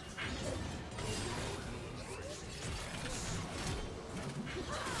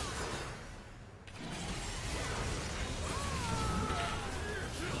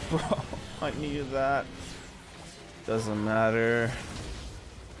 Bro, I needed that. Doesn't matter.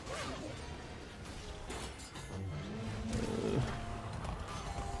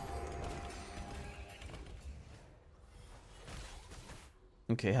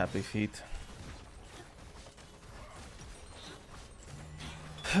 Okay, happy feet.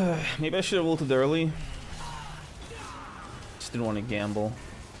 Maybe I should have ulted early. Just didn't want to gamble.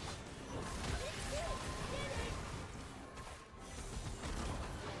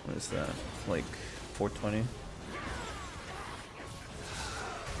 What is that? Like 420?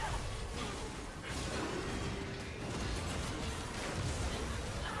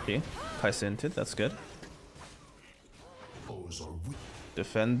 Okay, Kaisa inted, that's good. Those are weak.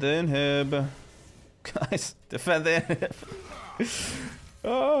 Defend the inhib. Guys, defend the inhib.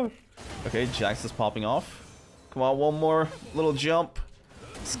 Oh. Okay, Jax is popping off. Come on, one more little jump.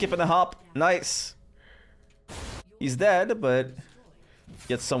 Skipping a hop. Nice. He's dead, but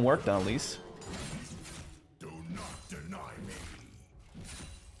gets some work done at least. Do not deny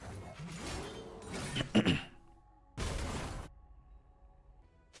me.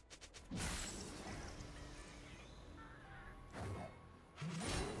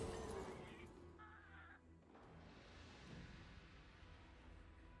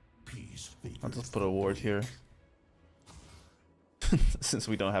 Peace be I'll just put a ward here. Since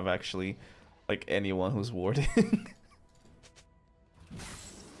we don't have actually like anyone who's warding.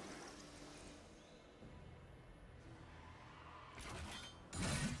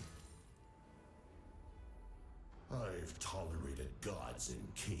 I've tolerated gods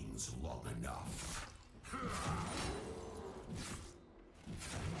and kings long enough.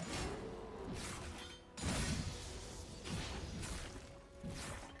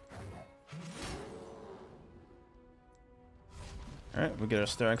 Alright, we get our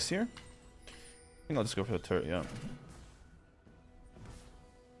Styrax here. I think I'll just go for the turret, yeah.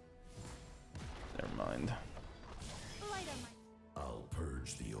 Never mind. Light on my I'll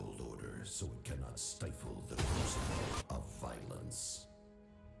purge the old order so it cannot stifle the crucible of violence.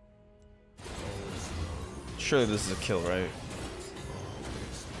 Surely this is a kill, right?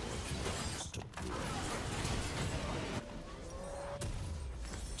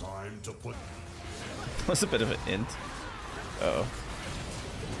 Time to put That's a bit of an int. Uh oh.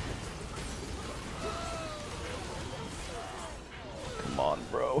 Come on,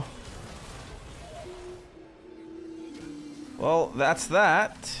 bro. Well, that's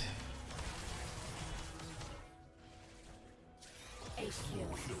that.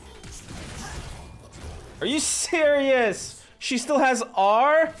 Are you serious? She still has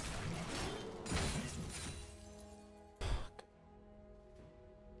R?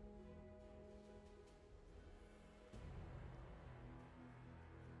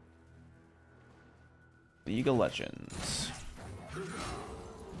 League of Legends.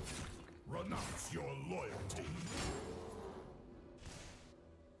 renounce your loyalty.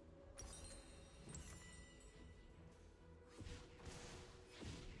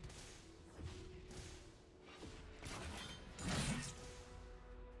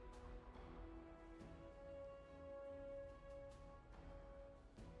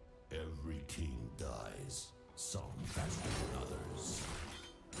 Every king dies, some faster than others.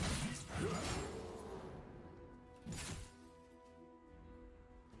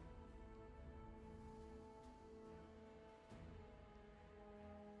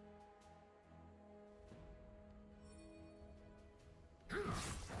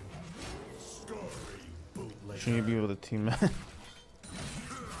 Shouldn't you be with a team, man?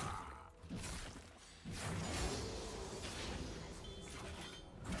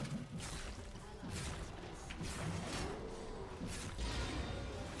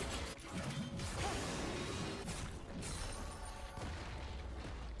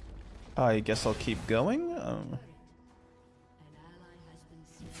 I guess I'll keep going. An ally has been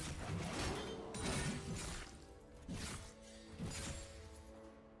slain.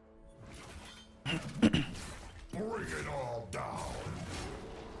 Bring it all down.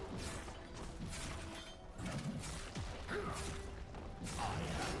 I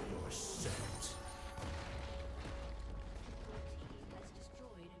have your scent. Team has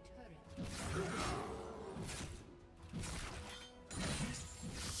destroyed a turret.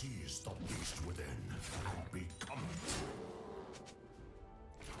 Seize the beast within and become it.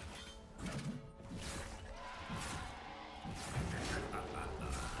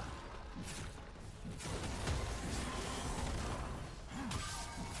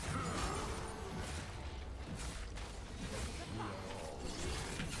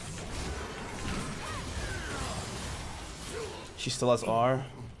 She still has R.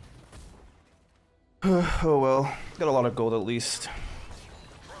 Oh well, got a lot of gold at least.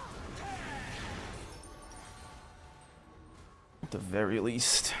 At the very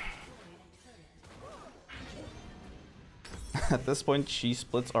least. At this point, chi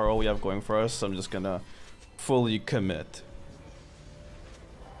splits are all we have going for us, so I'm just gonna fully commit.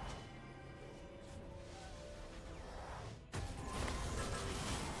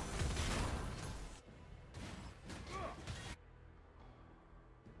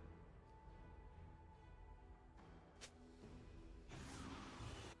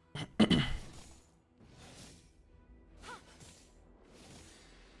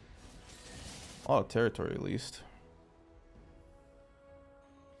 A lot of territory at least.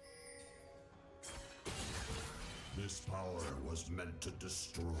 This power was meant to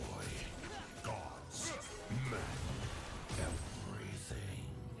destroy gods, men, everything.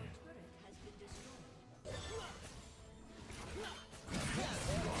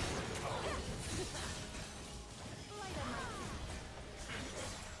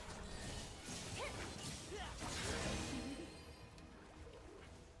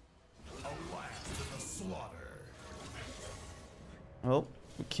 Alas to the slaughter. Well,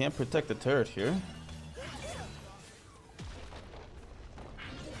 we can't protect the turret here.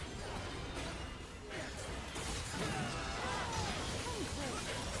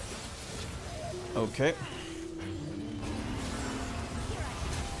 Okay.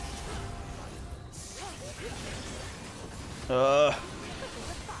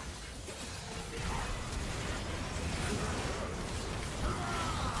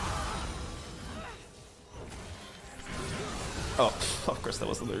 Oh, of course that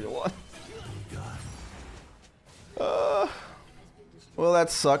wasn't the real one. Well,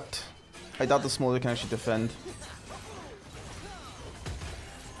 that sucked. I doubt the smolder can actually defend.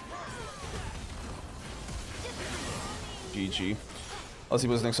 GG. I'll see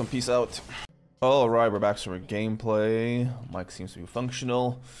what's next one. Peace out. Alright, we're back to our gameplay. Mike seems to be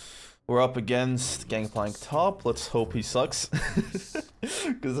functional. We're up against Gangplank top. Let's hope he sucks.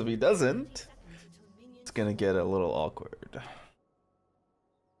 Because if he doesn't, it's gonna get a little awkward.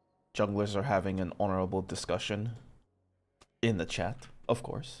 Junglers are having an honorable discussion in the chat, of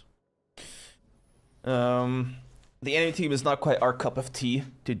course. The enemy team is not quite our cup of tea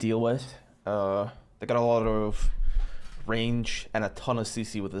to deal with. They got a lot of range and a ton of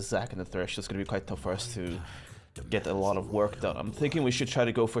CC with the Zac and the Thresh. It's gonna be quite tough for us to get a lot of work done. I'm thinking we should try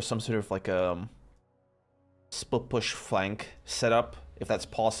to go for some sort of like a split push flank setup, if that's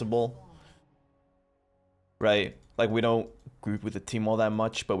possible. Right? Like we don't group with the team all that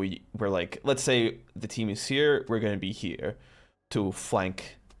much, but we're like, let's say the team is here, we're gonna be here to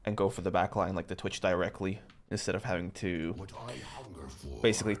flank and go for the back line like the Twitch directly, instead of having to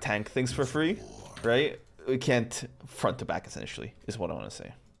basically tank things for free, right? We can't front to back essentially, is what I want to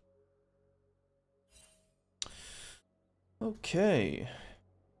say. Okay.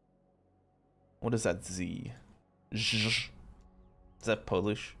 What is that Z? Zh. Is that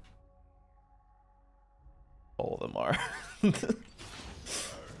Polish? All of them are.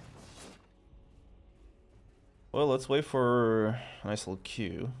 Well, let's wait for a nice little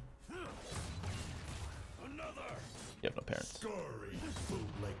queue. You have no parents. Scurry,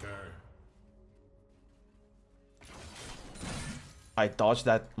 bootlicker. I dodged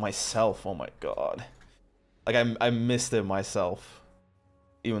that myself. Oh my god. Like I missed it myself.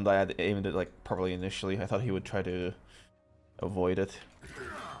 Even though I had aimed it like properly initially. I thought he would try to avoid it.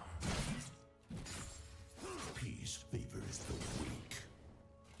 Peace favors the weak.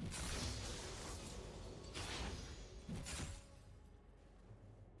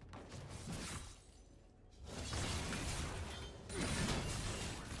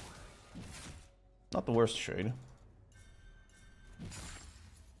 Not the worst trade.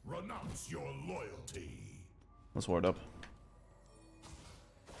 Renounce your loyalty. Let's ward up.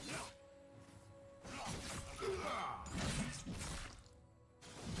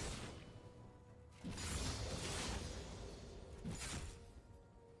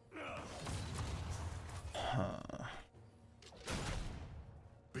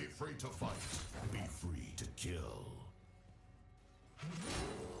 Be free to fight. Be free to kill.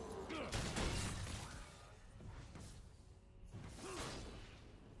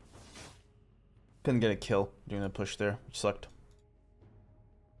 Couldn't get a kill during the push there, which sucked.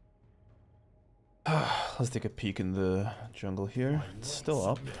 Let's take a peek in the jungle here. It's still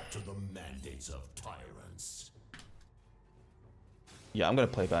up. To the mandates of tyrants. Yeah, I'm gonna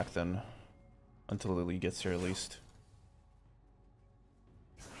play back then. Until Lily gets here at least.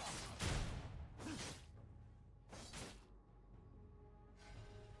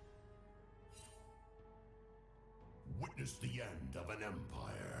 Witness the end of an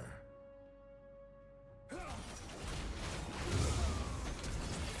empire.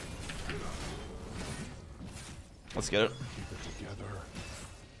 Let's get it. Keep it together.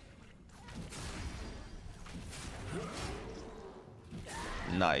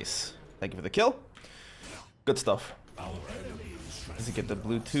 Nice. Thank you for the kill. Good stuff. Does he get the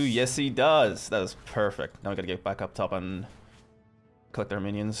blue too? Yes, he does. That is perfect. Now we gotta get back up top and collect our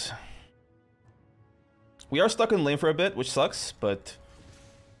minions. We are stuck in lane for a bit, which sucks, but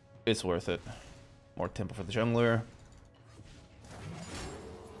it's worth it. More tempo for the jungler.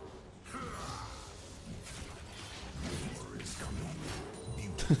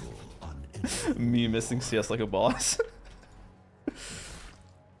 Me missing CS like a boss.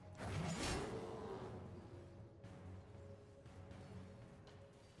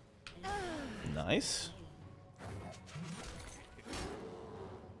 Nice.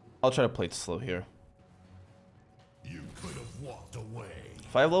 I'll try to play it slow here. You could have walked away.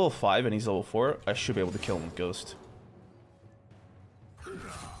 If I have level 5 and he's level 4, I should be able to kill him with Ghost.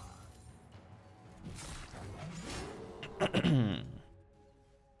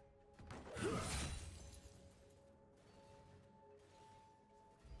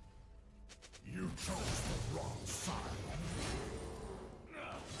 You chose the wrong side.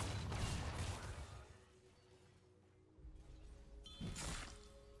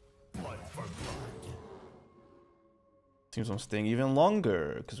 Blood for blood. Seems I'm staying even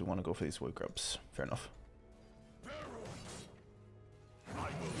longer because we want to go for these wood grubs. Fair enough. I will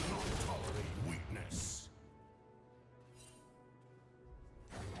not tolerate weakness.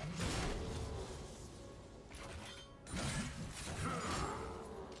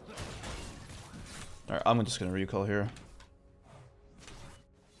 Alright, I'm just gonna recall here.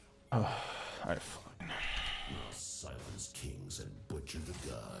 Alright, fine. Silence kings and butcher the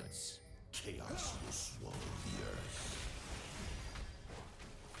gods. Chaos will swallow the earth.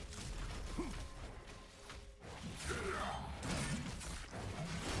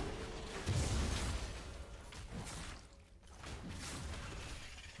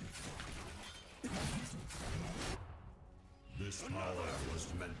 This power was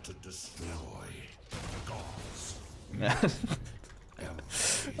meant to destroy gods. Man.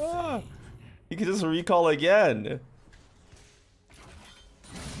 You can just recall again.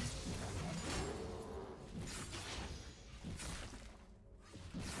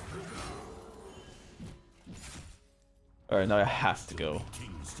 Alright, now I have to go.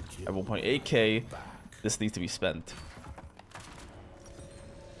 At 1.8k, this needs to be spent.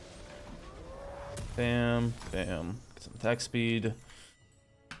 Bam, bam. Get some attack speed.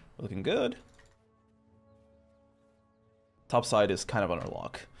 Looking good. Top side is kind of under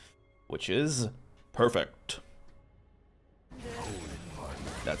lock, which is perfect.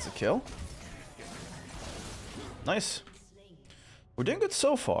 That's a kill. Nice. We're doing good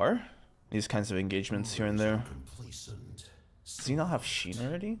so far. These kinds of engagements here and there. Does he not have Sheen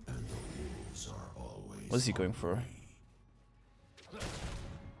already? What is he going for?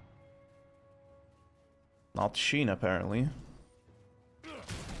 Not Sheen, apparently.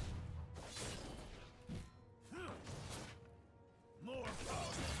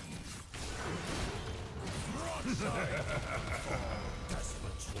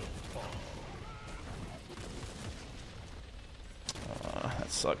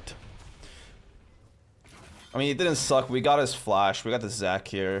 That sucked. I mean, it didn't suck. We got his flash. We got the Zac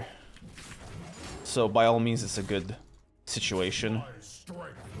here. So, by all means, it's a good situation.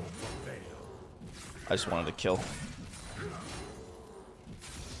 I just wanted to kill.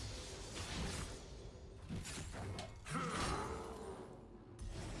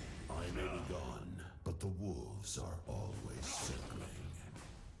 I may be gone, but the wolves are always circling.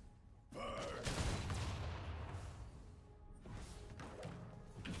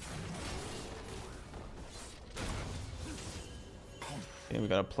 we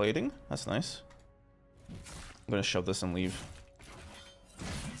got a plating. That's nice. I'm gonna shove this and leave.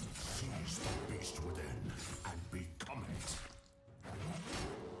 Seize the beast within and become it.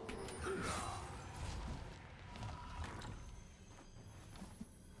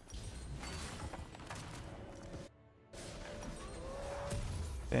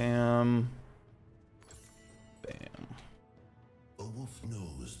 Bam. Bam. A wolf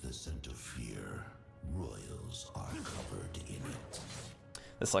knows the scent of fear. Royals are covered in it.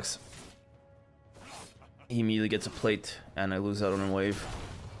 This sucks. He immediately gets a plate, and I lose out on a wave.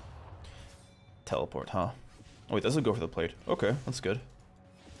 Teleport, huh? Oh wait, doesn't go for the plate. Okay, that's good.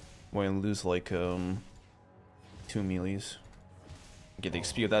 We're gonna lose like 2 melees. Get the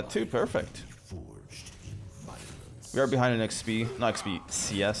XP of that too. Perfect. Forged in violence. We are behind an XP, not XP,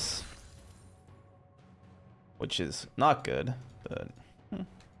 CS, which is not good. But what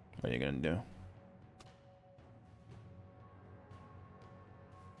are you gonna do?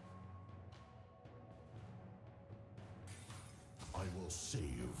 I will save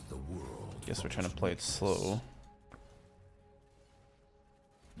the world. Guess we're trying to play it slow.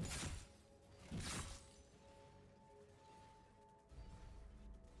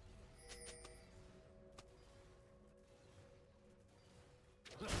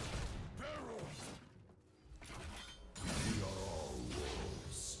 We are all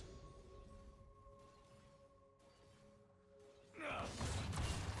wolves.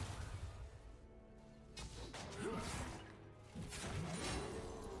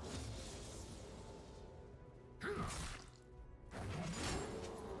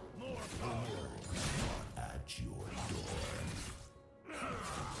 At your door.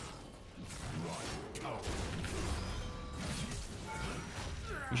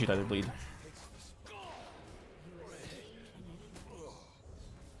 You should either bleed.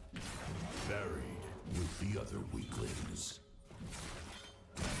 Buried with the other weaklings.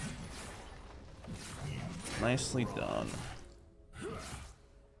 Nicely done.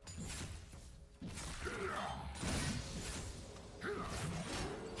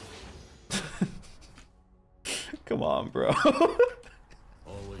 Come on, bro.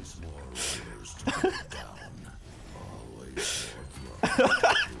 Always more rulers to go down. Always more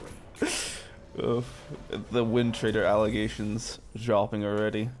thrones. The Wind Trader allegations dropping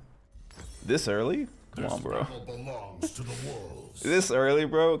already. This early? Come on, bro. Battle belongs to the wolves. This early,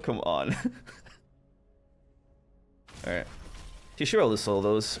 bro? Come on. Alright. You should be able to solo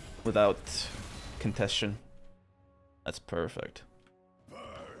those without contestation. That's perfect.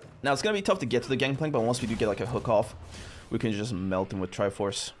 Now, it's gonna be tough to get to the Gangplank, but once we do get like a hook off, we can just melt him with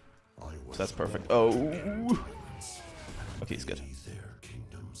Triforce. So that's perfect. Oh! Okay, he's good. Their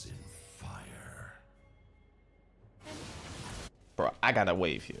kingdoms in fire. Bro, I got a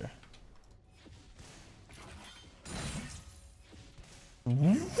wave here.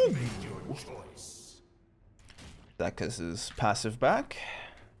 Made your choice. That is passive back.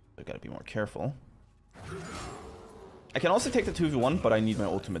 I gotta be more careful. I can also take the 2v1, but I need my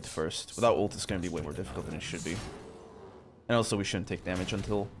ultimate first. Without ult, it's gonna be way more difficult than it should be. And also, we shouldn't take damage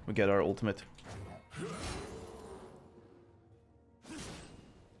until we get our ultimate.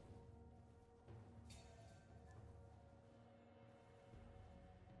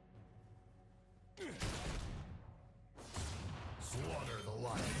 Slaughter the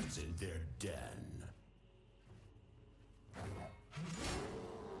lions in their den.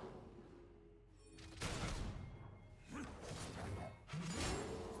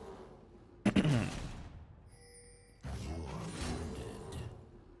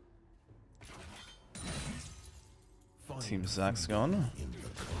 Team Zach's gone. In the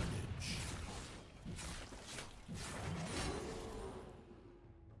carnage.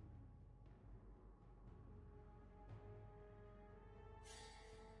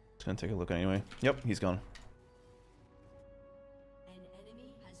 Just gonna take a look anyway. Yep, he's gone. An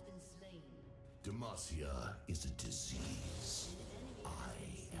enemy has been slain. Demacia is a disease. I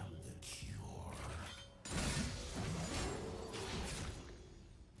am the cure.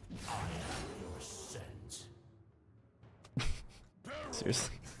 I am your scent.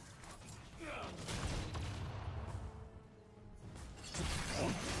 Seriously.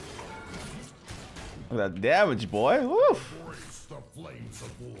 Look at that damage, boy. Woof. Embrace the flames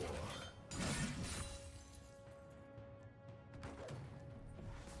of war.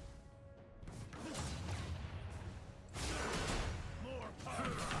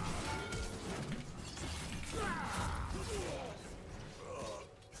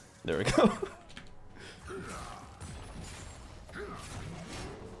 There we go.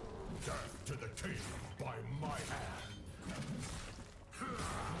 Death to the king by my hand.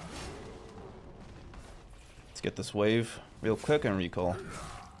 Let's get this wave real quick and recall.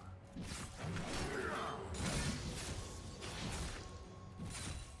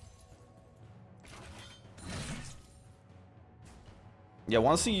 Yeah,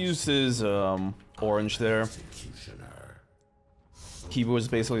 once he uses orange there, he was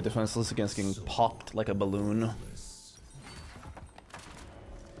basically defenseless against getting popped like a balloon.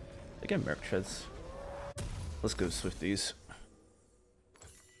 Again, Merc Treads. Let's go Swifties.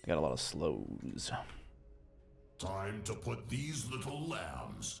 I got a lot of slows. Time to put these little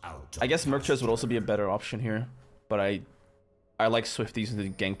lambs out. I guess Merc Treads would also be a better option here, but I like Swifties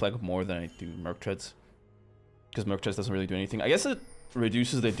and Gangplank more than I do Merc Treads. Because Merc Treads doesn't really do anything. I guess it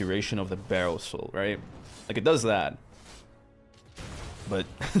reduces the duration of the barrel slow, right? Like it does that. But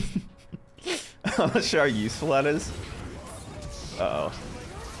I'm not sure how useful that is. Uh-oh.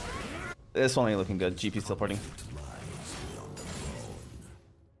 This one ain't looking good. GP's teleporting.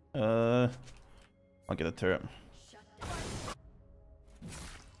 I'll get a turret.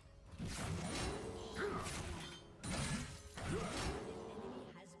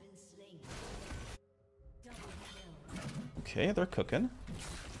 Okay, they're cooking.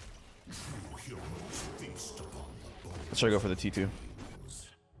 Let's try to go for the T2.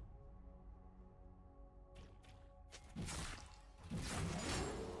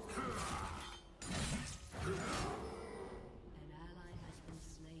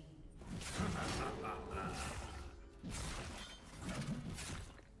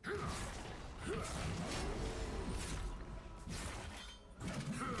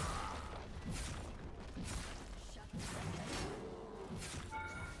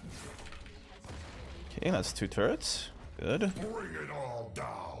 Okay, that's 2 turrets. Good. Bring it all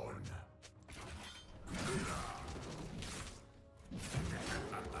down.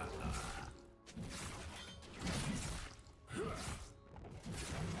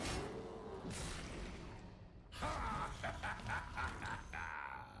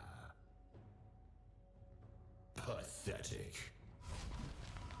 Pathetic.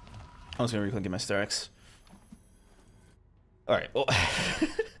 I was gonna reclick my Starix. All right. Well,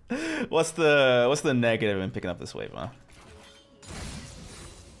 what's the negative in picking up this wave, huh?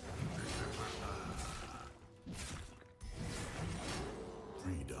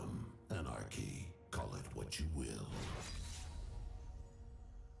 Freedom, anarchy, call it what you will.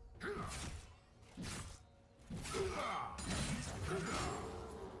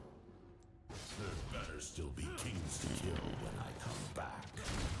 There better still be kings to kill when I come back.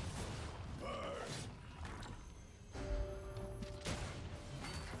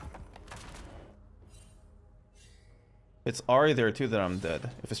 It's Ari there too that I'm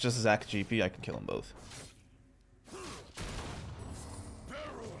dead. If it's just Zac GP, I can kill them both.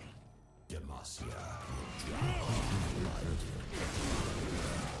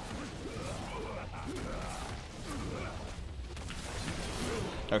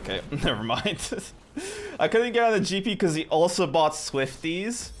 Okay, never mind. I couldn't get on the GP because he also bought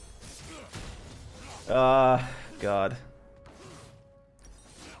Swifties. God.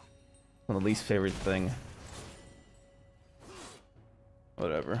 One of the least favorite thing.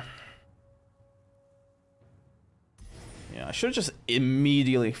 Whatever. Yeah, I should have just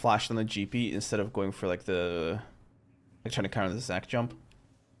immediately flashed on the GP instead of going for like the... like trying to counter the Zac jump.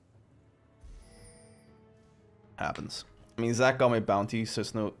 Happens. I mean, Zac got my bounty, so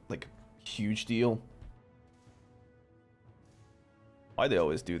it's no, like, huge deal. Why they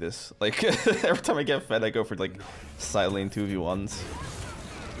always do this? Like, every time I get fed, I go for, like, side lane 2v1s.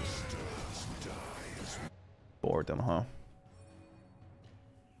 Boredom, huh?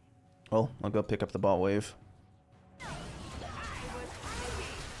 Well, I'll go pick up the bot wave.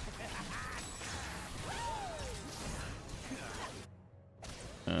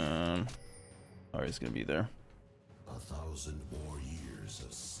 Ari's gonna be there. 1,000 more years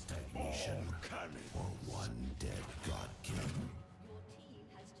of stagnation, or one dead god king. Your team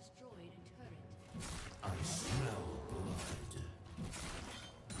has destroyed a turret. I smell blood.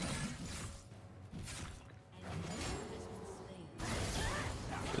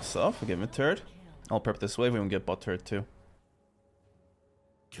 Good stuff. We'll give him a turret. I'll prep this wave. We can get bot turret too.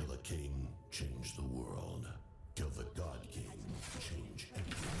 Kill a king, change the world. Kill the god king, change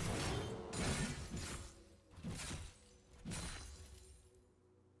everything.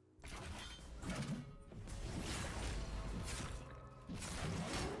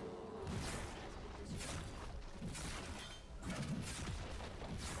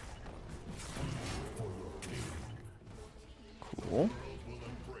 Cool.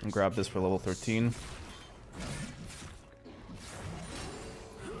 And grab this for level 13.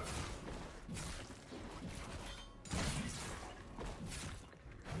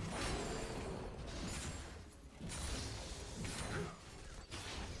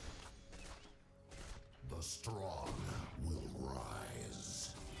 The strong will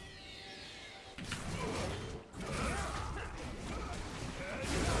rise.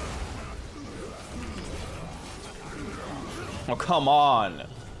 Oh, come on.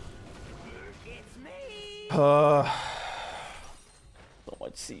 So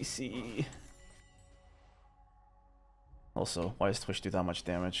much CC. Also, why does Twitch do that much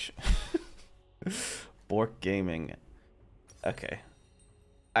damage? Bork Gaming. Okay.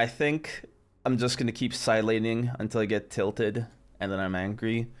 I think I'm just gonna keep side laning until I get tilted and then I'm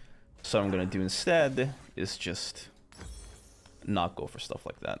angry. So what I'm gonna do instead is just not go for stuff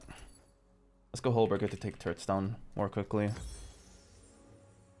like that. Let's go Holberger to take turrets down more quickly.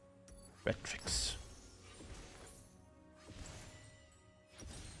 Retrix.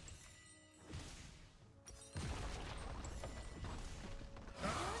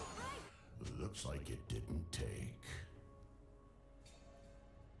 Looks like it didn't take.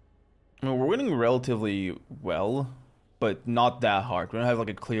 I mean, we're winning relatively well, but not that hard. We don't have like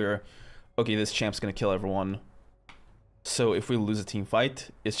a clear, okay, this champ's gonna kill everyone. So if we lose a team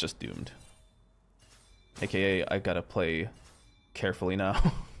fight, it's just doomed. AKA, I gotta play carefully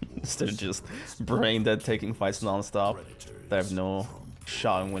now. Instead of just brain dead taking fights non-stop that I have no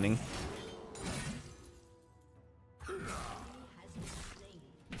shot in winning.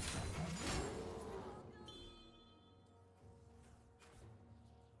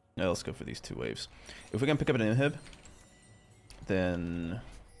 Yeah, let's go for these 2 waves. If we can pick up an inhib, then...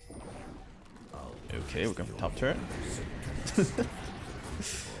 Okay, we're going for top turret.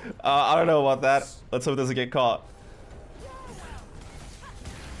 I don't know about that. Let's hope it doesn't get caught.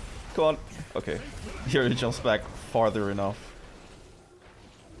 Come on. Okay. He already jumps back farther enough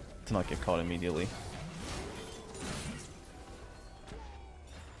to not get caught immediately.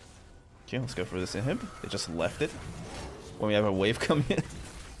 Okay, let's go for this inhib. They just left it when we have a wave coming in.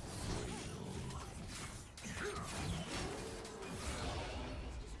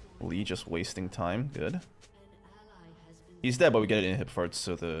 Lee just wasting time. Good. He's dead, but we get an inhib first,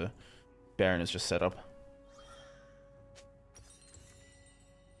 so the Baron is just set up.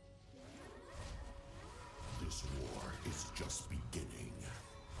 This war is just beginning.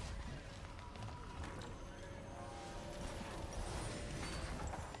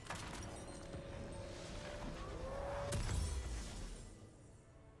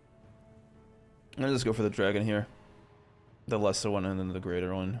 I'm gonna just go for the dragon here. The lesser one and then the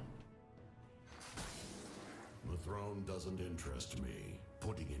greater one. The throne doesn't interest me.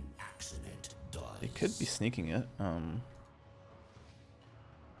 Putting an axe in it does. They could be sneaking it. And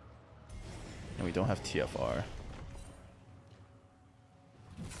we don't have TFR.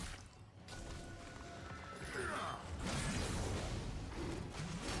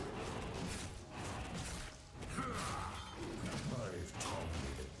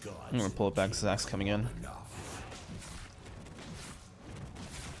 I'm gonna pull it back. Zach's coming in.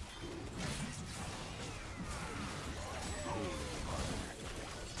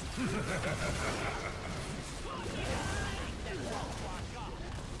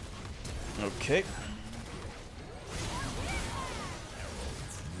 Okay.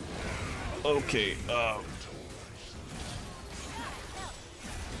 Okay, well,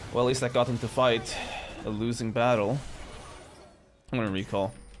 at least that got them to fight a losing battle. I'm gonna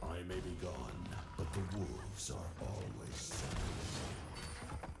recall. I may be gone, but the wolves are always.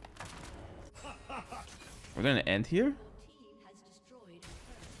 We're gonna end here?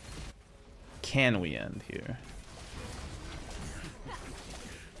 Can we end here?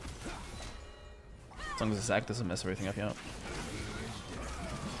 As long as Zach doesn't mess everything up yet.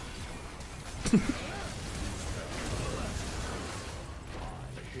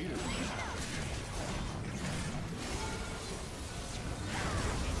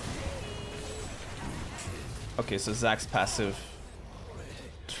 Okay, so Zach's passive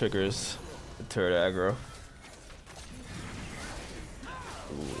triggers the turret aggro.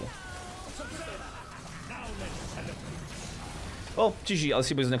 Ooh. Well, GG. I'll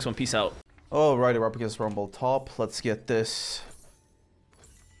see you boys in the next one. Peace out. Alrighty, we're up against Rumble top. Let's get this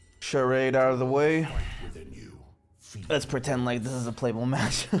charade out of the way. Let's pretend like this is a playable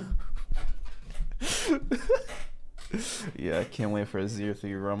match. Yeah, I can't wait for a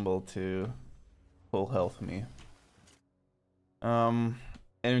 0-3 Rumble to full health me.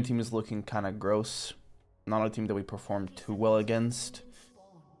 Enemy team is looking kind of gross. Not a team that we performed too well against.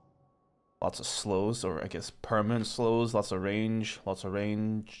 Lots of slows, or I guess permanent slows. Lots of range. Lots of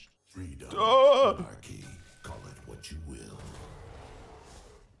range. Freedom, anarchy, call it what you will.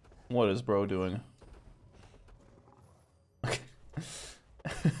 What is bro doing? Okay.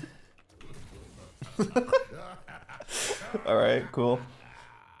 Alright, cool.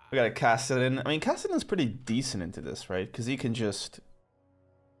 We got a Kassadin. I mean, Kassadin's pretty decent into this, right? Because he can just...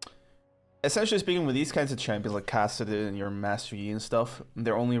 Essentially speaking, with these kinds of champions like Kassadin and your Master Yi and stuff,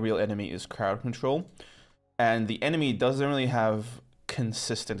 their only real enemy is crowd control. And the enemy doesn't really have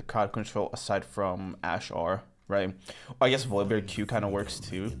consistent crowd control aside from Ashar, right? I guess Volibear Q kind of works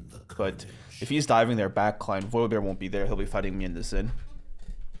too. But if he's diving their backline, Volibear won't be there. He'll be fighting me in the Xin.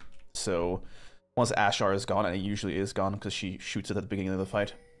 So once Ashar is gone, and it usually is gone because she shoots it at the beginning of the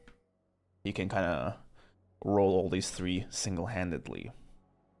fight, you can kind of roll all these three single-handedly.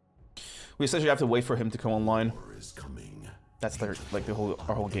 We essentially have to wait for him to come online. That's their, like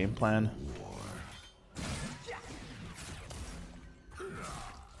our whole game plan.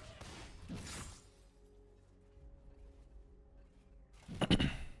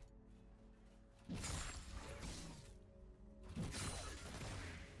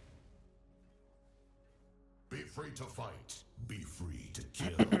 Be free to fight. Be free to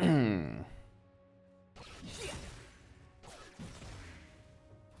kill.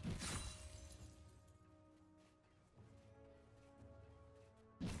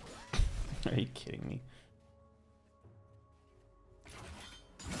 Are you kidding me?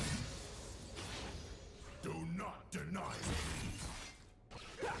 Do not deny me.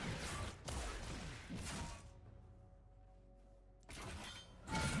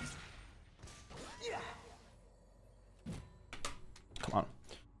 Come on.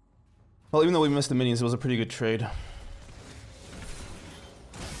 Well, even though we missed the minions, it was a pretty good trade.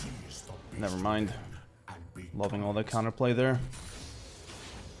 Never mind. Loving all the counterplay there.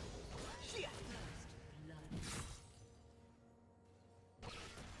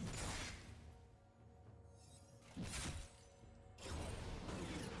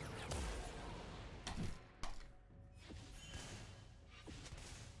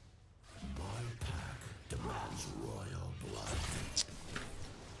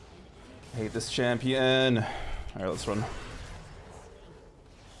 Hate this champion. Alright, let's run.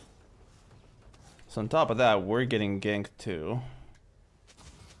 So on top of that, we're getting ganked too.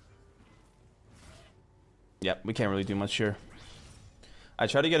 Yep, we can't really do much here. I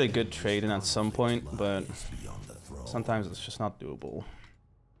try to get a good trade in at some point, but sometimes it's just not doable.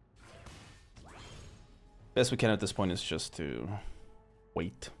 Best we can at this point is just to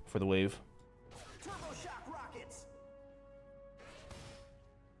wait for the wave.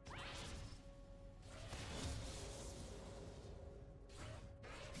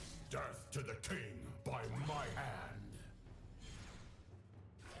 Death to the king by my hand.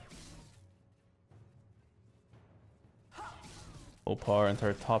 Opar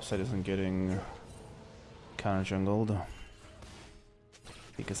entire top side isn't getting counter jungled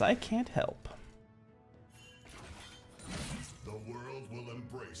because I can't help. The world will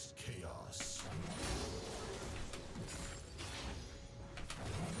embrace chaos.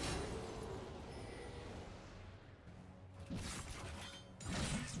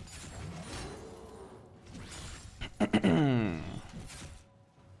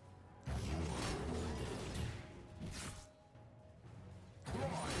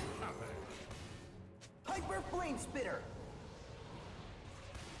 Hyper Flame Spitter.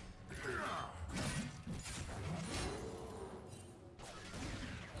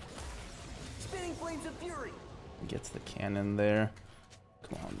 Spinning Flames of Fury. Gets the cannon there.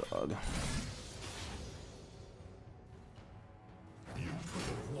 Come on, dog. You could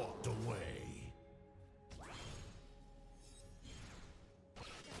have walked away.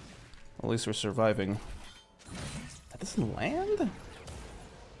 At least we're surviving. That doesn't land?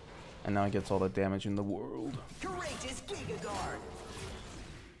 And now it gets all the damage in the world. Courageous Giga Guard.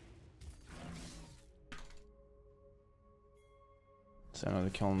 So now they're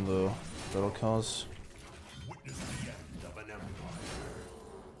killing the little cause. Witness the end of an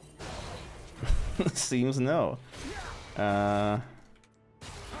empire. Seems no. Nah.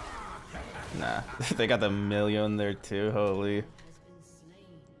 They got the million there too, holy.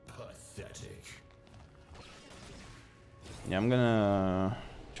 Pathetic. Yeah, I'm gonna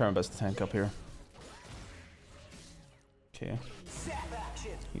try my best to tank up here. Okay.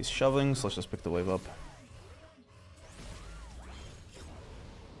 He's shoveling, so let's just pick the wave up.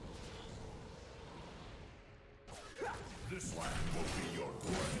 This land will be your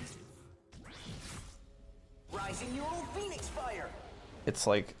grave. Rising your old Phoenix Fire. It's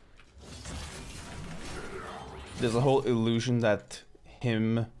like there's a whole illusion that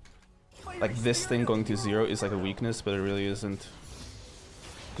him, like this thing going to 0 is like a weakness, but it really isn't.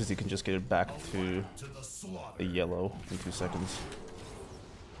 Because you can just get it back to the yellow in 2 seconds.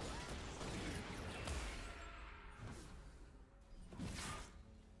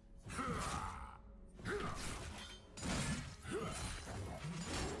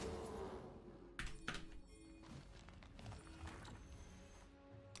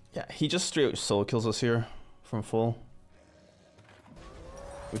 Yeah, he just straight solo kills us here from full.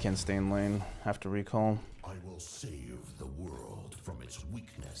 We can't stay in lane. Have to recall. I will save the world from its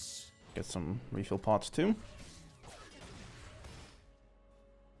weakness. Get some refill pots too.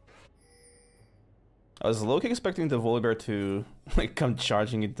 I was low-key expecting the Volibear to like come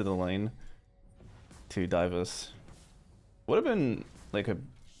charging into the lane to dive us. Would have been like a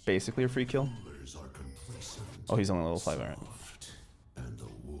basically a free kill. Rulers are complacent, Oh, he's only level 5, alright. soft, and the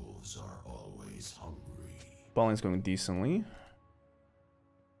wolves are always hungry. Ball lane's going decently.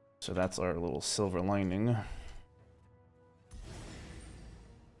 So that's our little silver lining.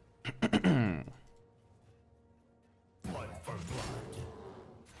 Blood for blood.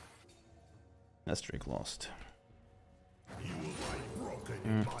 That's Drake lost. You will lie broken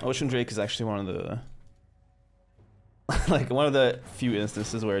in my Ocean Drake is actually one of the like one of the few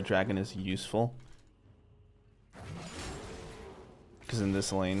instances where a dragon is useful. Because in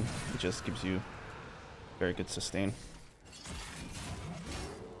this lane, it just gives you very good sustain.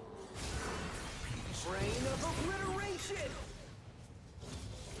 Brain of obliteration!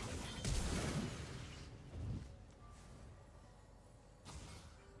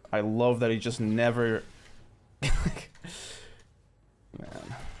 I love that he just never man.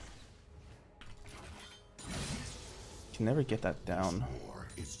 Can never get that down. war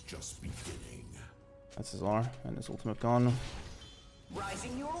is just beginning. That's his R and his ultimate gone.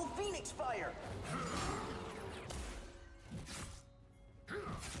 Rising neural phoenix fire!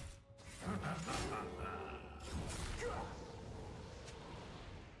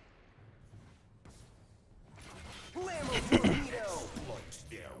 Blammo torpedo! Exploit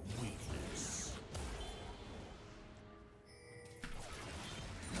their weakness.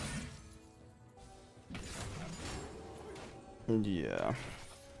 Yeah.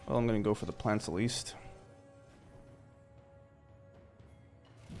 Well, I'm gonna go for the plants at least.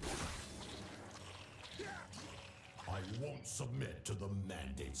 I won't submit to the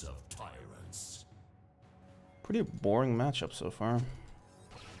mandates of tyrants. Pretty boring matchup so far.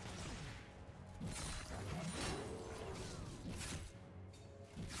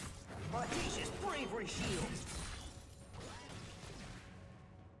 Audacious bravery shield!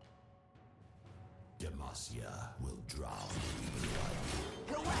 Demacia will drown even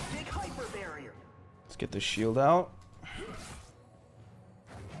like Galactic hyper barrier! Let's get the shield out.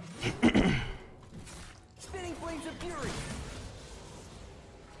 Spinning flames of fury!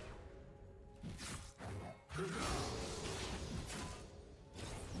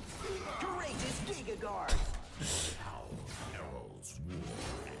 Courageous Giga Guard! how heralds war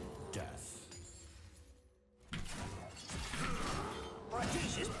and death.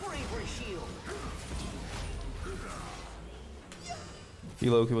 Audacious bravery shield!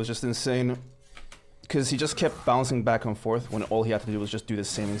 Loki was just insane. Because he just kept bouncing back and forth when all he had to do was just do the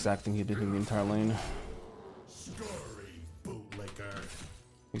same exact thing he did in the entire lane. Scurry, bootlicker.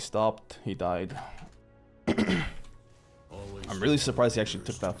 He stopped, he died. Always I'm really surprised he actually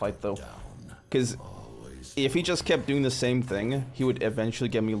took that fight though. down. Because Always if he just kept doing the same thing, he would eventually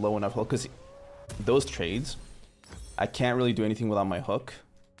get me low enough health. Because those trades, I can't really do anything without my hook.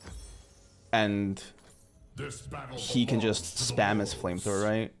 And this battle he can belongs just to the spam his wolves. flamethrower,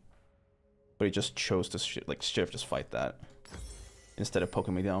 right? But he just chose to straight up just fight that. Instead of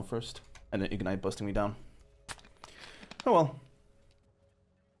poking me down first. And then Ignite busting me down. Oh well.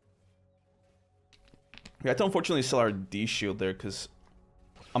 We had to unfortunately sell our D shield there because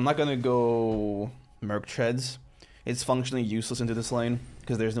I'm not gonna go Merc Treads. It's functionally useless into this lane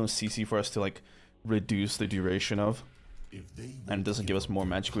because there's no CC for us to like reduce the duration of. If they And it doesn't give us more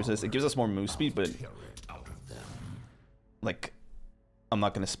magic resist. It gives us more move speed, but tear it out of them. like I'm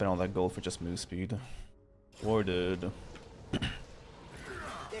not gonna spend all that gold for just move speed. Warded.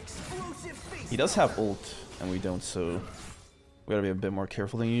 Explosive face! He does have ult, and we don't, so we gotta be a bit more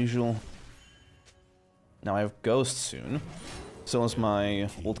careful than usual. Now I have Ghost soon, so once my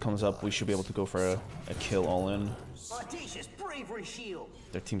ult comes up, we should be able to go for a kill all in. Audacious bravery shield!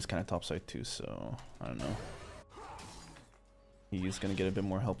 Their team's kind of topside too, so I don't know. He's gonna get a bit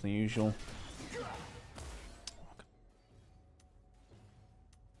more help than usual.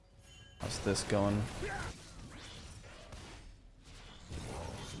 How's this going?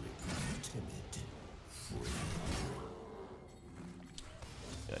 Timid.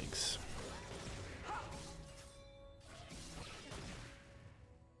 Yikes.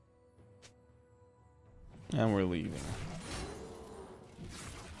 And we're leaving.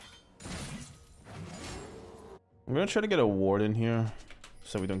 I'm gonna try to get a ward in here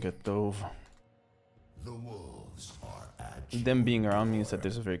so we don't get dove. The wolves are at Them being around means that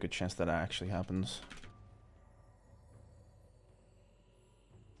there's a very good chance that actually happens.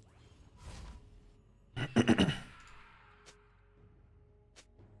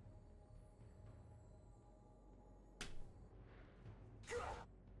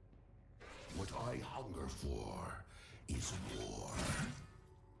 I hunger for is war.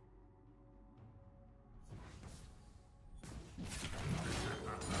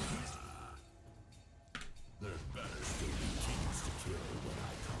 There better still be kings to kill when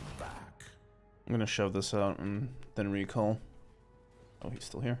I come back. I'm gonna shove this out and then recall. Oh, he's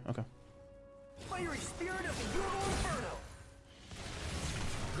still here? Okay. Fiery spirit of the Euro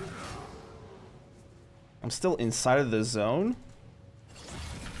Inferno! I'm still inside of the zone?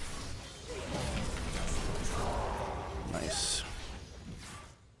 Nice.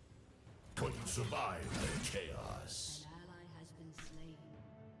 Couldn't survive the chaos. An ally has been slain.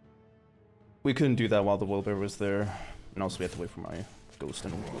 We couldn't do that while the Wilbur was there. And also we had to wait for my ghost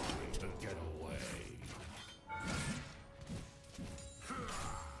and To get away.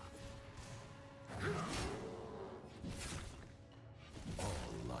 All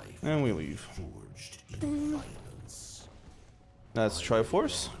life and we leave. forged in violence. That's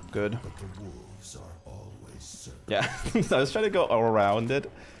Triforce. Good. But the wolves are always certain. Yeah, I was trying to go around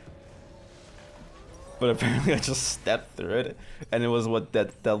it. But apparently I just stepped through it. And it was what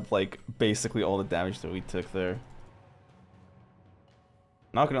that dealt like basically all the damage that we took there.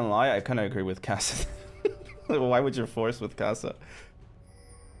 Not gonna lie, I kinda agree with Casa. Why would you force with Casa?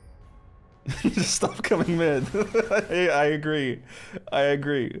 Just stop coming mid. I agree. I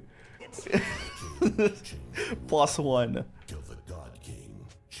agree. +1. Till the God King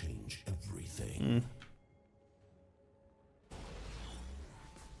change everything.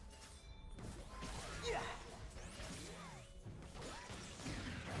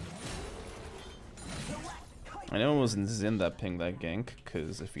 I know it wasn't Zin that pinged that gank,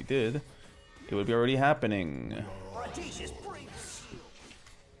 because if he did, it would be already happening. Audacious brave shield!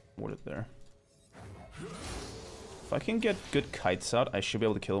 Warded there. If I can get good kites out, I should be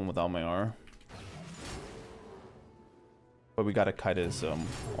able to kill him without my R. But we gotta kite his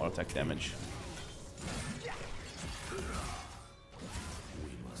auto attack damage. We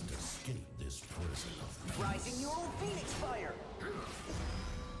must escape this prison of Rising Euro Phoenix fire!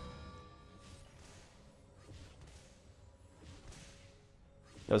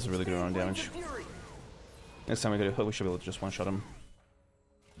 That was a really good round Blades damage. of Fury! Next time we get a hook, we should be able to just one-shot him.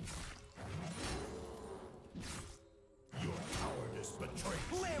 your cowardice betrays.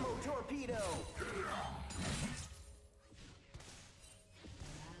 Blammo torpedo! An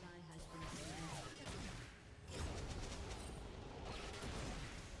ally has been slain.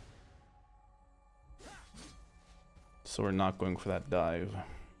 So we're not going for that dive.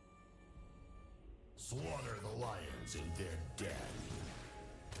 Slaughter the lions in their den.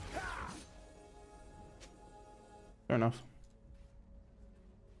 Fair enough.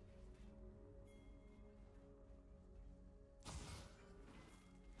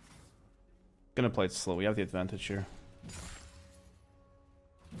 Gonna play it slow. We have the advantage here.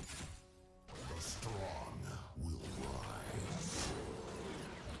 The strong will rise.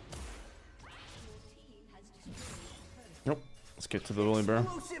 Nope. Let's get to the Willy Bear.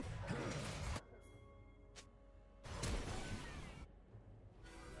 Explosive!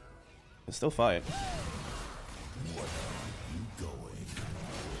 Let's still fight. Going.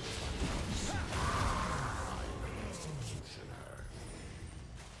 Executioner.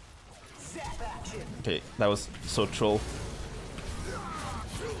 Zap action! Okay, that was so troll.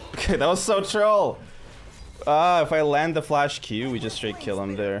 Okay, that was so troll! Ah, if I land the flash Q, we just straight kill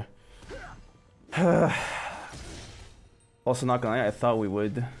him there. Also, not gonna lie, I thought we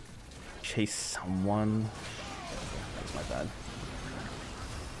would chase someone. That's my bad.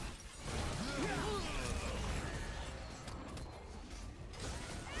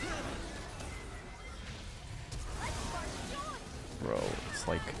 Bro, it's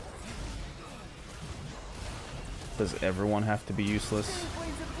like... Does everyone have to be useless?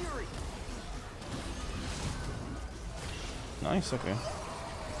 Blades of Fury! Nice, okay.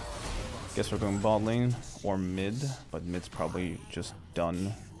 Guess we're going bot lane or mid, but mid's probably just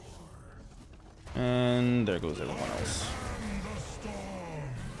done. And there goes everyone else.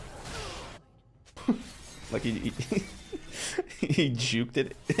 Like he he juked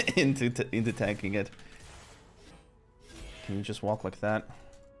it into tanking it. Can you just walk like that?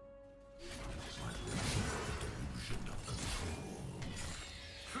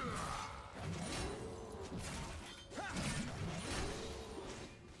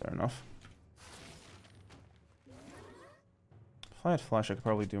 Fair enough. If I had flash, I could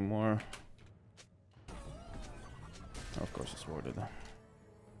probably do more. Oh, of course, it's warded.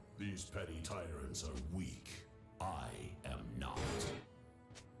 These petty tyrants are weak. I am not.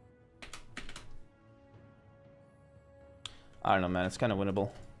 I don't know, man. It's kind of winnable.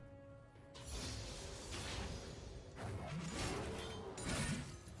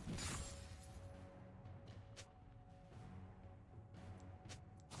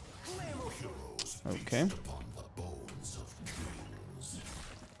 Okay. Upon the bones of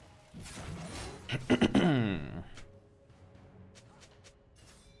kings.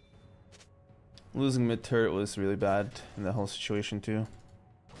 Losing mid turret was really bad in that whole situation too.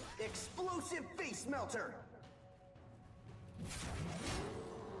 Explosive face melter.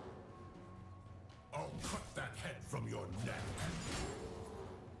 I'll cut that head from your neck.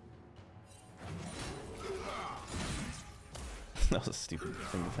 That was a stupid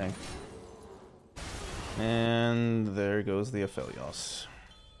thing to tank. And there goes the Aphelios.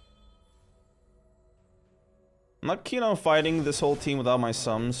 I'm not keen on fighting this whole team without my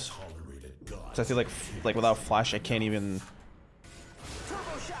sums. Cause I feel like without flash I can't even.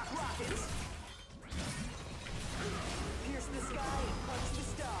 Turbo shock rockets. Pierce the sky and punch the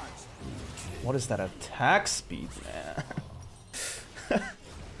stars. What is that attack speed, man?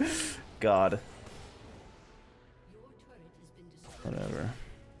 God. Whatever.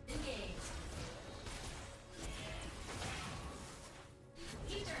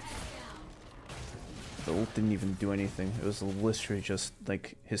 The ult didn't even do anything. It was literally just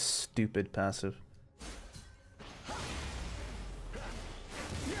like his stupid passive.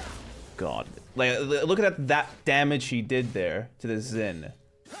 God. Like, look at that damage he did there to the Xin.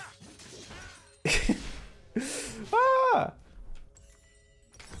 Ah!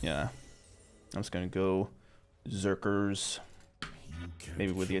 Yeah. I'm just gonna go Zerkers.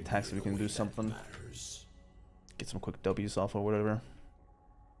 Maybe with the attacks we can do something. Get some quick W's off or whatever.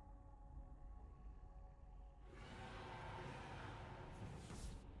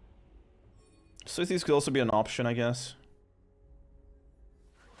 Swifties could also be an option, I guess.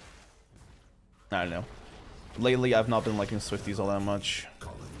 I don't know. Lately, I've not been liking Swifties all that much.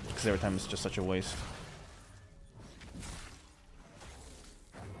 Because every time it's just such a waste.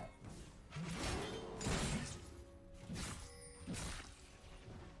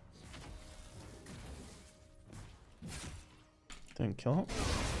 Didn't kill him?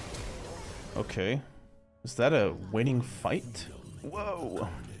 Okay. Is that a winning fight? Whoa!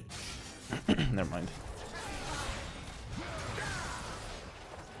 Never mind.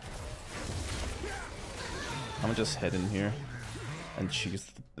 I'm gonna just head in here and choose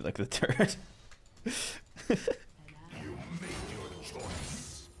like the turret. You made your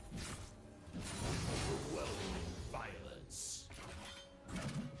choice. Overwhelming violence.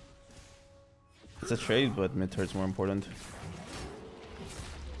 It's a trade, but mid turret's more important.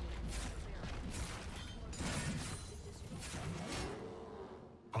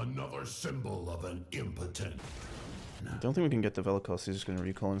 Another symbol of an impotent. I don't think we can get the Velikos, he's just gonna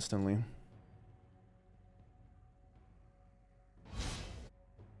recall instantly.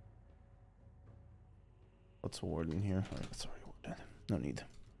 Let's ward in here. Alright, that's already warded. No need.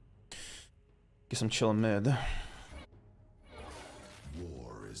 Get some chill mid.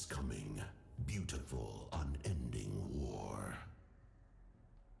 War is coming. Beautiful, unending war.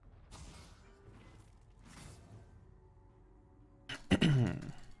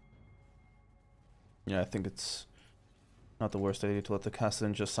 Yeah, I think it's not the worst idea to let the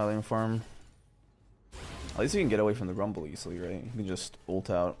Cassidon just silent farm. At least you can get away from the Rumble easily, right? You can just ult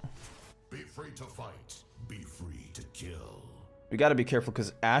out. Be free to fight. Be free to kill. We gotta be careful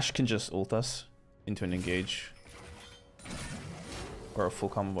because Ashe can just ult us into an engage. Or a full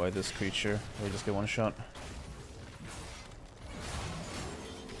combo by this creature, or we just get one shot.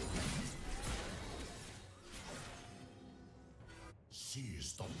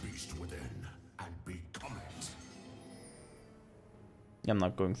 Seize the beast within and become it. I'm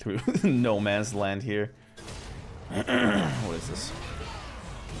not going through no man's land here. What is this?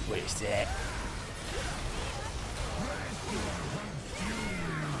 What is that?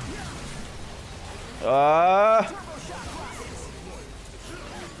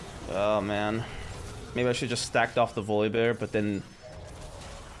 Oh man. Maybe I should just stacked off the Volibear, but then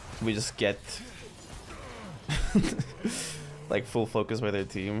we just get like full focus by their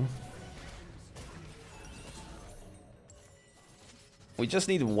team. We just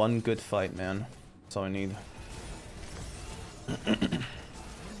need one good fight, man. That's all I need.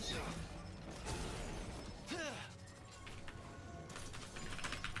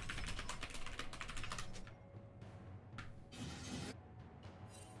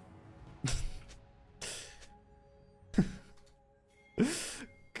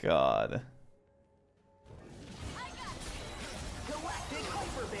 God. Galactic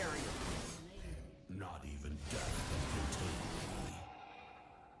hyper barrier. Not even death can contain me.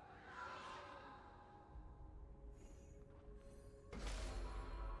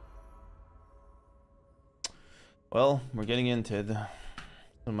 Well, we're getting into it.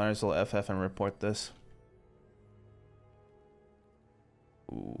 So might as well FF and report this.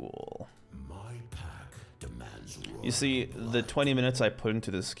 Cool. My path You see, the 20 minutes I put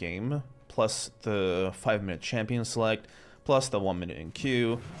into this game, plus the 5-minute champion select, plus the 1 minute in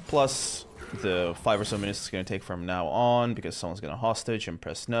queue, plus the 5 or so minutes it's going to take from now on because someone's going to hostage and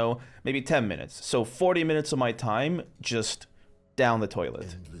press no, maybe 10 minutes. So 40 minutes of my time just down the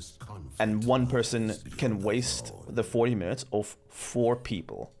toilet. And one person can waste the 40 minutes of 4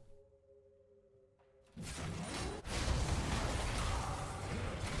 people.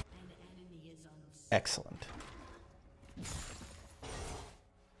 Excellent.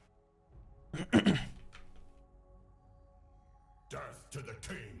 Death to the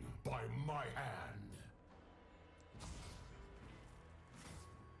king by my hand.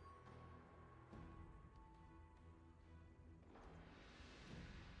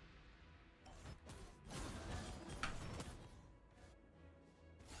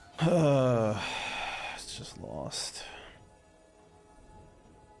 It's just lost.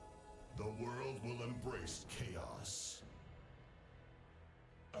 The world will embrace chaos.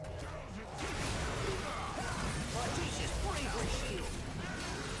 Audacious bravery shield.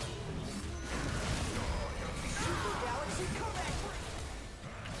 Super Galaxy comeback.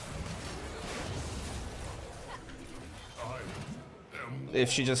 If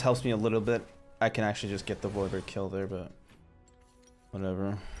she just helps me a little bit, I can actually just get the Warwick kill there, but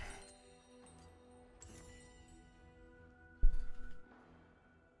whatever.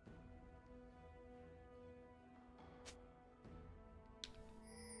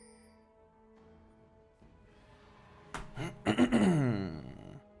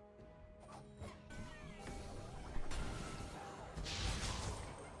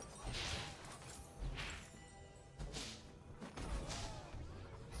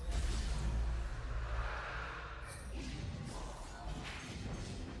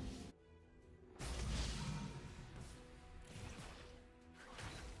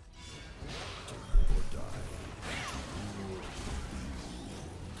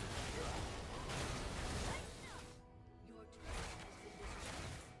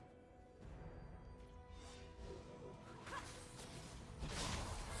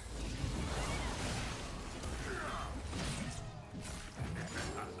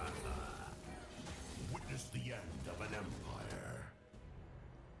 Witness the end of an empire.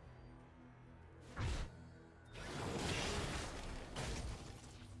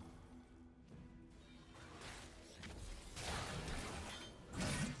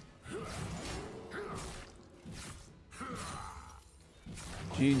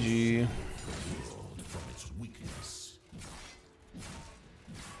 GG. From its weakness.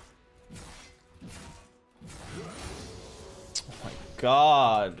 Oh my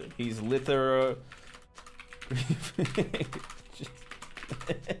god, he's literally.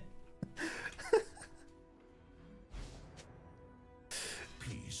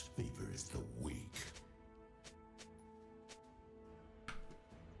 Peace favors the weak.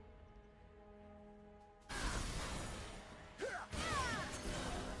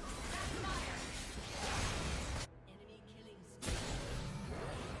 Enemy killing spree.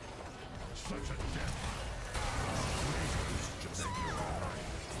 Such a death. Just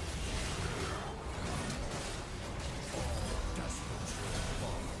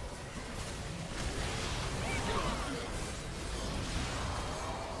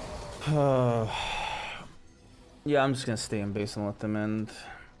Yeah, I'm just gonna stay in base and let them end.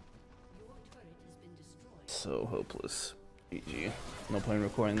 Your turret has been destroyed. So hopeless. GG. No point in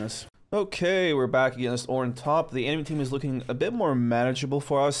recording this. Okay, we're back against Ornn top. The enemy team is looking a bit more manageable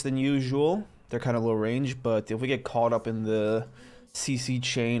for us than usual. They're kind of low range, but if we get caught up in the CC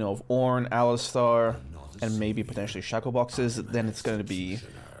chain of Ornn, Alistar, and maybe potentially Shackle Boxes, then it's going to be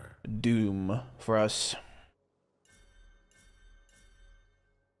doom for us.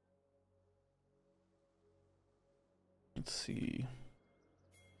 Let's see.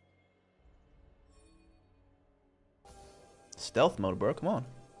 Stealth mode, bro. Come on.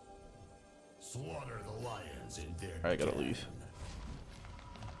 slaughter the lions in their I gotta den. leave.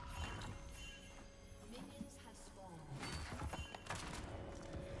 Minions have spawned.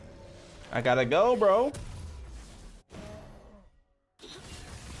 I gotta go, bro.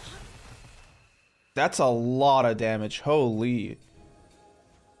 That's a lot of damage. Holy.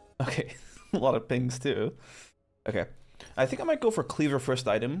 Okay, a lot of pings too. Okay, I think I might go for Cleaver first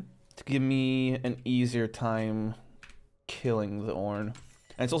item to give me an easier time killing the Ornn.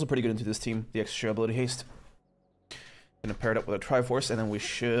 And it's also pretty good into this team, the extra ability haste. Gonna pair it up with a Triforce, and then we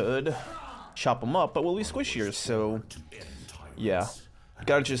should chop them up, but we'll be squishier, so yeah.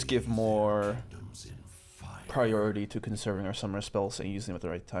 Gotta just give more priority to conserving our summoner spells and using them at the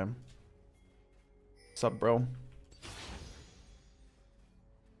right time. What's up, bro?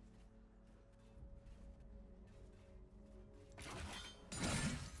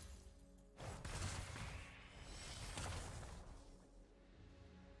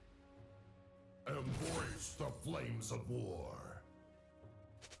 Face the flames of war.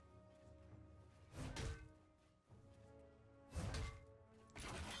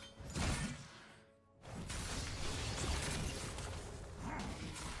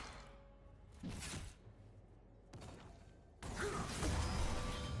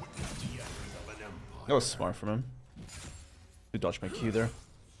 That was smart from him to dodge my Q there,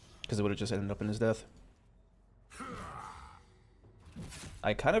 because it would have just ended up in his death.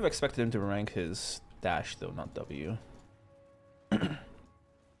 I kind of expected him to rank his dash though, not W. I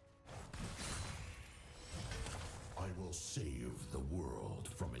will save the world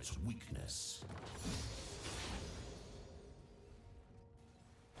from its weakness.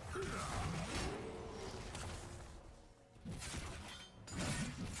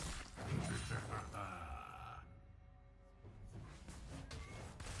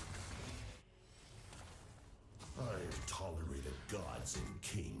 I've tolerated gods and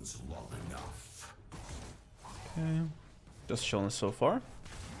kings long enough. Okay, just chilling so far.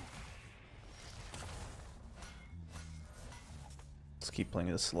 Let's keep playing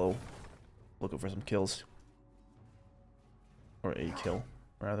it slow. Looking for some kills. Or a kill,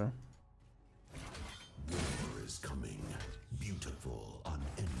 rather. War is coming. Beautiful,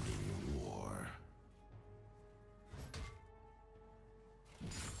 unending war.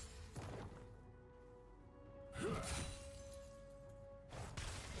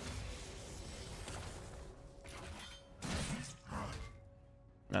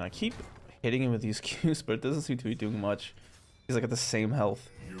 And I keep hitting him with these Qs, but it doesn't seem to be doing much. He's like at the same health.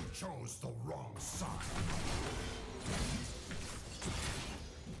 You chose the wrong side.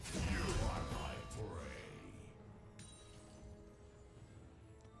 You are my prey.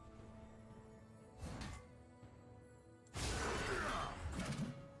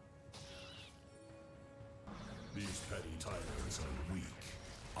 These petty tyrants are weak.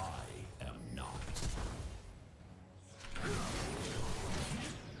 I am not.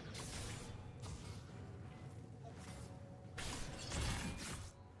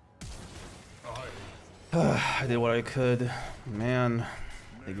 I did what I could. Man,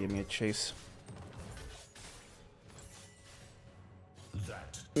 they gave me a chase.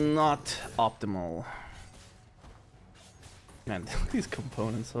 That Not optimal. Man, these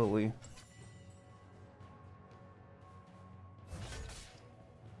components, holy.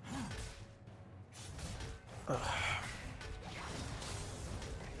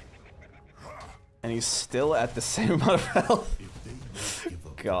 And he's still at the same amount of health. if they don't give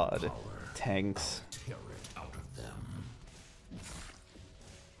up God, their power, tanks. tear it out of them.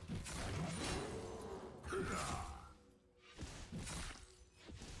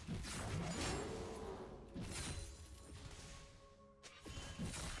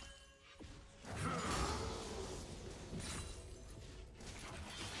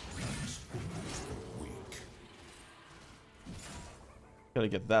 Gotta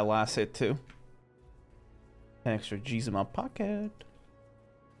get that last hit too. 10 extra G's in my pocket.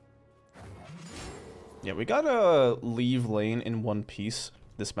 Yeah, we gotta leave lane in one piece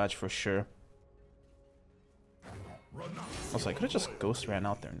this match for sure. Also, I could've just ghost ran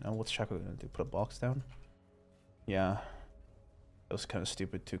out there. Now what's Shaco gonna do? Put a box down? Yeah. That was kind of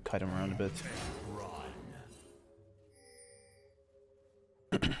stupid to kite him around a bit.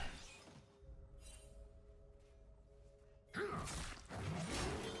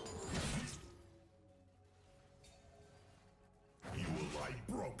 You will lie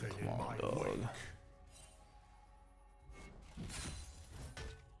broken in Come on, my dog. wake.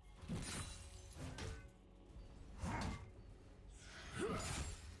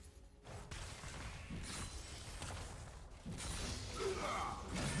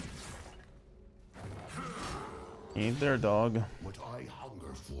 Ain't there, dog. What I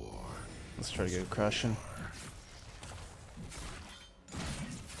hunger for. Let's try to get a crushing.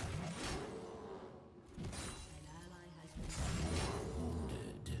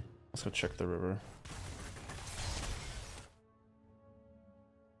 Let's go check the river.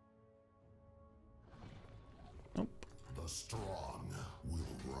 Nope. The strong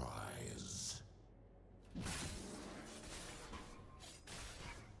will rise.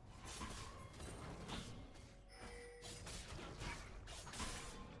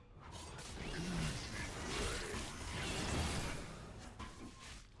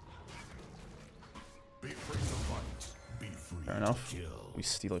 Be free to fight. Be free Fair enough. to kill. We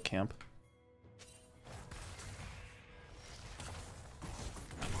steal a camp.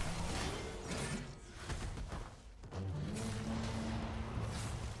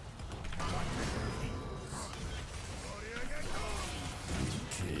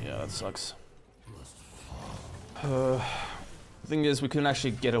 Yeah, that sucks. The thing is, we couldn't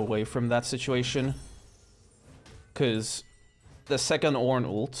actually get away from that situation Because the second Ornn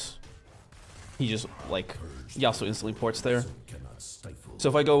ults, he just, like, Yasuo instantly ports there. So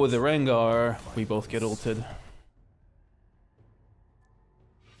if I go with the Rengar, we both get ulted.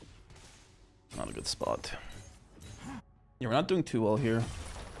 Not a good spot. Yeah, we're not doing too well here.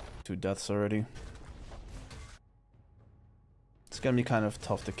 2 deaths already. It's gonna be kind of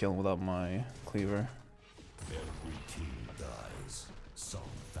tough to kill without my cleaver. Every team dies, some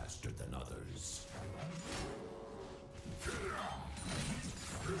faster than others.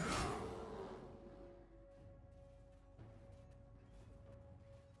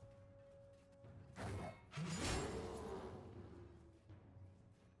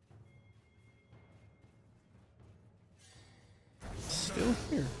 Still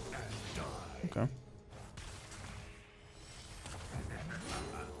here. Okay.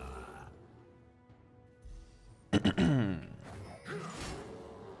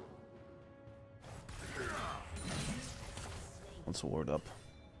 Let's ward up.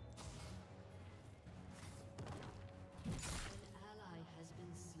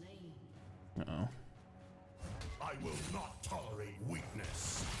 Uh-oh. I will not tolerate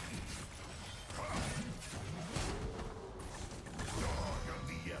weakness. Dog of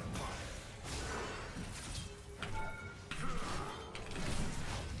the Empire.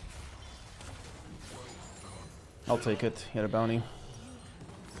 I'll take it. He had a bounty.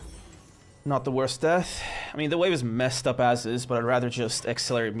 Not the worst death. I mean, the wave is messed up as is, but I'd rather just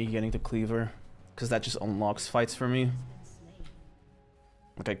accelerate me getting the cleaver, because that just unlocks fights for me.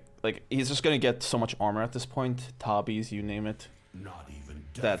 Like he's just gonna get so much armor at this point, Tabis, you name it. Not even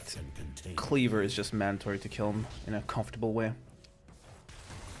That death can contain cleaver is just mandatory to kill him in a comfortable way.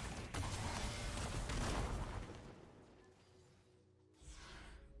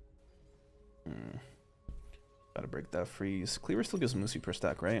 Gotta break that freeze. Cleaver still gives Musi per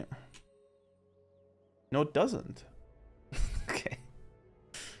stack, right? No, it doesn't. Okay.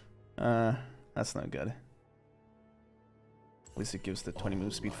 That's not good. At least it gives the 20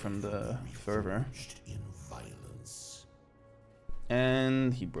 move speed from the fervor. in violence.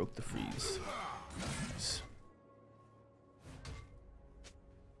 And he broke the freeze. Nice.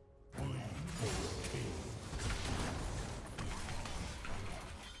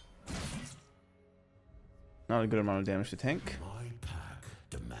 Not a good amount of damage to tank. My pack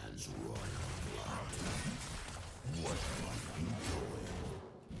demands royal blood. What are you doing?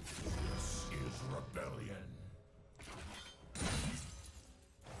 This is rebellion.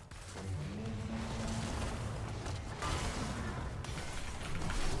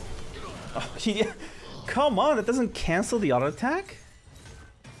 Oh, yeah. Come on, that doesn't cancel the auto attack?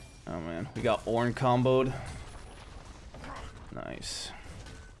 Oh man, we got Ornn comboed. Nice.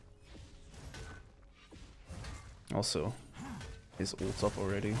 Also, his ult's up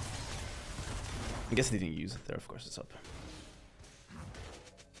already. I guess he didn't use it there, of course it's up.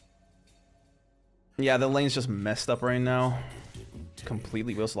 Yeah, the lane's just messed up right now.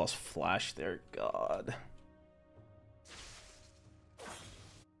 Completely. We also lost flash there, god.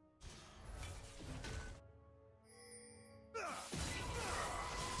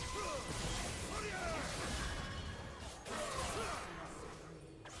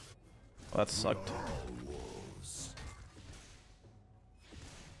 Well, that sucked.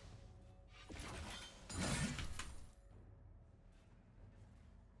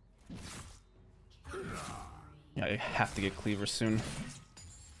 Yeah, I have to get cleaver soon.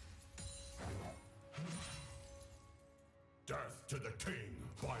 Death to the king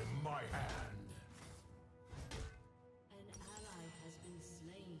by my hand. An ally has been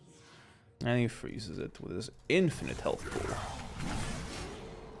slain. And he freezes it with his infinite health pool.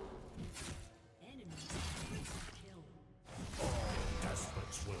 Enemies kill.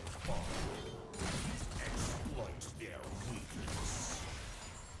 Despots will fall. Exploit their weakness.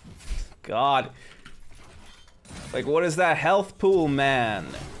 God. Like, what is that health pool, man?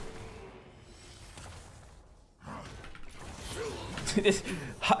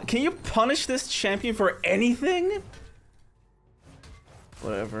 Can you punish this champion for anything?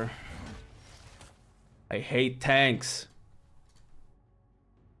 Whatever. I hate tanks.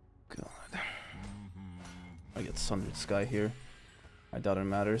 God. I get Sundered Sky here. I doubt it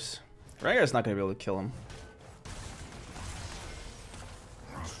matters. Rengar's not gonna be able to kill him.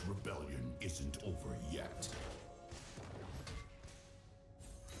 This rebellion isn't over yet.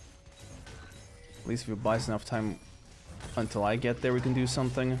 At least if it buys enough time until I get there, we can do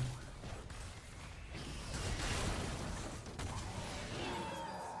something.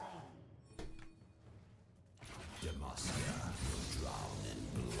 Demacia will drown in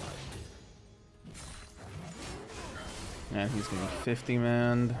blood. And he's gonna be 50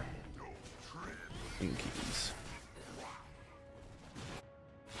 man. Inkies.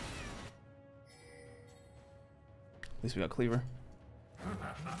 At least we got Cleaver.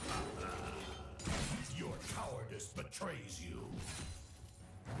 Your cowardice betrays you.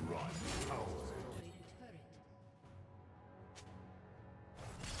 Run, coward.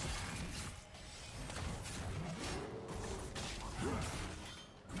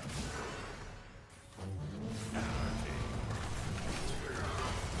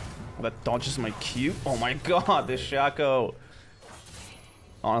 That dodges my Q. Oh my god, this Shaco.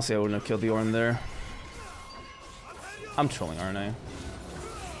 Honestly, I wouldn't have killed the Ornn there. I'm trolling, aren't I?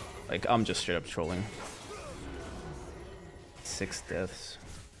 Like, I'm just straight up trolling. 6 deaths.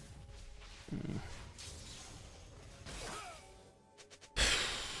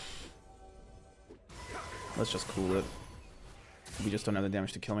 Let's just cool it. We just don't have the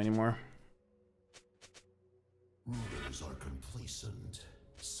damage to kill him anymore. Rulers are complacent,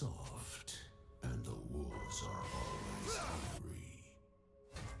 soft, and the wolves are always hungry.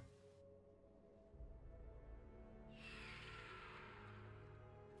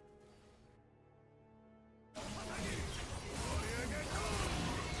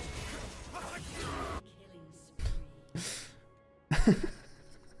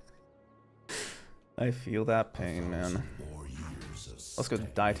 I feel that pain, man. More years of Let's go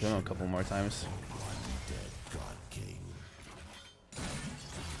die to him a couple more times. dead God King.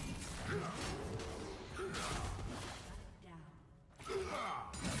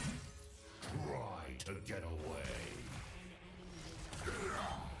 Try to get away.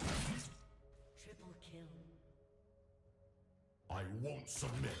 Triple kill. I won't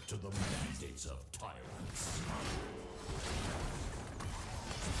submit to the mandates of tyrants.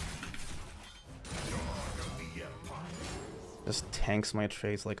 The Empire. Just tanks my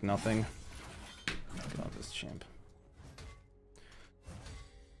trades like nothing. God, this champ.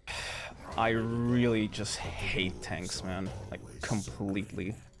 I really just hate tanks, man. Like,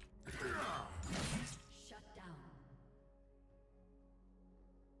 completely. Shut down.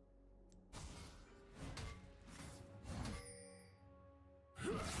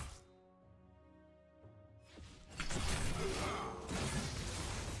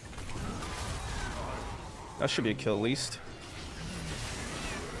 That should be a kill at least.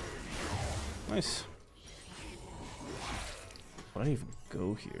 Nice. Why did I even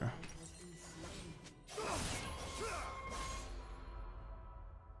go here?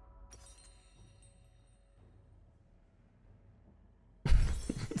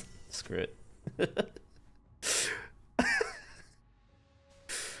 Screw it.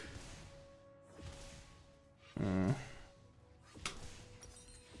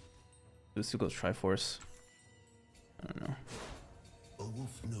 Let's go Triforce. I don't know. A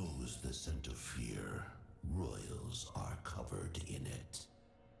wolf knows the scent of fear. Royals are covered in it.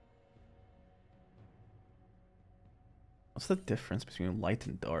 What's the difference between light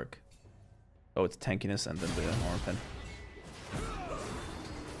and dark? Oh, it's tankiness and then the armor pen.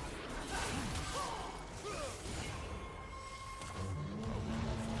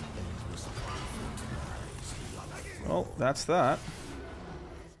 Well, that's that.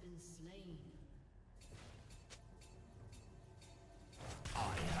 Has been slain.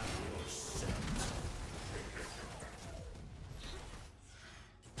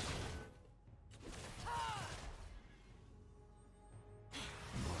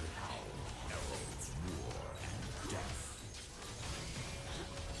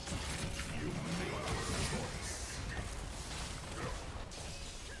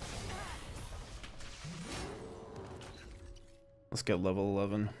 Let's get level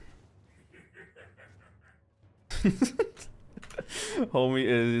 11. Homie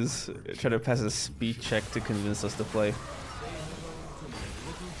is trying to pass a speed check to convince us to play.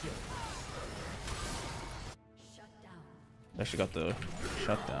 Shut down. Actually got the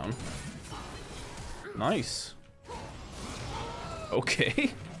shutdown. Nice.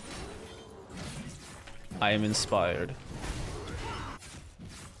 Okay. I am inspired.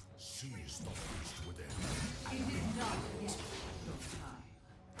 Seize the beast within.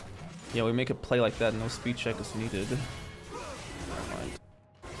 Yeah, we make a play like that, no speed check is needed. Never mind.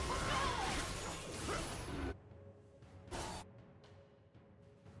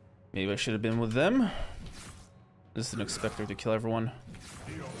 Maybe I should have been with them. Just didn't expect her to kill everyone.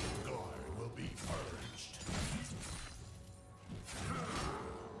 The old guard will be purged.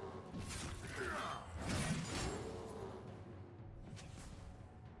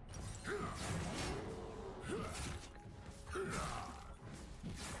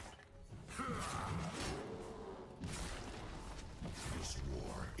 This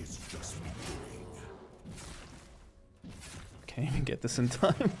war is just beginning. Can't even get this in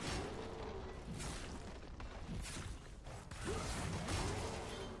time.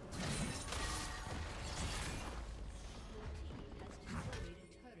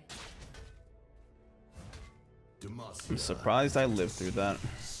 surprised I lived through that.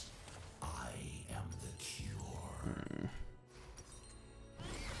 I am the cure.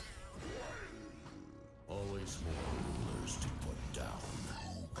 Always more rulers to put down.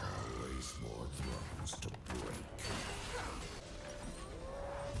 Always more thrones to break.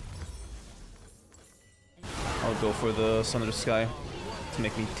 I'll go for the Sunder Sky to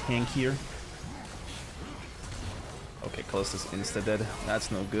make me tankier. Okay, close is insta dead.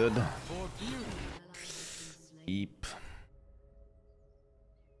 That's no good. Eep.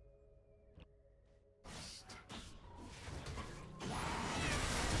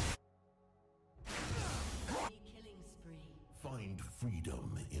 Killing spree. Find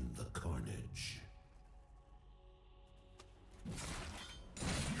freedom in the carnage.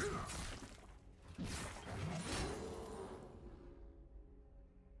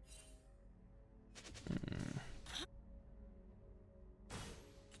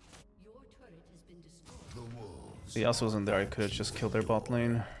 Your turret has been destroyed. The wolves. The Yasuo wasn't there, I could have just killed their bot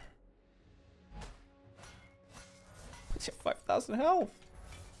lane. It's 5,000 health.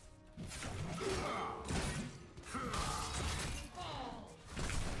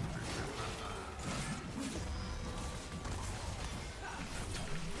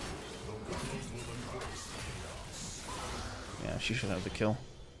 Yeah, she should have the kill.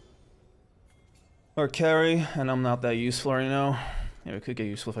 Or carry, and I'm not that useful right now. Yeah, it could get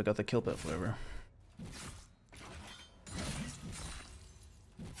useful if I got the kill, but whatever.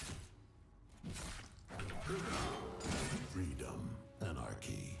 Freedom,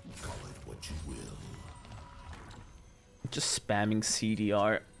 anarchy, call it what you will. Just spamming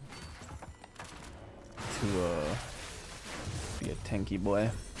CDR to be a tanky boy.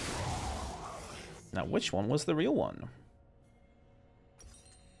 Now, which one was the real one?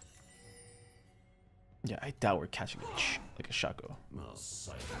 Yeah, I doubt we're catching it like a Shaco. I'll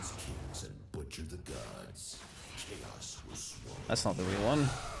silence kings and butcher the gods. Chaos will swallow. That's not the real one.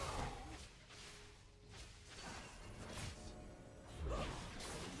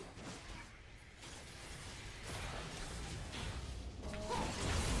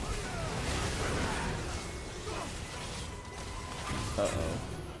 Uh-oh.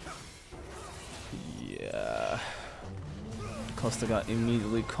 Yeah. Costa got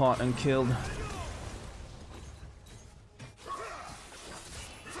immediately caught and killed.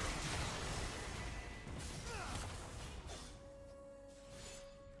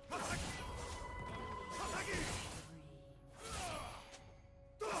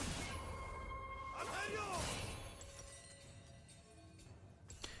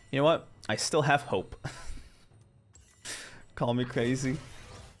 You know what? I still have hope. Call me crazy.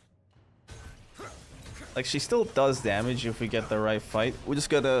 Like, she still does damage if we get the right fight. We just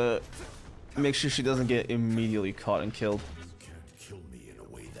gotta make sure she doesn't get immediately caught and killed. You can't kill me in a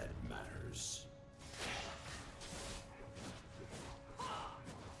way that matters.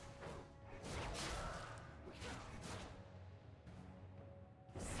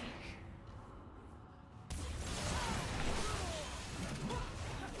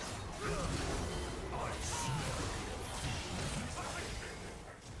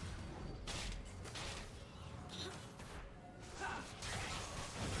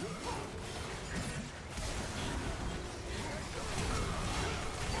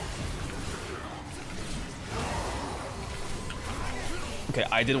 Okay,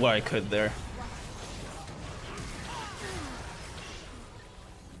 I did what I could there.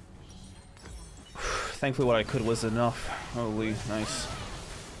 Thankfully what I could was enough. Holy, nice.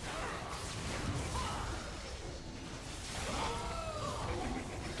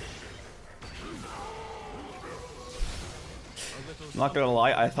 I'm not gonna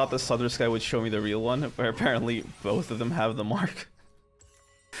lie, I thought the Sunder Sky would show me the real one, but apparently both of them have the mark.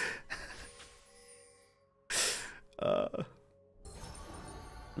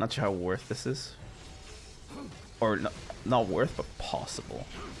 Not sure how worth this is. Or not worth, but possible.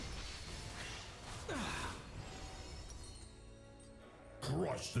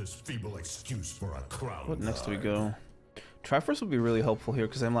 Crush this feeble excuse for a crown. What next do we go? Triforce would be really helpful here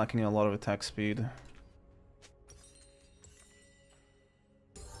because I'm lacking a lot of attack speed.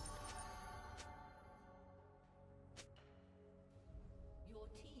 Your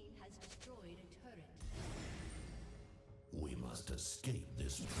team has destroyed a turret. We must escape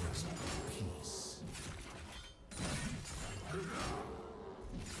this prison of peace.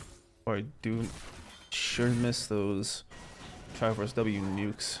 Or I do sure miss those Triforce W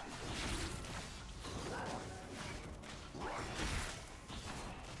nukes.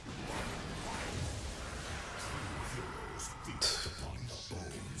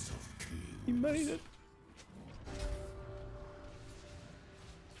 He made it.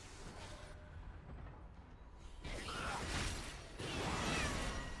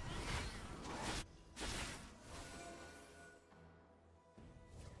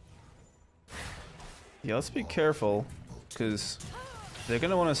 Yeah, let's be careful, because they're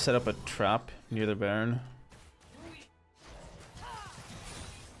gonna want to set up a trap near the Baron.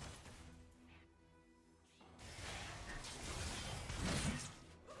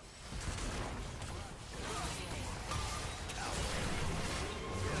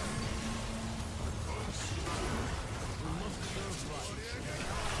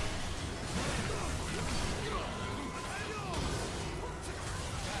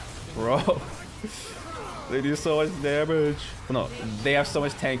 Bro, they do so much damage. No, they have so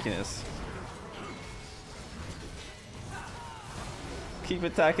much tankiness. Keep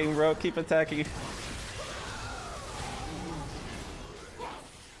attacking, bro. Keep attacking.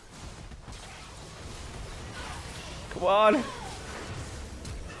 Come on.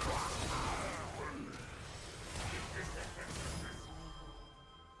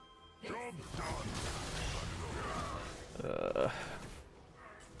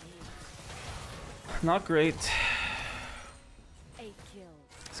 Not great. 8 kills.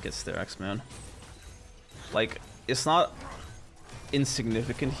 Let's get Sterak's, man. Like, it's not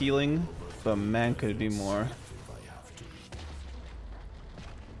insignificant healing, but man, could it be more.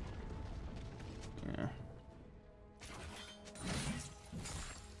 Yeah.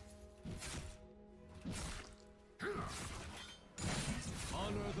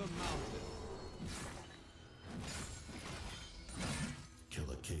 Honor the mountain. Kill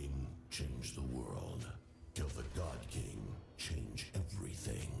a king, change the world. Kill the God King, change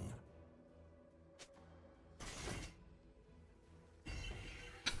everything.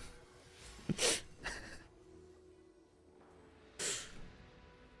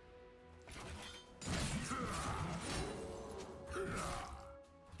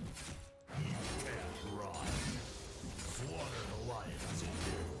 Slaughter the lions in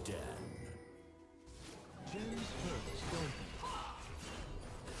their den.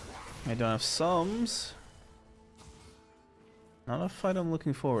 I don't have sums. Not a fight I'm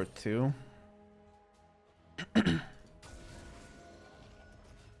looking forward to.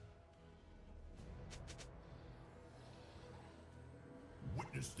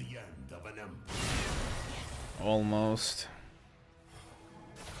 Witness the end of an empire. Almost.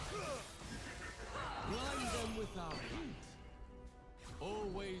 Blind them without light.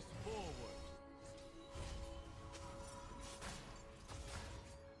 Always forward.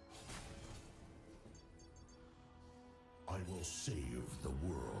 I will save the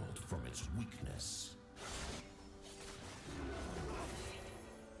world from its weakness.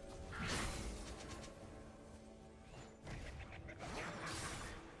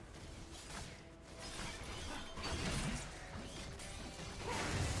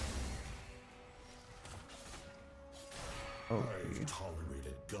 I've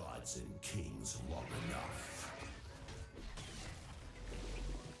tolerated gods and kings long enough.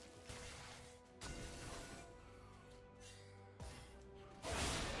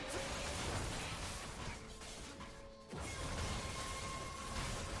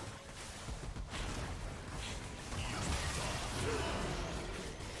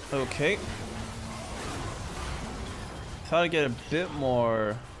 Okay. Thought I'd get a bit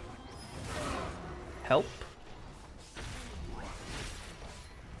more help.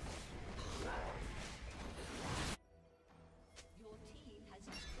 Your team has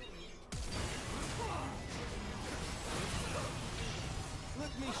destroyed.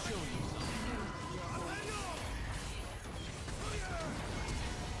 Let me show you something.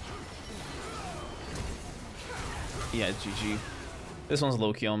 Yeah, GG. This one's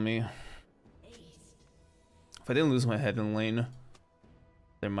low-key on me. If I didn't lose my head in lane,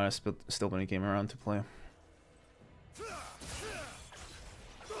 there might have still been a game around to play.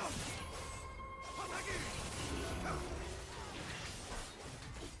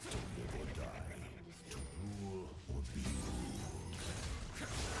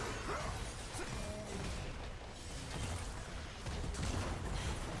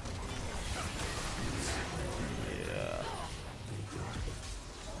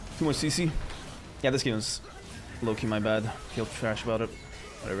 Too much CC. Yeah, this game is low-key my bad. Feel trash about it.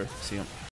 Whatever. See you.